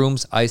mechanical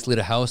rooms,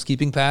 isolated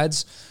housekeeping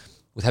pads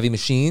with heavy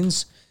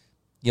machines,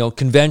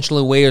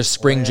 conventional way of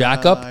spring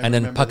jack up and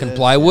then puck and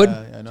plywood.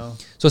 Yeah, I know.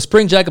 So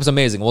spring jack up's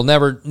amazing. We'll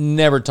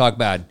never talk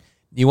bad.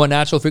 You want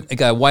natural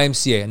frequency, like a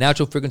YMCA, a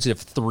natural frequency of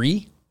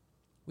 3?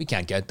 We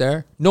can't get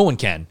there. No one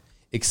can,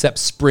 except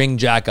spring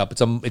jack up.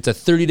 It's a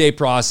 30-day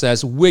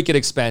process, wicked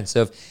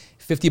expensive,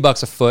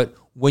 $50 a foot.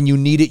 When you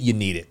need it, you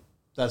need it.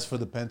 That's for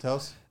the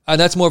penthouse? And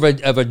that's more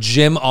of a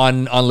gym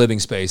on living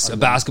space, a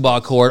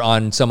basketball court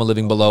on someone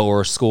living below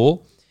or a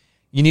school.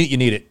 You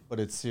need it. But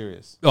it's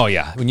serious. Oh,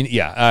 yeah.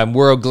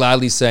 We're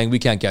gladly saying we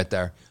can't get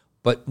there.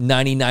 But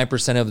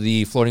 99% of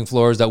the floating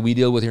floors that we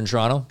deal with here in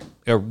Toronto,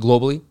 or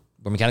globally,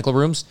 or mechanical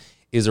rooms,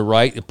 is a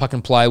right. Puck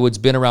and plywood's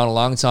been around a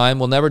long time.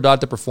 We'll never doubt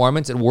the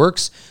performance. It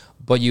works.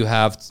 But you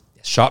have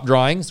shop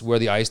drawings where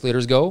the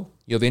isolators go.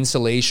 You have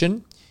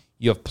insulation.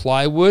 You have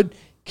plywood,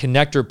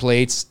 connector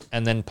plates,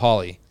 and then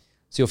poly.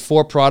 So you have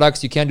 4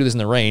 products. You can't do this in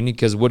the rain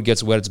because wood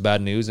gets wet. It's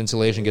bad news.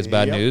 Insulation gets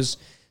bad news.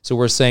 So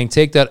we're saying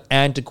take that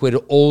antiquated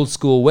old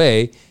school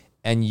way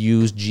and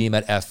use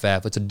GMAT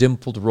FF. It's a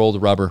dimpled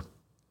rolled rubber.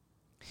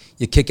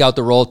 You kick out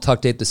the roll,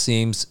 tuck tape the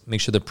seams,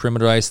 make sure the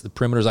perimeter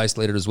is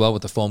isolated as well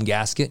with the foam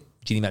gasket,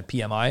 GMAT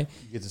PMI.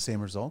 You get the same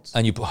results?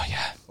 And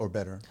Or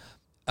better?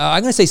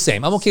 I'm going to say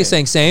same. I'm okay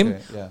saying same,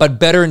 okay, yeah. but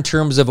better in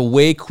terms of a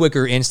way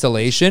quicker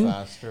installation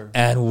Faster.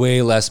 and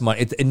way less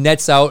money. It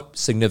nets out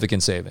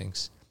significant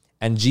savings.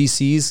 And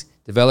GCs,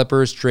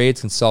 developers,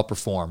 trades can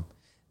self-perform.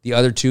 The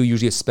other 2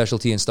 usually have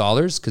specialty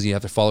installers because you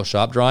have to follow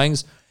shop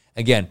drawings.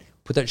 Again,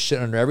 put that shit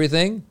under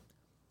everything.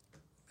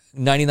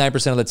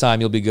 99% of the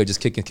time, you'll be good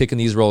just kicking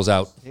these rolls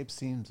out. Tape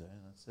seams,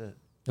 that's it.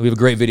 And we have a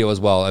great video as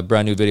well, a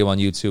brand new video on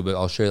YouTube. But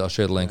I'll share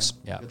the links.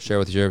 Yeah, share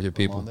with your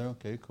people. On there.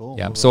 Okay, cool.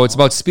 Yeah, so it's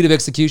about speed of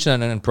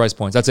execution and price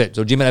points. That's it.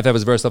 So GMAT FF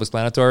is very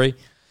self-explanatory.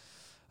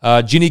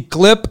 Genie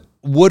Clip,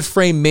 wood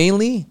frame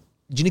mainly.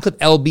 Genie Clip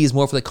LB is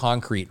more for the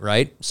concrete,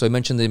 right? So I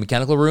mentioned the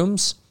mechanical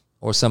rooms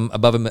or some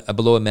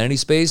below amenity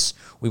space.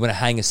 We want to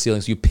hang a ceiling.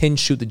 So you pin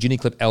shoot the Genie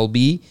Clip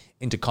LB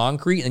into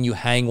concrete and you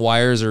hang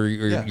wires or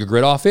your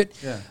grid off it.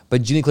 Yeah.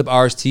 But Genie Clip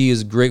RST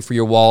is great for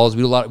your walls.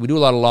 We do a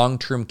lot of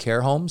long-term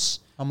care homes.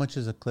 How much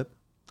is a clip?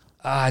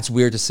 It's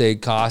weird to say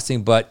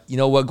costing, but you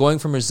know what? Going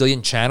from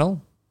resilient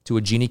channel to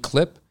a Genie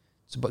Clip,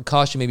 it's about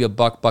cost you maybe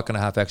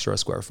 $1.50 extra a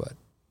square foot.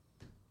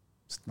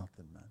 It's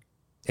nothing, man.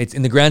 It's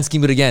in the grand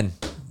scheme, but again,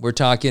 we're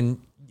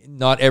talking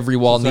not every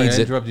wall needs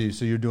I it. interrupted you.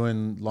 So you're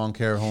doing long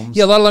care homes?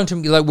 Yeah, a lot of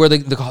long-term, like where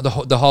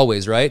the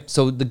hallways, right?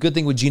 So the good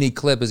thing with Genie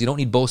Clip is you don't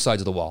need both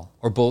sides of the wall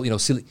or both,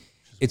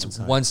 it's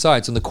one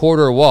side. So in the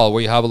corridor wall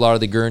where you have a lot of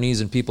the gurneys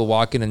and people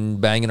walking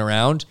and banging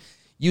around,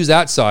 use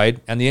that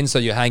side, and the inside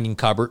you're hanging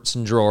cupboards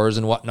and drawers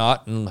and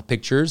whatnot and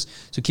pictures.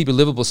 So keep your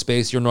livable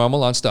space, your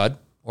normal on stud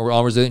or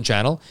on resilient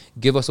channel.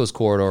 Give us those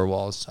corridor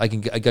walls. I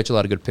got you a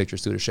lot of good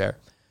pictures too to share.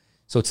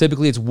 So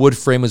typically it's wood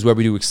frame is where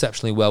we do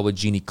exceptionally well with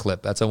Genie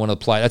Clip. That's I want to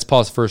apply. That's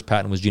Paul's first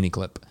patent was Genie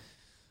Clip.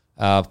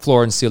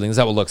 Floor and ceiling. Is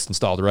that what looks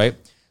installed, right?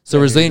 So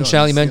resilient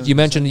channel, you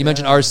mentioned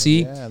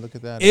RC. Yeah, look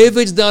at that. If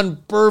it's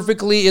done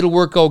perfectly, it'll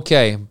work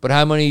okay. But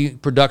how many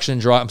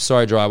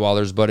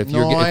drywallers, but if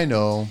I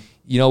know.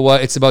 You know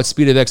what? It's about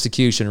speed of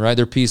execution, right?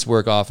 They're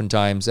piecework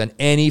oftentimes. And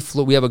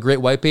we have a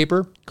great white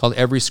paper called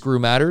Every Screw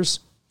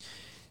Matters.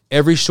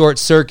 Every short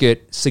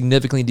circuit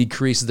significantly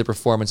decreases the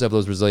performance of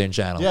those resilient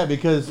channels. Yeah,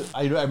 because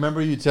I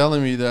remember you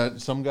telling me that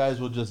some guys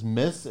will just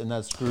miss and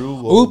that screw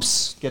will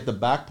get the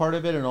back part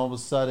of it and all of a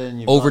sudden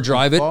you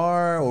overdrive it.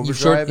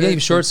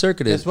 You've short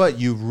circuited. Guess what?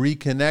 You've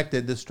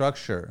reconnected the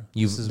structure.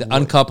 The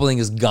uncoupling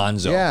is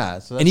gonzo. Yeah.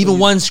 And even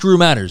one screw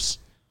matters.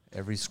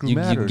 Every screw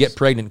matters. You can get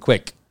pregnant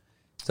quick.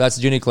 So that's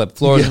the Genie Clip.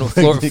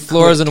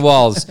 Floors and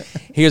walls.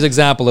 Here's an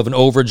example of an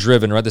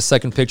overdriven, right? The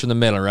second picture in the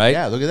middle, right?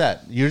 Yeah, look at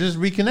that. You're just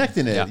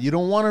reconnecting it. Yeah. You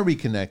don't want to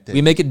reconnect it.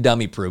 We make it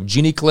dummy proof.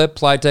 Genie Clip,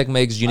 Pliteq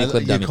makes Genie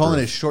Clip dummy proof. You're calling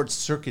it short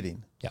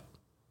circuiting. Yeah.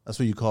 That's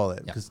what you call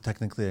it. Because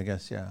technically, I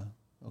guess,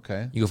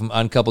 okay. You go from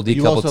uncoupled, decoupled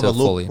you also have to a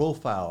fully. low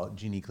profile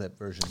Genie Clip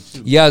version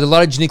too. Yeah, there's a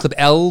lot of Genie Clip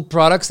L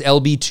products,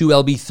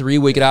 LB2, LB3,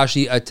 where you could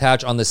actually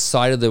attach on the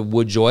side of the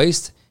wood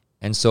joist.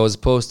 And so as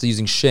opposed to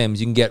using shims,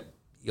 you can get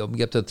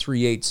up to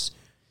 3/8.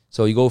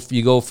 So you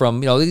go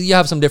from, you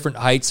have some different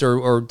heights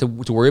or to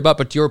worry about,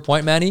 but to your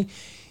point, Manny,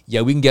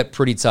 yeah, we can get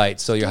pretty tight.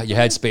 So your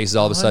head space is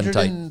all of a sudden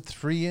tight.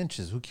 103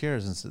 inches. Who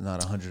cares? It's not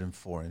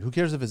 104. Who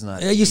cares if it's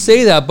not? You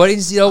say that, but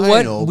it's,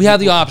 we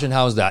have the option.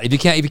 How's that? If you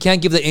can't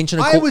give the inch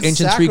and I would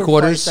inch and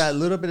 3/4, that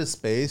little bit of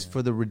space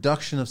for the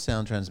reduction of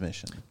sound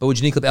transmission. But with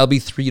Genie Clip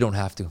LB3, you don't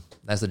have to.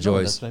 That's the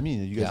joys. That's what I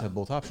mean. You guys have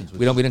both options.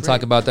 We didn't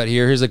talk about that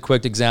here. Here's a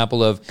quick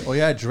example of. Oh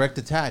yeah, direct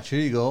attach. Here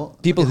you go.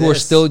 People who are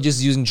still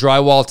just using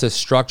drywall to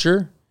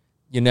structure.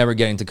 You're never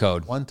getting to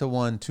code.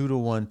 1-to-1,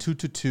 2-to-1,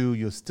 2-to-2.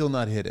 You'll still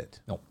not hit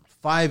it. No.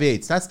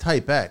 5/8. That's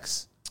type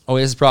X. Oh,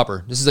 this is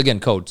proper. This is again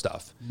code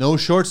stuff. No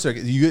short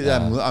circuit.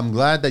 I'm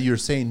glad that you're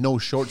saying no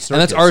short circuit.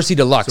 And that's RC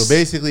Deluxe. So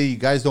basically, you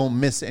guys don't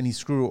miss any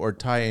screw or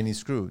tie any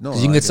screw. No,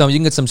 you can get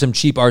some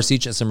cheap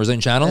RC, some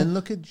resilient channel. And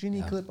look at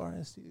Genie Clip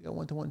RST. You got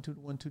 1-to-1,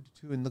 2-to-1,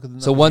 2-to-2, and look at the.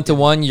 So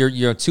 1-to-1, you're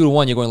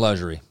 2-to-1. You're going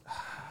luxury.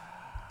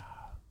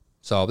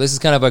 So this is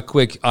kind of a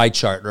quick eye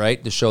chart,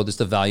 right, to show just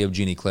the value of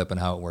Genie Clip and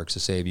how it works to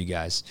save you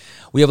guys.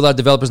 We have a lot of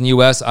developers in the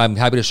U.S. I'm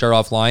happy to share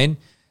offline.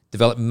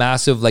 Develop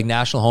massive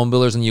national home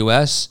builders in the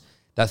U.S.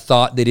 that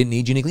thought they didn't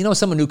need uniquely. You know,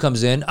 someone new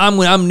comes in.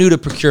 I'm new to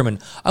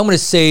procurement. I'm going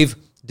to save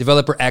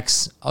developer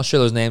X. I'll share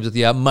those names with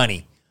you.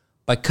 Money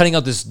by cutting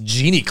out this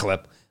genie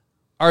clip.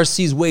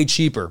 RC is way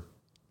cheaper.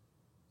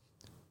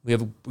 We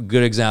have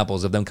good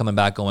examples of them coming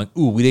back going,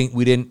 ooh, we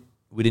didn't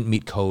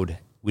meet code.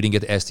 We didn't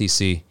get the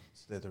STC.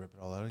 So they had to rip it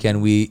all out again?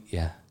 Can we?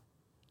 Yeah.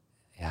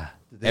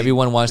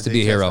 Everyone wants to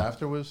be a hero.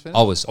 After it was finished?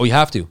 Always. Oh, you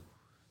have to.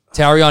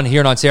 Tarion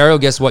here in Ontario,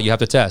 guess what? You have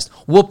to test.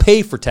 We'll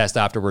pay for test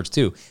afterwards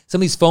too. Some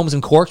of these foams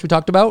and corks we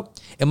talked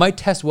about, it might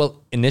test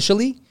well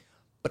initially,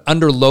 but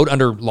under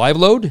live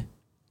load,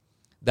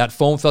 that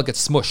foam felt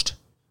gets smushed.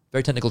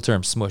 Very technical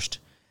term, smushed.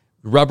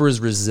 Rubber is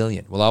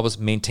resilient. We'll always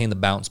maintain the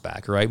bounce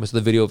back, right? Most of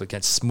the video, if it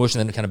gets smushed and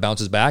then it kind of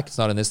bounces back, it's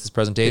not in this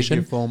presentation.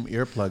 Take your foam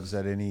earplugs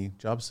at any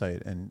job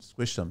site and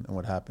squish them, and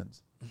what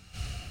happens?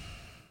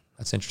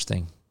 That's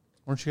interesting.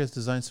 Why don't you guys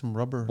design some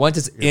rubber? Once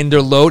it's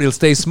under load, it'll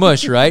stay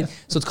smushed, right?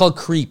 So it's called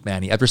creep,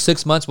 Manny. After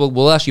 6 months,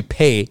 we'll actually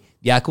pay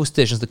the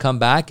acousticians to come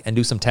back and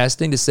do some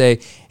testing to say,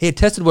 hey, it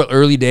tested well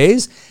early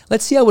days.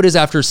 Let's see how it is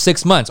after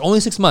 6 months, only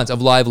 6 months of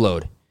live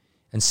load,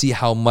 and see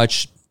how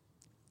much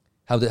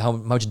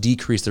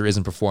decrease there is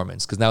in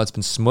performance. Because now it's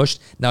been smushed.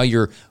 Now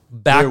you're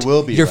backed,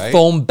 your right?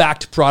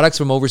 foam-backed products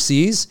from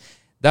overseas,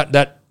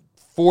 that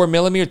 4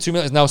 millimeter, 2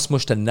 millimeter is now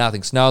smushed to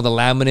nothing. So now the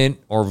laminate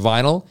or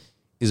vinyl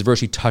is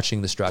virtually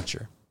touching the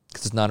structure.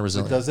 Because it's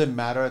non-resilient. Does it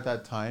matter at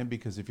that time?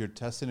 Because if you're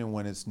testing it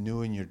when it's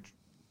new and you're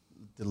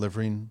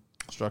delivering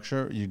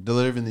structure, you're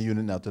delivering the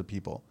unit now to the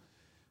people.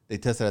 They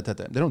test it at that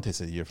time. They don't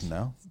test it a year from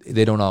now.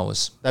 They don't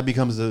always. That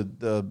becomes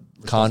the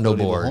condo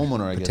board, of the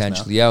homeowner, I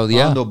potentially. guess.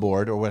 Yeah. Condo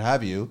board or what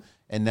have you.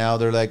 And now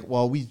they're like,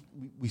 well, we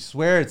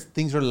swear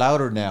things are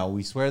louder now.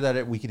 We swear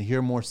that we can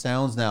hear more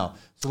sounds now.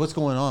 So what's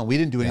going on? We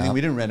didn't do anything.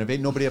 We didn't renovate.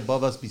 Nobody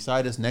above us,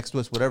 beside us, next to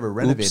us, whatever,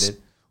 renovated.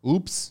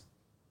 Oops.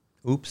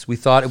 We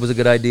thought it was a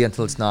good idea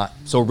until it's not.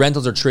 So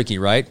rentals are tricky,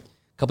 right? A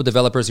couple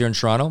developers here in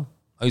Toronto,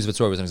 I'll use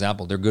Victoria as an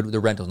example. They're good. They're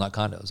rentals, not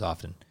condos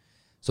often.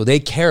 So they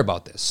care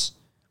about this.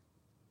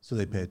 So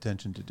they pay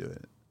attention to do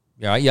it.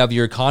 Yeah, you have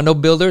your condo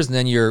builders and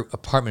then your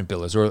apartment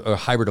builders, or a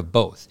hybrid of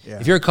both. Yeah.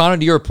 If you're a condo,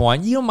 to your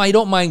point, you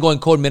don't mind going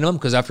code minimum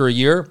because after a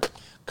year,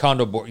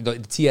 condo board, the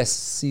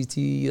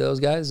TSCT, those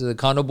guys, the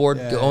condo board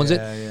owns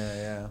it.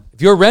 Yeah.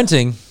 If you're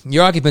renting,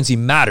 your occupancy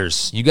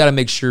matters. You got to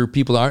make sure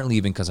people aren't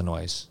leaving because of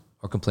noise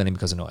or complaining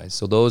because of noise.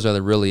 So those are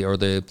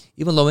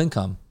even low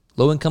income.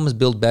 Low income is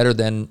built better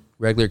than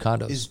regular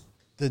condos. Is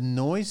the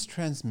noise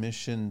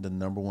transmission the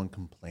number one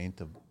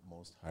complaint of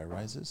most high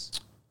rises?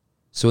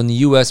 So in the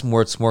U.S.,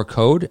 it's more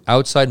code.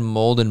 Outside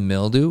mold and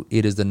mildew,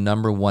 it is the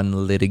number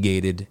one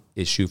litigated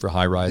issue for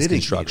high-rise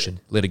construction.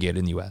 Litigated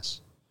in the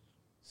U.S.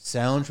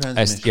 Sound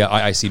transmission.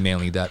 I see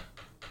mainly that.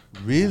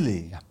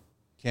 Really? Yeah.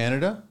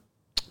 Canada?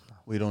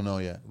 We don't know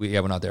yet.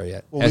 We're not there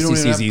yet. Well,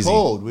 STC is easy.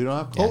 Code. We don't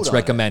have code. It's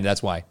recommended.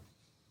 That's why.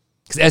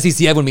 Because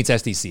STC, everyone meets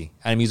STC.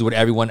 I'm using the word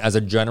everyone as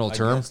a general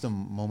term. That's the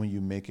moment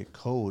you make it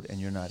code and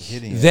you're not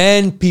hitting it.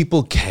 Then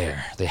people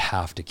care. They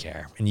have to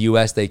care. In the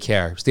U.S., they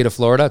care. State of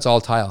Florida, it's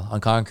all tile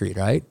on concrete,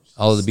 right?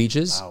 All of the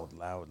beaches.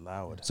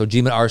 Loud. So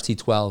GMIT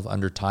RT12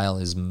 under tile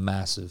is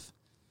massive.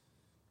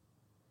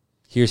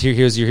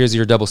 Here's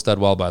your double stud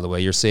wall, by the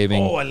way. You're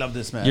saving. Oh, I love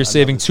this, man. You're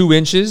saving 2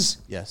 inches.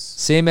 Yes.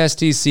 Same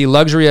STC,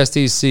 luxury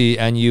STC,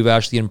 and you've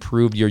actually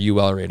improved your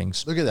UL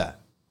ratings. Look at that.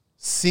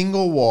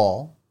 Single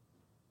wall.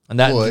 And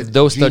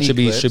those studs should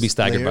be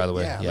staggered, by the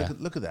way. Yeah.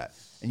 Look at that.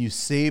 And you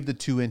save the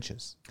 2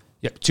 inches.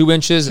 Yep, 2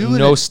 inches,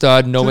 no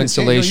stud, no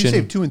insulation.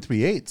 You save 2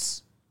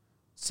 3/8.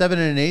 7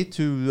 1/8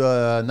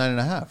 to 9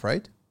 1/2,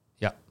 right?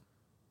 Yeah.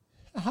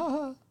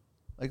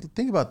 Like,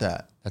 think about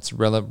that. That's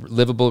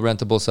livable,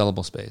 rentable,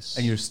 sellable space.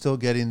 And you're still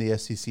getting the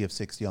STC of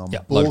 60 on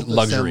both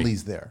luxury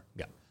assemblies there.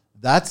 Yeah.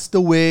 That's the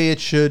way it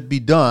should be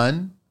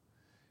done.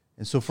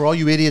 And so for all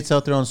you idiots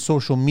out there on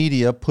social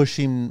media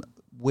pushing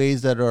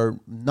ways that are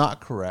not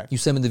correct. You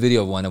sent me the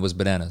video of one. It was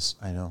bananas.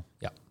 I know.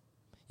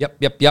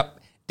 Yep.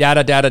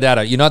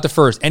 Data. You're not the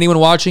first. Anyone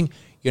watching,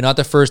 you're not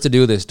the first to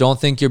do this. Don't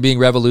think you're being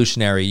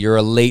revolutionary. You're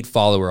a late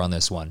follower on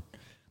this one.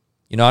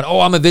 You're not,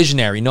 I'm a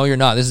visionary. No, you're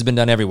not. This has been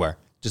done everywhere.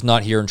 Just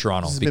not here in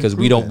Toronto because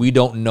we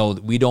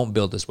don't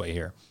build this way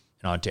here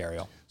in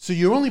Ontario. So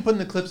you're only putting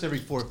the clips every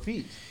 4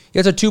 feet. Yeah,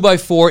 it's a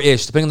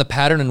 2x4-ish, depending on the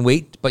pattern and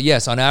weight. But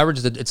yes, on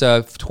average, it's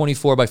a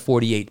 24 by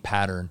 48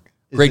 pattern.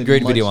 Great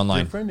video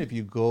online. Different if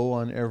you go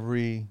on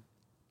every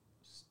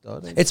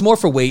stud? It's more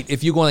for weight.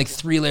 If you go on like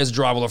 3 layers of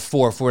drywall or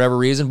 4 for whatever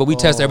reason, but we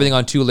test everything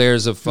on 2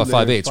 layers of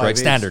 5/8, right?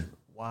 Standard.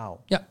 Wow.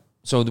 Yeah.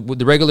 So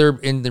the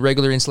regular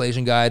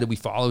installation guide we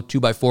follow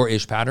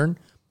 2x4-ish pattern.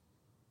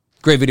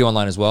 Great video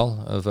online as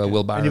well of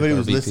Will Byron. Anybody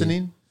who's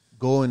listening,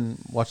 go and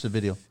watch the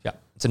video. Yeah.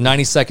 It's a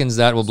 90 seconds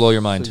that will blow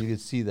your mind. So you can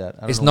see that.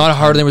 It's not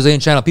harder than Brazilian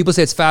channel. People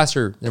say it's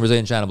faster than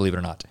Brazilian channel, believe it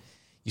or not.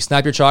 You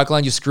snap your chalk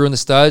line, you screw in the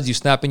studs, you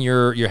snap in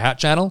your hat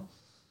channel,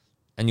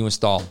 and you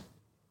install.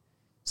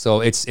 So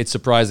it's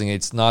surprising.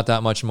 It's not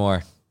that much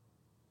more.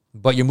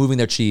 But you're moving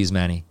their cheese,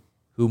 Manny.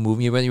 Who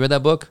moving? You read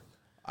that book?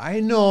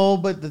 I know,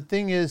 but the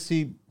thing is,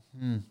 this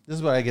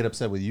is why I get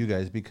upset with you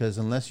guys, because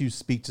unless you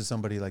speak to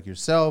somebody like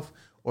yourself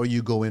or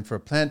you go in for a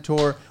plant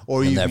tour,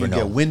 or you never know.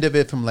 get wind of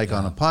it from like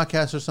on a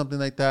podcast or something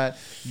like that,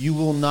 you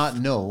will not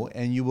know,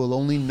 and you will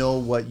only know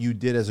what you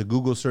did as a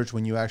Google search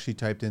when you actually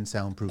typed in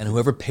soundproof. And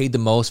whoever paid the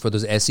most for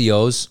those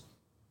SEOs,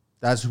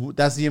 that's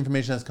the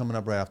information that's coming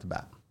up right off the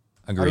bat.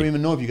 agreed. I don't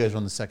even know if you guys are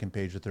on the second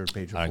page or third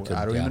page. I don't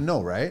yeah. even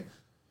know, right?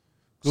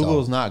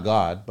 Google's not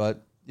God,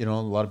 but you know,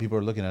 a lot of people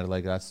are looking at it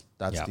like that's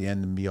the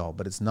end and be all,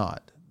 but it's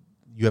not.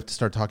 You have to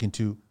start talking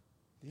to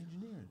the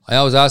engineers. I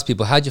always ask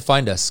people, how'd you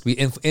find us? We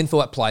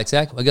info at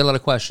Pliteq. I get a lot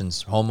of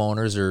questions.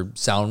 Homeowners or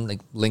sound, like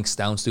Links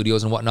Sound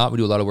Studios and whatnot. We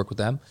do a lot of work with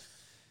them.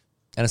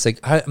 And it's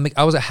like,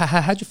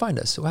 how'd you find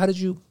us? So how did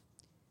you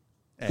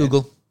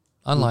Google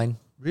online?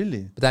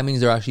 Really? But that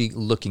means they're actually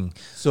looking.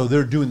 So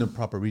they're doing the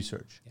proper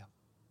research. Yeah.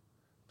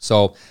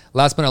 So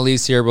last but not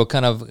least here, we'll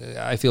kind of,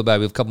 I feel bad.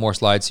 We have a couple more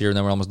slides here and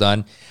then we're almost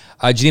done.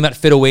 GDMAT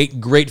Fit 08,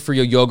 great for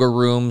your yoga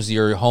rooms,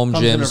 your home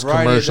gyms,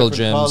 commercial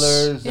gyms.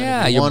 Colors,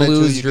 yeah, your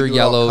blues, your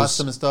yellows.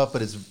 Custom and stuff,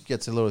 but it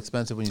gets a little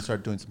expensive when you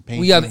start doing some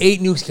painting. We have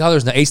 8 new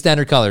colors now, 8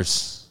 standard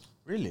colors.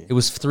 Really? It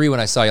was 3 when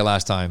I saw you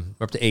last time.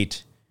 We're up to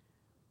 8.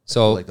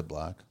 So I like the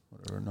black.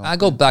 Whatever. No, I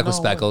go back with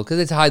speckle because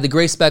it's high. The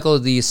gray speckle,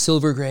 the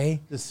silver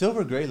gray. The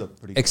silver gray look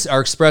pretty good. Our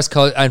express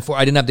color, I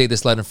didn't update this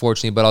slide,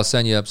 unfortunately, but I'll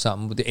send you up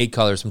something with the 8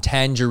 colors from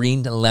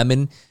tangerine to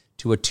lemon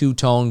to a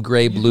 2-tone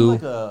gray blue.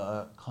 Do like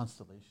a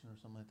constellation or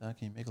something like that.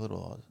 Can you make a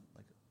little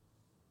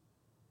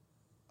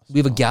we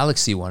have a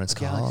galaxy one. It's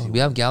called. We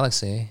have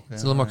galaxy.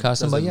 It's a little more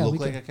custom, Does but it yeah, look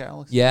like a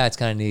galaxy? Yeah, it's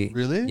kind of neat.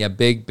 Really? Yeah,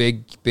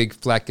 big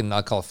fleck, and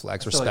I'll call it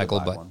flecks or speckle,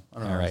 but all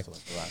right. Like the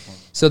black one.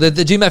 So the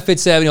GMAT Fit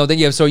 7, then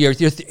you have your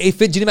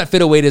GMAT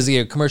Fit 08 is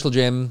your commercial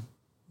gym,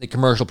 the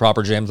commercial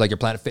proper gyms like your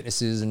Planet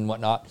Fitnesses and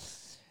whatnot.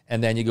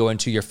 And then you go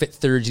into your Fit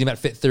 30, GMAT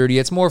Fit 30.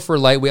 It's more for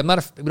lightweight.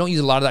 We don't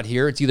use a lot of that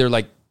here. It's either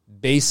like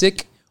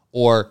basic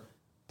or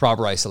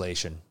proper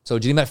isolation. So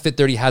GMAT Fit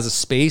 30 has a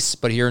space,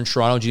 but here in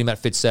Toronto, GMAT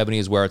Fit 70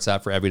 is where it's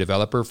at for every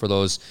developer for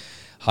those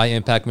high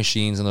impact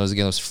machines and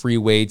those free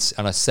weights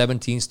on a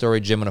 17-story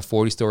gym and a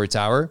 40-story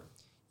tower.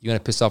 You're going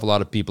to piss off a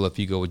lot of people if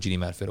you go with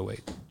GMAT Fit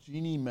 08.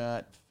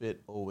 GMAT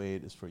Fit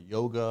 08 is for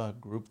yoga,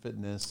 group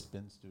fitness,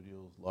 spin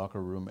studios,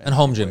 locker room, and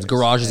home gyms,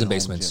 garages and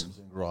basements. Gyms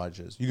and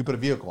garages. You can put a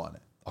vehicle on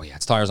it. Oh yeah,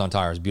 it's tires on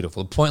tires,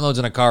 beautiful. Point loads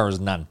in a car is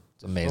none.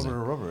 It's amazing.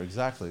 Rubber to rubber,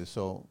 exactly.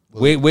 So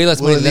way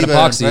less money than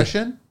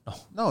epoxy.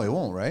 No, it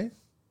won't, right?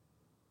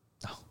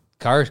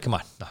 Car, come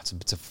on. No,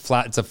 it's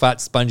a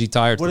fat, spongy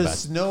tire. What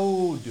does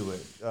snow do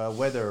it?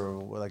 Weather,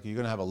 like you're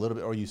gonna have a little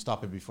bit, or you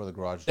stop it before the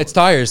garage door. It's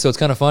tires, so it's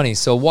kind of funny.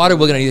 So water,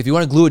 we're gonna need. If you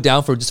want to glue it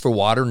down just for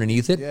water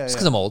underneath it, just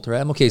because I'm old,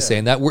 right? I'm okay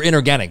saying that. We're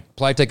inorganic.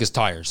 Pliteq is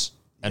tires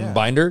and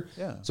binder,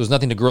 so there's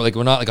nothing to grow. Like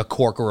we're not like a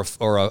cork or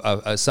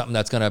a something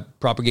that's gonna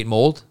propagate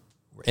mold.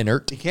 We're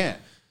inert. You can't.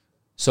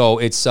 So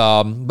it's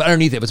but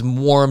underneath it, if it's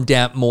warm,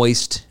 damp,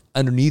 moist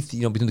underneath,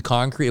 between the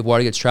concrete, if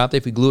water gets trapped,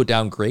 if we glue it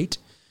down, great.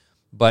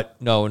 But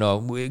no,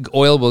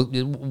 oil will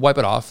wipe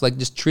it off. Like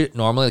just treat it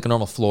normally, like a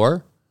normal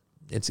floor.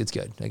 It's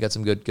good. I got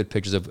some good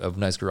pictures of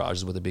nice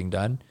garages with it being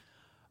done.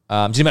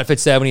 GMAT Fit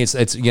 70,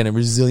 it's again a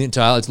resilient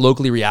tile. It's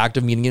locally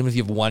reactive, meaning even if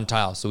you have one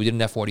tile. So we did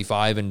an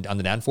F45 and on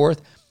the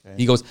Danforth. Okay.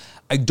 He goes,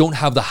 I don't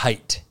have the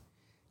height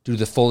to do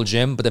the full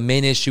gym, but the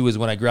main issue is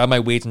when I grab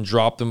my weights and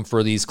drop them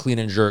for these clean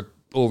and jerk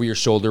over your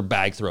shoulder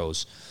bag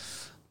throws.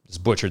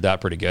 Just butchered that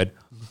pretty good.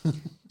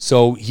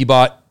 So he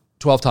bought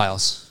 12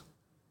 tiles.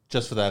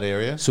 Just for that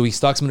area? So he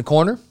stocks them in a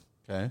corner.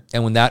 Okay.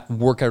 And when that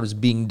workout is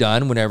being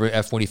done, whenever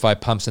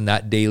F45 pumps in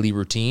that daily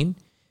routine,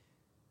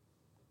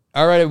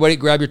 all right, everybody,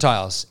 grab your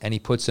tiles. And he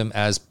puts them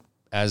as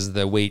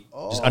the weight,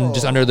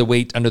 just under the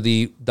weight, under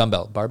the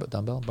dumbbell.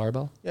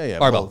 Barbell? Yeah,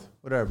 barbell. Both.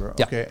 Whatever.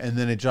 Yeah. Okay, and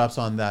then it drops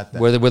on that.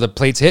 Then. Where the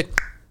plates hit,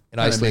 it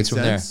isolates from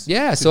there.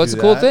 Yeah, so it's a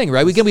cool thing,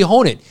 right? We We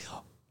hone it.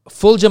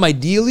 Full gym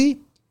ideally,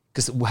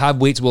 because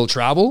weights will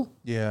travel.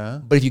 Yeah.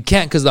 But if you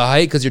can't because of the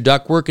height, because your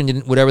ductwork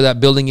and whatever that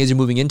building is you're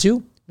moving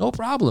into, no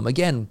problem.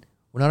 Again,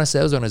 we're not a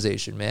sales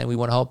organization, man. We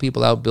want to help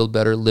people out, build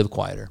better, live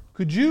quieter.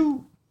 Could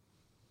you...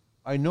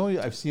 I know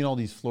I've seen all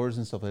these floors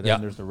and stuff like that,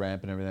 and there's the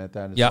ramp and everything like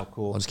that, and it's all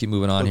cool. I'll just keep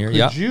moving on here.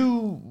 Could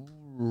you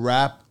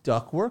wrap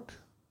ductwork?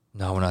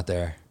 No, we're not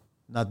there.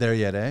 Not there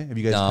yet, eh? Have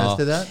you guys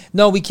tested that?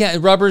 No, we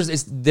can't. Rubbers,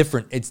 it's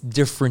different. It's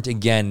different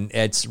again.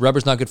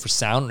 Rubber's not good for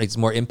sound. It's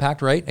more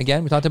impact, right?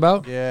 Again, we talked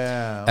about.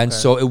 Yeah. Okay. And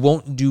so it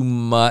won't do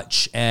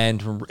much. And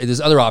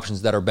there's other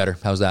options that are better.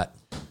 How's that?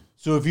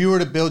 So if you were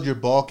to build your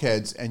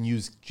bulkheads and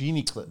use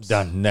genie clips.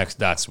 Done. Next,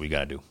 that's what you got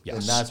to do. Yes.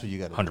 And that's what you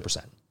got to do.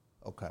 100%.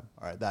 Okay.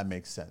 All right. That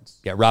makes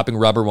sense. Yeah, wrapping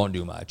rubber won't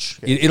do much.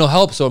 Okay. It'll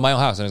help. So in my own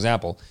house, an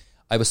example,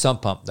 I have a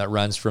sump pump that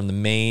runs from the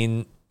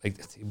main, like,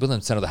 built in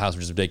the center of the house,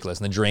 which is ridiculous,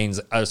 and the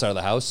drains other side of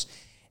the house.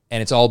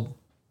 And it's all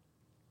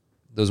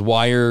those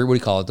wire, what do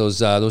you call it? Those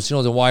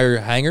the wire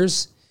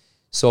hangers.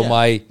 So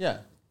my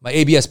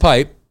ABS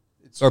pipe,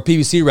 or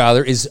PVC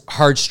rather, is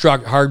hard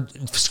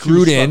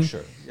screwed in.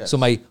 Yes. So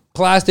my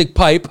plastic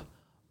pipe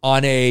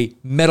on a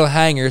metal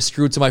hanger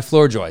screwed to my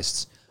floor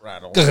joists.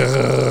 Rattle.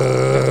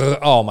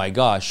 Oh my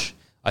gosh.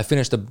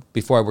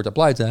 Before I worked at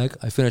Pliteq,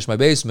 I finished my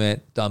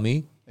basement,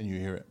 dummy. And you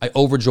hear it. I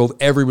overdrove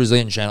every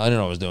resilient channel. I didn't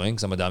know what I was doing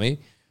because I'm a dummy.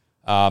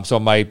 So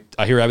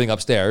I hear everything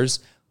upstairs.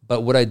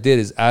 But what I did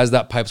is, as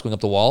that pipe's going up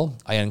the wall,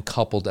 I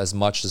uncoupled as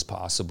much as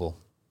possible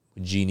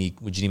with Genie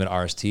and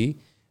RST,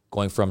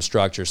 going from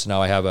structure. So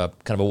now I have a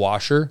kind of a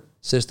washer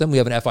system. We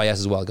have an FIS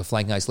as well, like a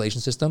flanking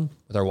isolation system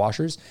with our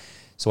washers.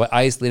 So I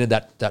isolated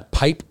that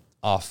pipe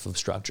off of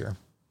structure.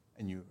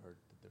 And you heard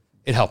the difference.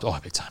 It helped. Oh,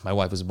 big time. My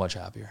wife was much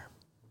happier.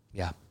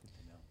 Yeah.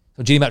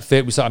 So GMAT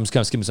Fit, we saw. I'm just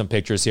kind of skipping some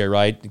pictures here,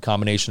 right? The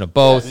combination of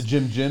both. Yeah,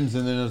 the gyms,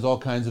 and then there's all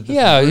kinds of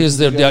here's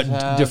the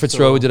different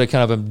throw. We So did a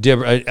kind of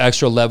an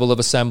extra level of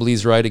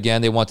assemblies, right?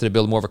 Again, they wanted to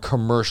build more of a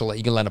commercial.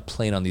 You can land a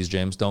plane on these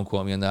gyms. Don't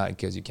quote me on that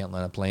because you can't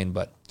land a plane,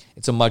 but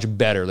it's a much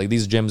better. Like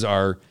these gyms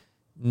are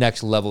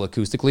next level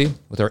acoustically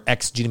with our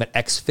GMAT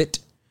X Fit.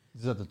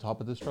 Is this at the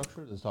top of the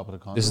structure? This is the top of the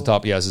condo? This is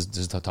top. Yeah, this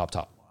is the top.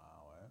 Wow.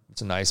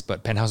 It's a nice,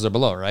 but penthouses are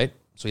below, right?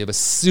 So you have a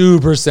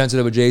super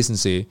sensitive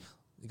adjacency.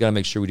 You got to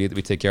make sure we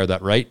take care of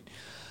that, right?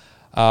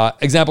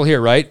 Example here,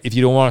 right? If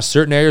you don't want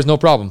certain areas, no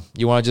problem.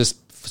 You want to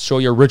just show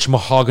your rich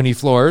mahogany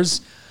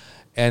floors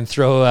and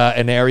throw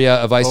an area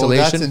of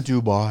isolation. Oh, that's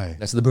in Dubai.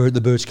 That's the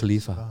Burj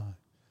Khalifa. All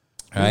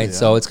right, yeah.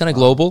 so it's kind of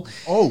global.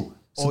 Oh,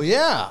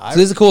 yeah. So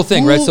this is a cool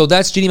thing, right? So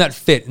that's GDMAT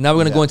Fit. Now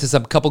we're going to go into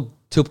some couple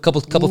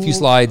few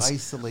slides.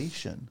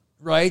 Isolation.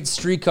 Right,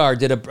 Streetcar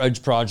did a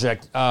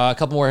project, a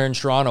couple more here in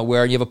Toronto,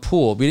 where you have a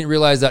pool. We didn't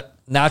realize that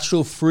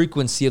natural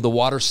frequency of the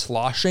water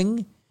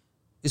sloshing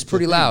is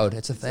pretty loud.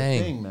 It's a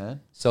thing, man.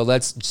 So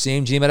let's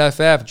same GMAT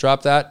FF,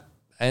 drop that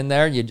in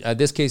there.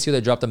 This case here,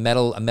 they dropped a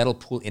metal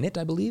pool in it,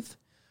 I believe.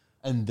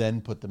 And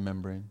then put the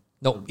membrane.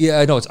 No,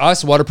 it's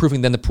us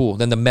waterproofing, then the pool,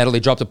 then the metal.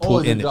 They dropped the pool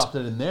in it. Dropped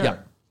it in there. Yeah,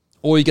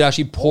 or you could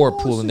actually pour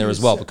pool in there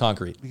as well with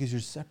concrete. Because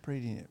you're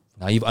separating it.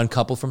 Now you've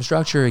uncoupled from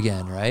structure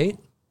again, right?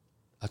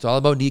 It's all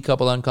about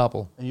decouple,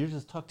 uncouple. And you're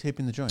just tuck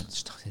taping the joints.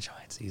 Just tuck the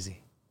joints,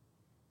 easy.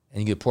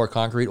 And you could pour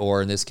concrete,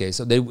 or in this case,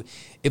 so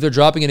if they're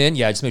dropping it in,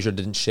 just make sure it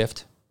didn't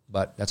shift.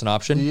 But that's an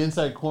option. The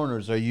inside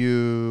corners, are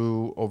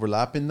you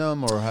overlapping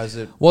them, or has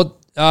it? Well,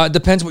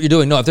 depends what you're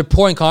doing. No, if they're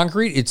pouring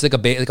concrete, it's like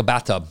a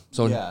bathtub.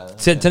 So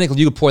technically,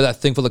 you could pour that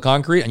thing full of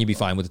concrete, and you'd be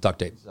fine with the duct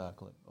tape.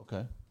 Exactly.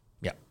 Okay.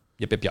 Yeah.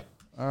 Yep.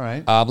 All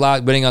right.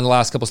 Waiting on the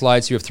last couple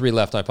slides. You have 3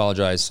 left. I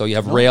apologize. So you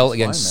have rail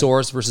again,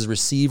 source versus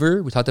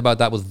receiver. We talked about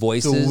that with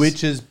voices. So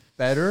which is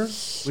better?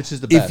 Which is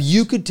the best? If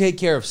you could take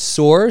care of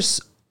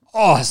source,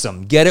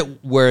 awesome. Get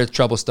it where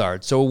trouble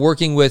starts. So we're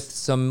working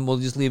with we'll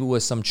just leave it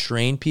with some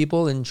trained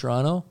people in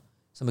Toronto,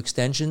 some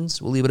extensions.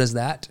 We'll leave it as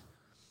that.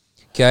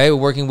 Okay, we're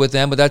working with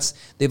them, but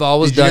they've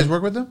always done. Did you guys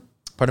work with them?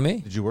 Pardon me?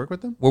 Did you work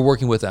with them? We're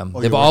working with them.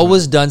 They've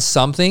always done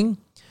something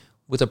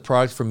with a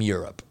product from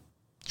Europe.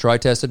 Try,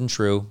 tested, and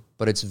true,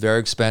 but it's very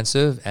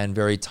expensive and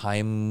very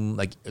coming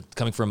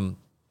from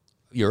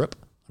Europe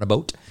on a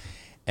boat.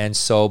 And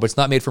so, but it's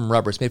not made from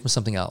rubber. It's made from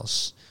something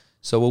else.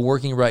 So we're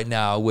working right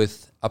now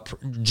with a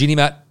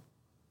GDMAT.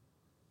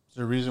 Is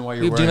there a reason why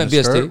you're wearing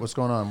a skirt? What's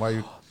going on? Why are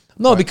you?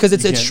 No, because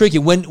it's tricky.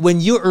 When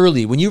you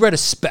write a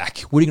spec,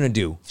 what are you going to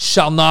do?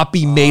 Shall not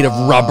be made of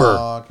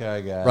rubber. Okay,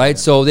 I got it. Right?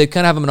 So they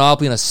kind of have a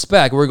monopoly on a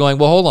spec. We're going,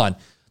 well, hold on.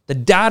 The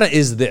data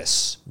is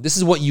this. This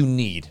is what you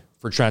need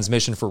for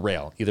transmission for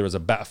rail, either as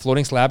a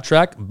floating slab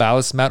track,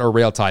 ballast mat, or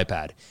rail tie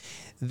pad.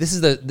 This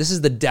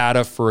is the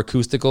data for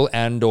acoustical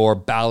and or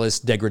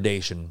ballast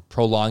degradation,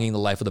 prolonging the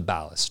life of the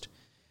ballast.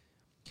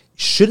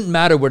 Shouldn't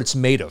matter what it's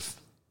made of.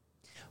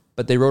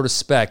 But they wrote a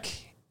spec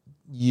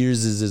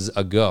years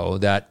ago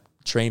that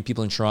trained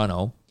people in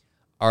Toronto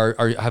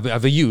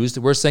have used.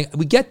 We're saying,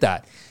 we get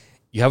that.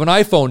 You have an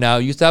iPhone now.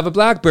 You used to have a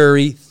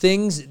BlackBerry.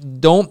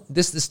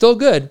 This is still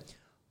good.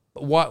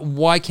 But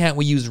why can't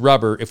we use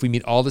rubber if we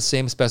meet all the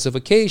same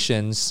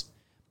specifications,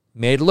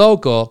 made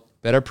local,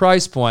 better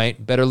price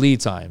point, better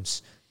lead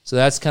times? So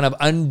that's kind of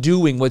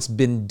undoing what's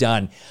been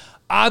done.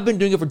 I've been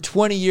doing it for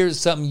 20 years,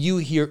 something you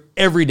hear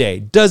every day.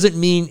 Doesn't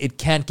mean it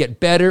can't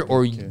get better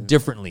or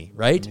differently,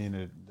 right? I mean,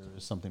 there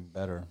is something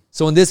better.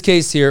 So in this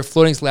case here,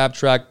 floating slab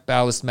track,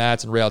 ballast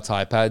mats, and rail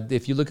tie pad.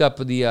 If you look up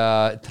the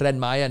Tren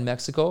Maya in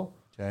Mexico,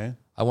 okay,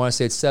 I want to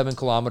say it's 7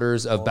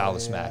 kilometers of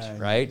ballast mat,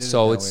 right?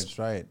 So it's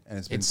right,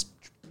 and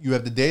you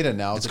have the data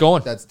now. It's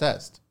going. That's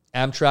test.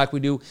 Amtrak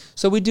we do.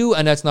 So we do,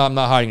 and I'm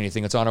not hiding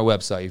anything. It's on our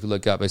website. If you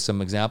look up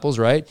some examples,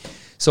 right?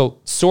 So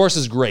source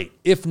is great.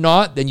 If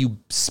not, then you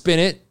spin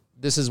it.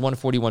 This is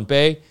 141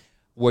 Bay,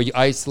 where you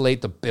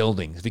isolate the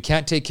building. If you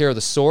can't take care of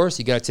the source,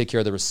 you got to take care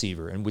of the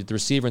receiver. And with the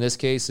receiver in this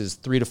case is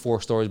 3 to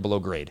 4 stories below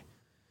grade.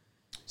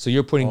 So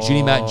you're putting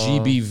GMAT,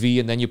 GBV,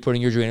 and then you're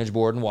putting your drainage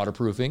board and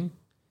waterproofing.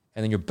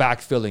 And then you're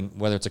backfilling,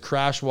 whether it's a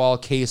crash wall,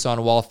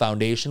 caisson wall,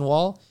 foundation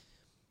wall,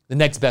 the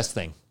next best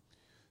thing.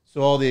 So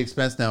all the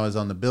expense now is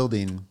on the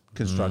building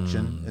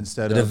construction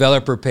The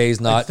developer pays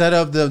not. Instead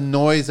of the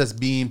noise that's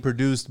being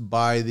produced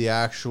by the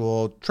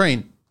actual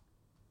train.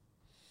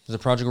 There's a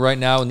project right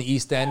now in the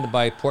East End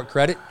by Port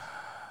Credit,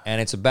 and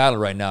it's a battle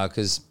right now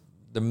because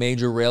the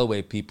major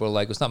railway people are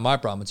like, it's not my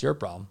problem, it's your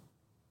problem.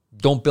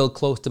 Don't build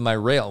close to my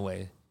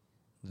railway.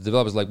 The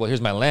developer's like, well,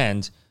 here's my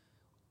land.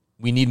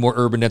 We need more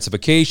urban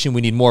densification.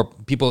 We need more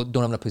people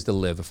don't have enough place to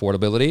live,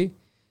 affordability.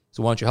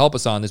 So why don't you help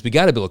us on this? We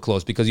got to build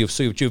close because you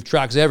have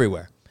tracks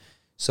everywhere.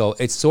 So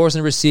it's source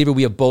and receiver.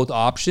 We have both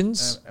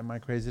options. Am I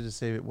crazy to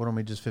say, why don't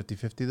we just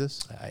 50-50 this?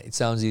 It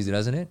sounds easy,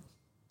 doesn't it?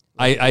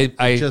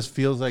 It just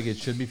feels like it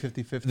should be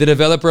 50-50. The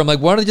developer, I'm like,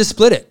 why don't they just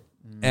split it?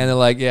 And they're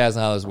like, yeah, that's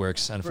not how this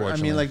works, unfortunately.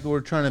 I mean, like, we're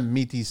trying to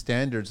meet these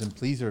standards and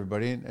please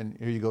everybody. And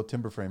here you go,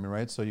 timber framing,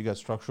 right? So you got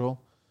structural.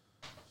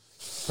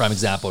 Prime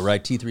example,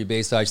 right? T3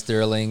 Bayside,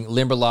 Sterling,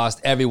 Limberlost,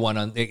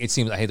 everyone. It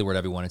seems, I hate the word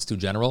everyone, it's too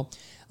general.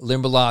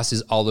 Limberlost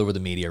is all over the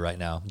media right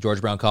now.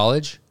 George Brown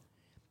College,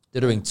 they're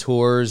doing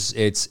tours.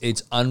 It's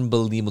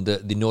unbelievable,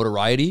 the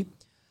notoriety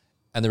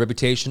and the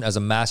reputation as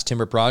a mass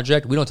timber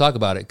project. We don't talk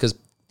about it because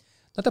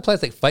not that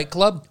place like Fight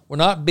Club. We're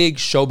not big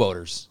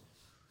showboaters,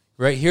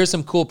 right? Here's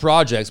some cool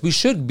projects. We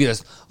should be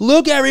just,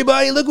 look,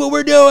 everybody, look what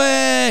we're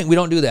doing. We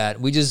don't do that.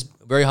 We just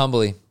very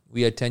humbly,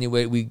 we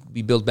attenuate, we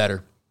build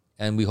better.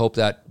 And we hope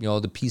that, the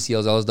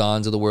PCLs,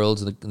 Dons of the world,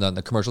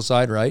 the commercial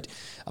side, right?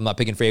 I'm not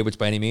picking favorites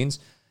by any means.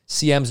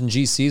 CMs and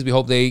GCs, we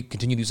hope they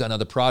continue to do on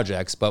other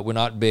projects, but we're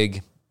not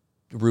big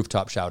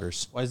rooftop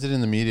shouters. Why is it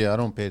in the media? I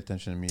don't pay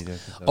attention to media.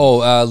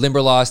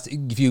 Limberlost,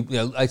 if you,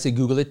 I'd say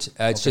Google it.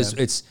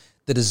 It's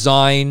the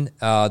design,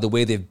 the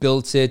way they've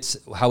built it,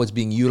 how it's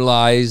being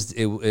utilized.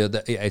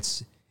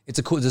 There's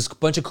a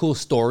bunch of cool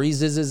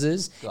stories.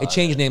 It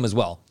changed name as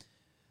well.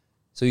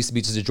 So it used to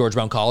be just a George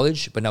Brown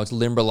College, but now it's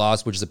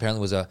Limberlost, which apparently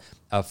was a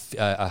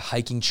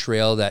hiking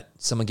trail that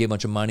someone gave a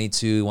bunch of money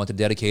to, wanted to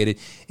dedicate it.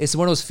 It's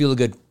one of those feel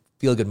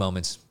good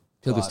moments,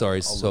 feel good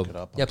stories. I'll so look it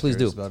up. yeah, please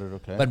do. About it,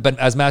 okay. But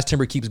as mass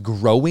timber keeps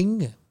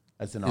growing,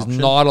 As an there's option?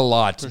 not a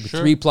lot. For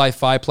sure. 3-ply,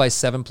 5-ply,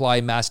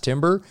 7-ply mass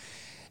timber.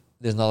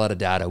 There's not a lot of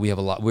data. We have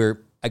a lot.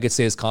 I could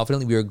say this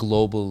confidently, we are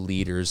global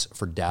leaders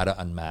for data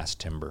on mass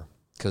timber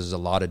because there's a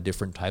lot of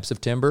different types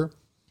of timber.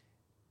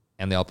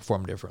 And they all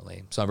perform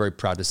differently. So I'm very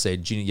proud to say,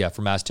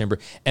 for mass timber,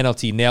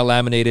 NLT, nail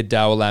laminated,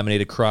 dowel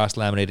laminated, cross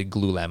laminated,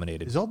 glue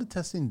laminated. Is all the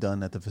testing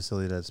done at the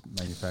facility that's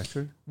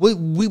manufactured?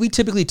 We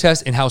typically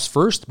test in-house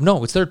first.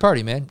 No, it's third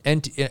party, man.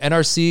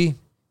 NRC,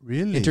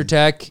 Really?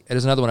 Intertech.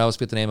 There's another one I always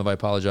forget the name of. I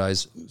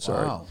apologize.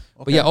 Sorry. Wow.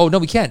 But yeah, no,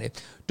 we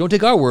can't. Don't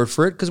take our word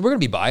for it because we're going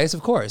to be biased,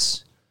 of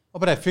course. Oh,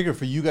 but I figure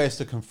for you guys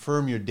to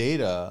confirm your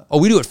data. Oh,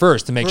 we do it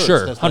first to make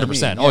sure, That's what I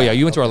 100%. mean. Oh yeah,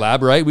 you went to our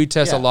lab, right? We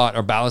test Yeah. a lot.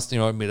 Our ballast,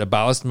 a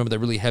ballast. Remember that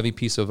really heavy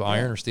piece of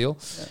iron or steel?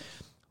 Yeah.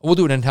 We'll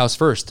do it in house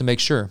first to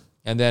make sure,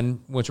 and then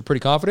once we're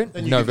pretty confident,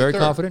 Then you we're get the very third.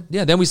 confident.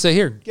 Yeah, then we say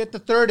here, Get the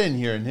third in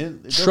here and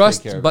they'll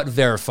trust take care of but it.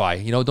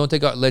 verify. Don't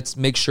take out. Let's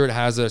make sure it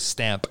has a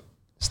stamp.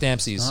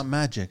 Stampsies. Not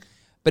magic.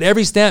 But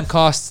every stamp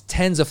costs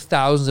tens of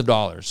thousands of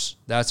dollars.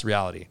 That's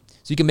reality.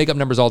 So you can make up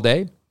numbers all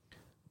day.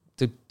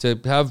 To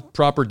have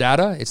proper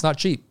data, it's not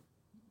cheap.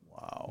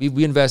 Wow.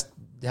 We invest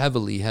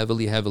heavily in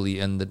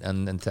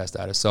the test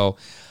data. So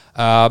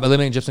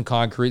eliminating gypsum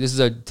concrete. This is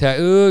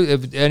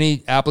if any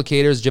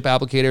applicators, gyp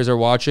applicators are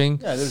watching.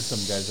 Yeah, there's some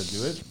guys that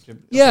do it.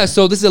 Yeah,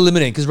 so this is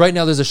eliminating because right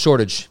now there's a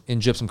shortage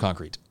in gypsum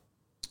concrete.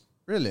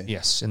 Really?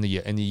 Yes, in the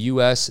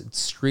U.S.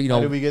 It's,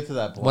 How did we get to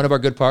that point? One of our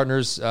good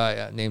partners,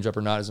 name drop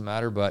or not, doesn't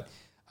matter, but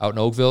out in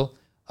Oakville.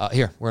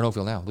 We're in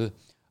Oakville now.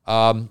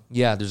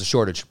 There's a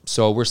shortage.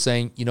 So we're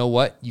saying, you know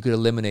what? You could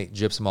eliminate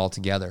gypsum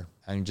altogether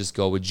and just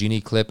go with Genie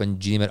Clip and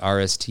GenieMet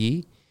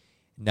RST.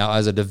 Now,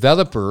 as a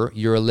developer,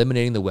 you're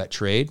eliminating the wet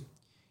trade.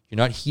 You're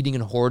not heating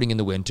and hoarding in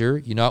the winter.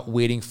 You're not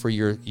waiting for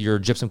your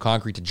gypsum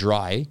concrete to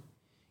dry.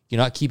 You're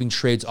not keeping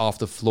trades off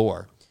the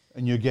floor.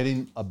 And you're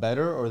getting a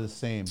better or the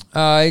same?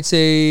 I'd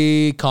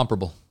say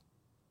comparable.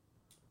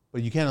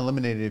 But you can't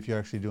eliminate it if you're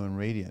actually doing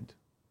radiant.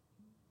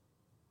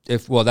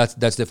 That's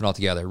different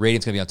altogether.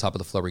 Radiant's going to be on top of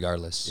the floor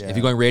regardless. Yeah. If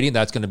you're going radiant,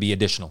 that's going to be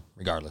additional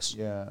regardless.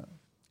 Yeah.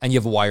 And you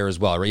have wire as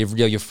well, right? You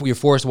have your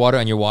forest water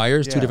and your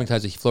wires, two Yeah. different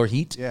types of floor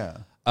heat. Yeah.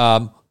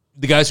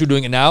 The guys who are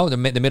doing it now, the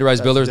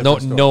mid-rise builders, a no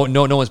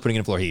different one's putting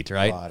in floor heat,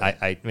 right?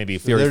 I maybe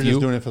So they're very few.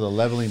 just doing it for the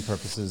leveling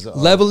purposes.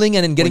 Leveling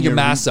and then getting when your you're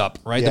mass up,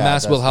 right? The Yeah,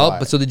 mass will that's help, why.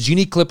 but so the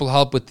Genie Clip will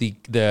help with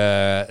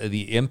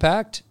the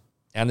impact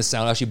and the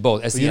sound. Actually,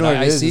 both. But SC you and know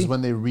what it IC. is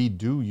when they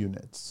redo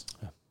units,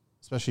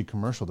 especially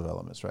commercial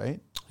developments, right?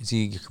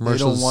 See, They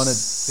commercials.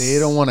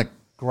 don't want to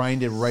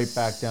grind it right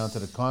back down to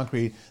the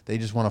concrete. They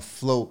just want to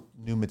float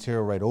new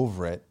material right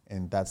over it,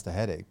 and that's the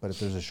headache. But if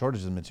there's a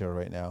shortage of material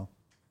right now,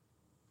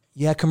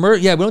 Yeah,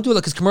 we don't do it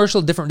because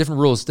commercial different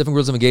rules of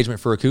engagement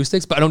for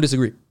acoustics. But I don't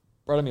disagree.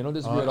 Pardon me, I don't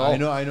disagree at all. I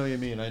know what you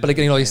mean. But like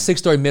a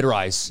 6-story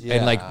mid-rise Yeah.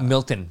 and like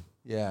Milton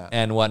yeah,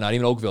 and whatnot.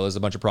 Even Oakville is a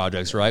bunch of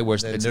projects, right? Where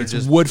They're it's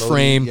just wood floating-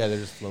 frame. Yeah, they're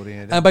just floating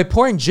it. And by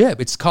pouring gyp,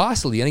 it's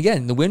costly. And again,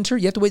 in the winter,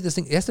 you have to wait this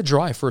thing. It has to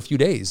dry for a few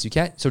days. You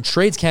can't. So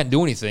trades can't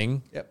do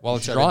anything Yep, while you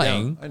it's shut it down.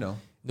 drying. I know.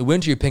 In the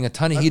winter, you're paying a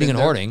ton of heating been and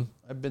there. hoarding.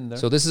 I've been there.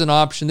 So this is an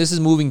option. This is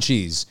moving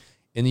cheese.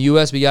 In the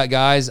U.S., we got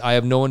guys. I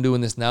have no one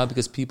doing this now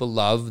because people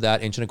love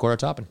that 1.25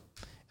 topping.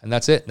 And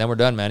that's it. Then we're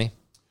done, Manny.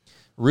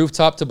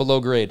 Rooftop to below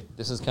grade.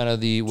 This is kind of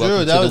the welcome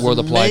Dude, that to was the world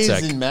of amazing,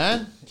 Pliteq.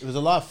 man. It was a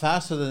lot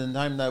faster than the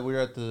time that we were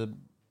at the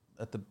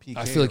PK.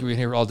 I feel like we've been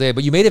here all day,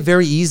 but you made it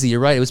very easy.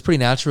 You're right. It was pretty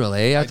natural,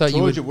 eh? I thought you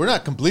told would. we're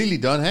not completely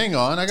done. Hang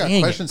on. I got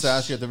Dang questions it. to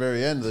ask you at the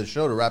very end of the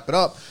show to wrap it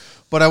up.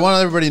 But I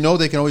want everybody to know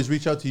they can always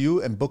reach out to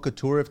you and book a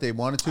tour if they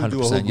wanted to. Do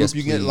a whole 100%. group. Yes,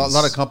 You get a lot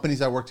please. of companies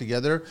that work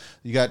together.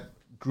 You got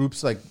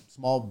groups like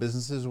small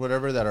businesses or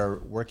whatever that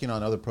are working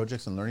on other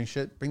projects and learning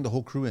shit, bring the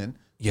whole crew in.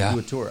 Yeah. Do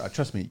a tour.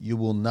 Trust me, you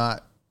will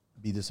not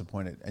be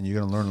disappointed, and you're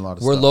going to learn a lot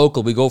of We're stuff.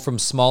 local. We go from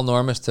small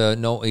enormous to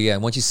no. Yeah,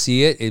 and once you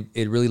see it,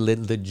 it really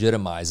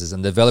legitimizes.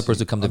 And developers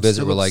who come to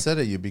visit were like, upset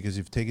at you because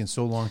you've taken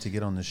so long to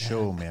get on the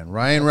show, man.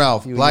 Ryan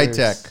Ralph,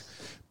 Pliteq.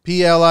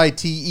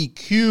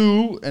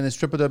 Pliteq, and it's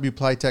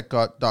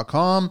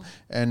www.pliteq.com,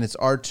 and it's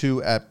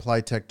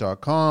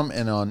r2@pliteq.com,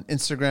 and on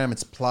Instagram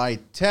it's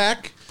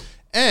Pliteq.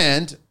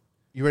 And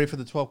you ready for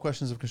the 12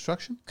 questions of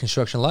construction?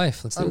 construction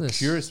life. Let's do I'm this.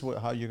 curious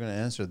how you're going to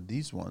answer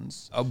these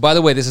ones. Oh, by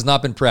the way, this has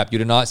not been prepped. You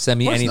did not send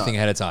me Of course anything not.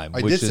 ahead of time.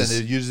 I which did is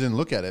send it. You just didn't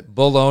look at it.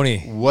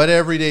 baloney. What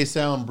everyday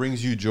sound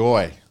brings you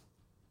joy?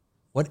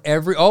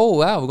 Oh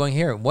wow, we're going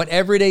here. What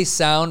everyday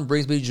sound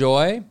brings me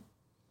joy?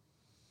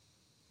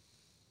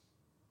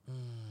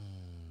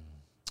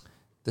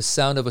 The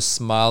sound of a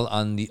smile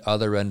on the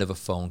other end of a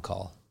phone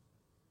call.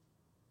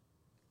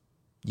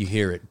 You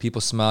hear it.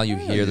 People smile, you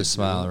hear the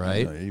smile,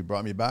 right? You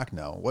brought me back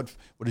now. What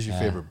is your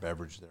favorite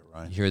beverage there,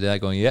 Ryan? You hear that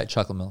going, yeah,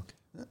 chocolate milk.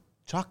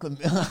 Chocolate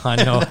milk.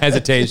 No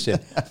hesitation.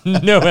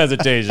 No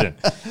hesitation.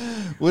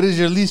 What is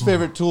your least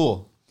favorite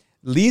tool?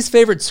 Least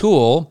favorite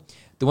tool,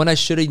 the one I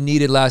should have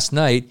needed last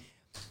night.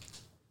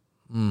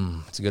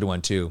 It's a good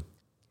one too.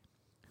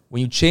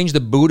 When you change the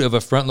boot of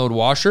a front load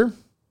washer,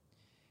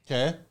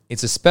 Okay.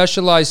 it's a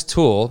specialized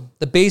tool.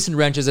 The basin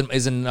wrench is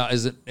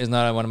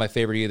not one of my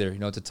favorite either. You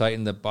know, to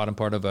tighten the bottom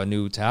part of a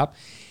new tap.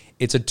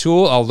 It's a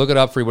tool. I'll look it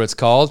up for you. What it's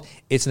called?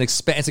 It's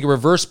it's like a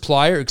reverse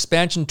plier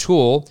expansion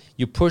tool.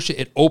 You push it,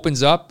 it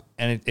opens up,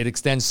 and it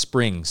extends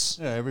springs.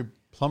 Yeah, every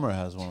plumber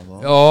has one of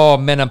those. Oh,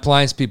 men,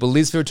 appliance people.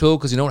 Least favorite tool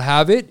because you don't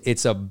have it.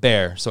 It's a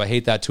bear. So I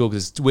hate that tool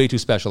because it's way too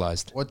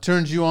specialized. What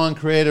turns you on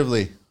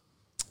creatively?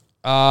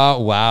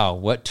 Wow.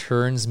 What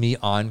turns me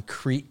on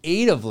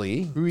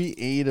creatively?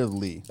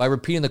 Creatively. By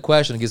repeating the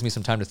question, it gives me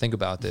some time to think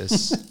about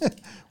this.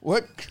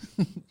 What?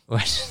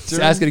 Just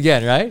ask it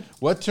again, right?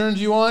 What turns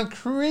you on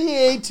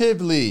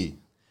creatively?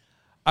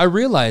 I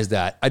realize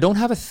that I don't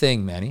have a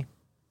thing, Manny.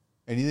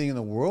 Anything in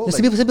the world?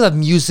 Some people have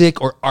music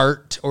or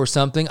art or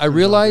something. I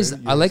realize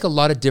I like a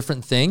lot of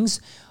different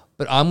things,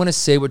 but I'm going to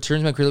say what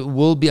turns me on creatively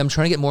will be I'm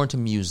trying to get more into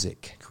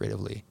music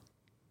creatively.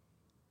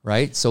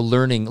 Right? So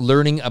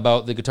learning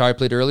about the guitar I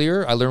played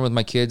earlier. I learned when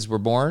my kids were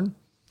born.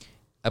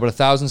 About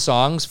 1,000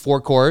 songs, 4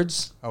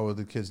 chords. How old are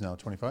the kids now?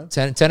 25?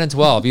 10 and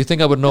 12. You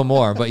think I would know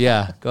more, but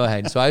yeah, go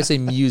ahead. So I would say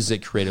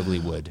music creatively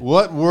would.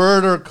 What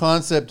word or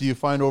concept do you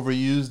find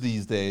overused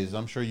these days?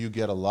 I'm sure you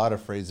get a lot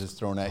of phrases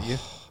thrown at you.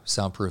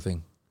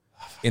 Soundproofing.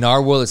 In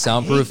our world, it's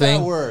soundproofing. I hate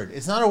that word.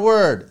 It's not a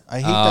word. I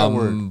hate that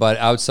word. But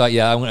outside,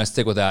 yeah, I'm going to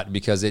stick with that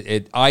because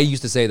I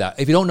used to say that.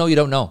 If you don't know, you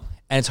don't know.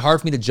 And it's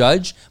hard for me to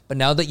judge, but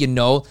now that you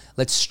know,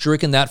 let's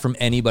stricken that from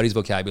anybody's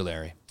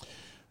vocabulary.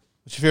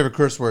 What's your favorite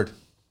curse word?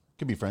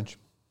 Could be French.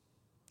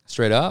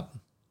 Straight up.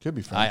 Could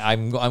be French.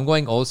 I'm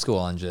going old school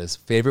on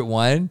just. Favorite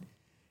one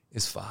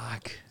is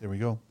fuck. There we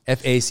go.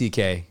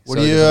 FACK.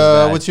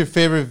 What's your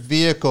favorite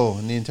vehicle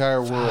in the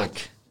entire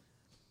world?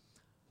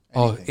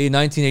 Oh, a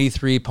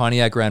 1983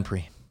 Pontiac Grand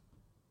Prix.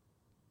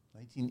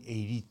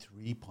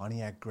 1983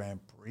 Pontiac Grand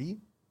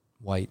Prix?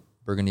 White,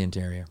 burgundy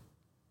interior.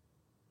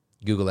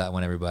 Google that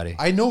one, everybody.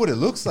 I know what it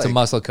looks like. It's a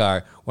muscle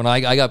car. When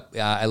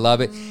I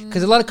love it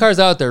because a lot of cars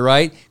out there,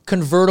 right?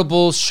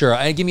 Convertibles, sure.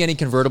 Give me any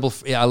convertible.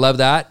 Yeah, I love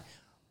that.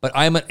 But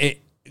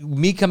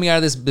me coming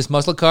out of this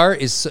muscle car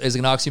is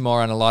an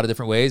oxymoron in a lot of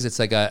different ways. It's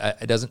like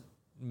it doesn't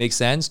make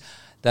sense.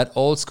 That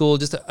old school,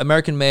 just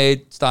American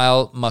made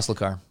style muscle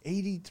car.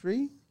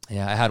 83?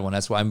 Yeah, I had one.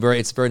 That's why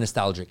it's very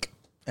nostalgic.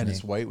 And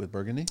it's white with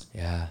burgundy?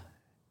 Yeah.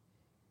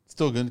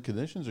 Still good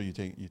conditions, or you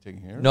taking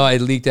care of it? No, I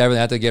leaked everything.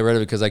 I had to get rid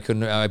of it because I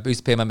couldn't. I used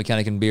to pay my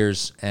mechanic in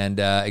beers, and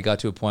it got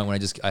to a point when I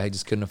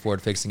just couldn't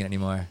afford fixing it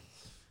anymore.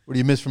 What do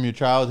you miss from your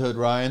childhood,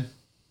 Ryan?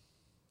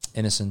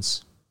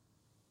 Innocence.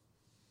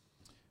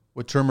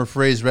 What term or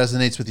phrase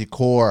resonates with your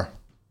core?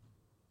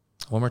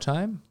 One more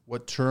time.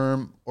 What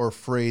term or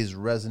phrase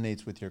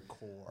resonates with your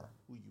core?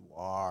 Who you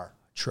are?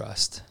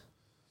 Trust.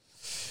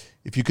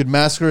 If you could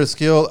master a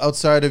skill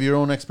outside of your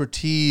own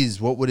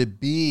expertise, what would it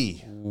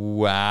be?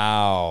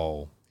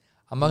 Wow.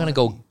 I'm not going to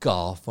go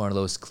golf, one of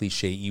those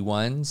cliche-y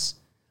ones.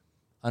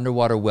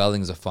 Underwater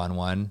welding is a fun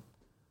one.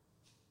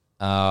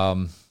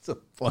 It's a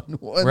fun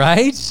one.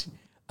 Right?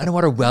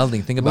 Underwater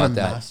welding, think about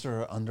that.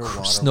 Master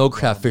underwater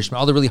Snowcraft fisherman,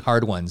 all the really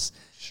hard ones.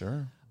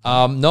 Sure.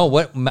 No,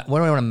 what do I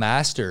want to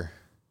master?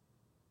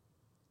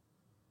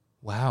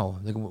 Wow.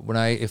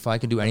 Like if I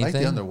could do anything. I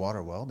like the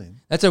underwater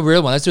welding. That's a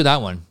real one. Let's do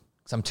that one.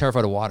 Because I'm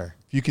terrified of water.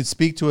 If you could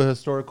speak to a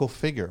historical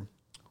figure,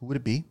 who would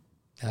it be?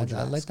 I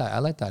like that. I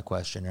like that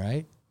question,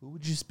 right? Who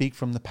would you speak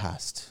from the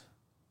past?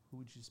 Who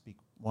would you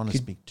want to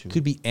speak to?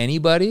 Could be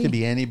anybody. Could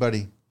be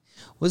anybody.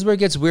 Well, this is where it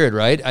gets weird,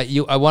 right?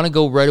 I want to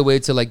go right away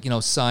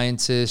to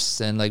scientists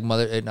and like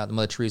not the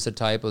Mother Teresa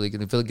type, or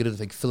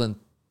like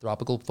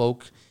philanthropical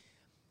folk.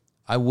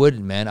 I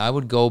wouldn't, man. I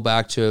would go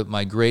back to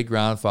my great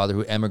grandfather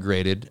who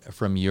emigrated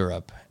from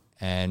Europe,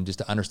 and just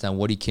to understand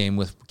what he came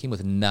with. Came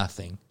with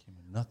nothing.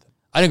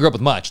 I didn't grow up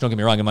with much. Don't get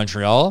me wrong, in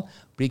Montreal,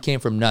 but he came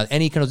from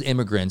any kind of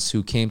immigrants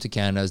who came to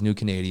Canada as new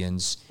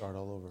Canadians. Start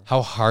all over.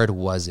 How hard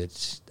was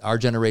it? Our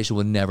generation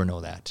will never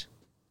know that.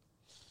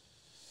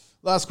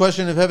 Last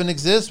question. If heaven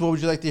exists, what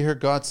would you like to hear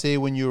God say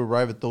when you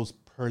arrive at those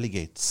pearly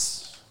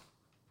gates?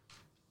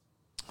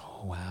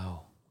 Oh,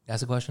 wow.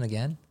 Ask the question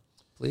again,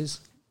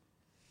 please.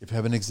 If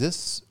heaven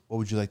exists, what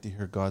would you like to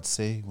hear God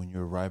say when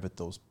you arrive at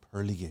those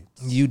pearly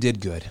gates? You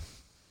did good.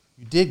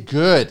 You did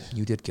good.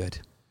 You did good.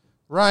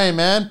 Ryan,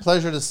 man,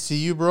 pleasure to see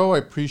you, bro. I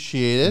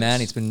appreciate it. Man,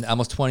 it's been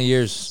almost 20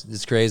 years.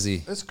 It's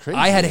crazy. That's crazy.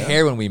 I had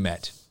hair when we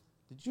met.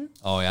 Did you?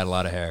 Oh, I had a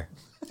lot of hair.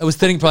 It was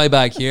thinning probably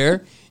back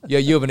here. Yeah,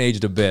 you haven't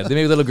aged a bit.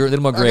 Maybe a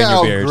little more gray in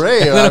your beard.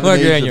 Gray. A little more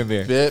gray in your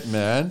beard. Bit,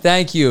 man.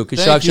 Thank you,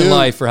 Construction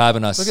Life, for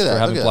having us. Look at that. For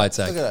having Look at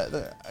that. Pliteq. Look at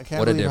that. I can't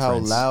What a believe how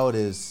difference. loud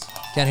is.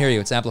 Can't hear you.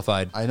 It's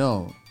amplified. I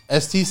know.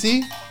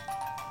 STC?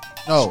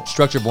 No.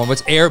 Structure born.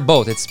 What's air?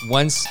 Both. It's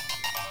once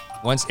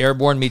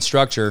airborne meets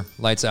structure,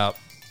 lights out.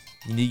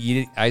 You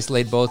need to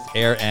isolate both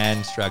air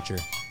and structure.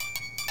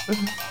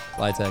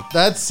 Pliteq.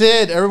 That's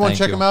it. Everyone Thank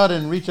check you. them out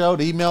and reach out,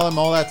 email them,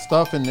 all that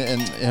stuff. And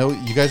you know,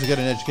 you guys will get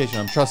an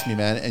education. Trust me,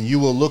 man. And you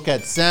will look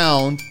at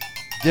sound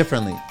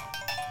differently.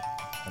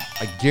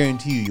 I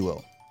guarantee you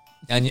will.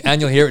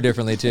 And you'll hear it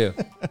differently too.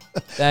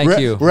 Thank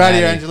you. We're out of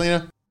here, Maddie.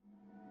 Angelina.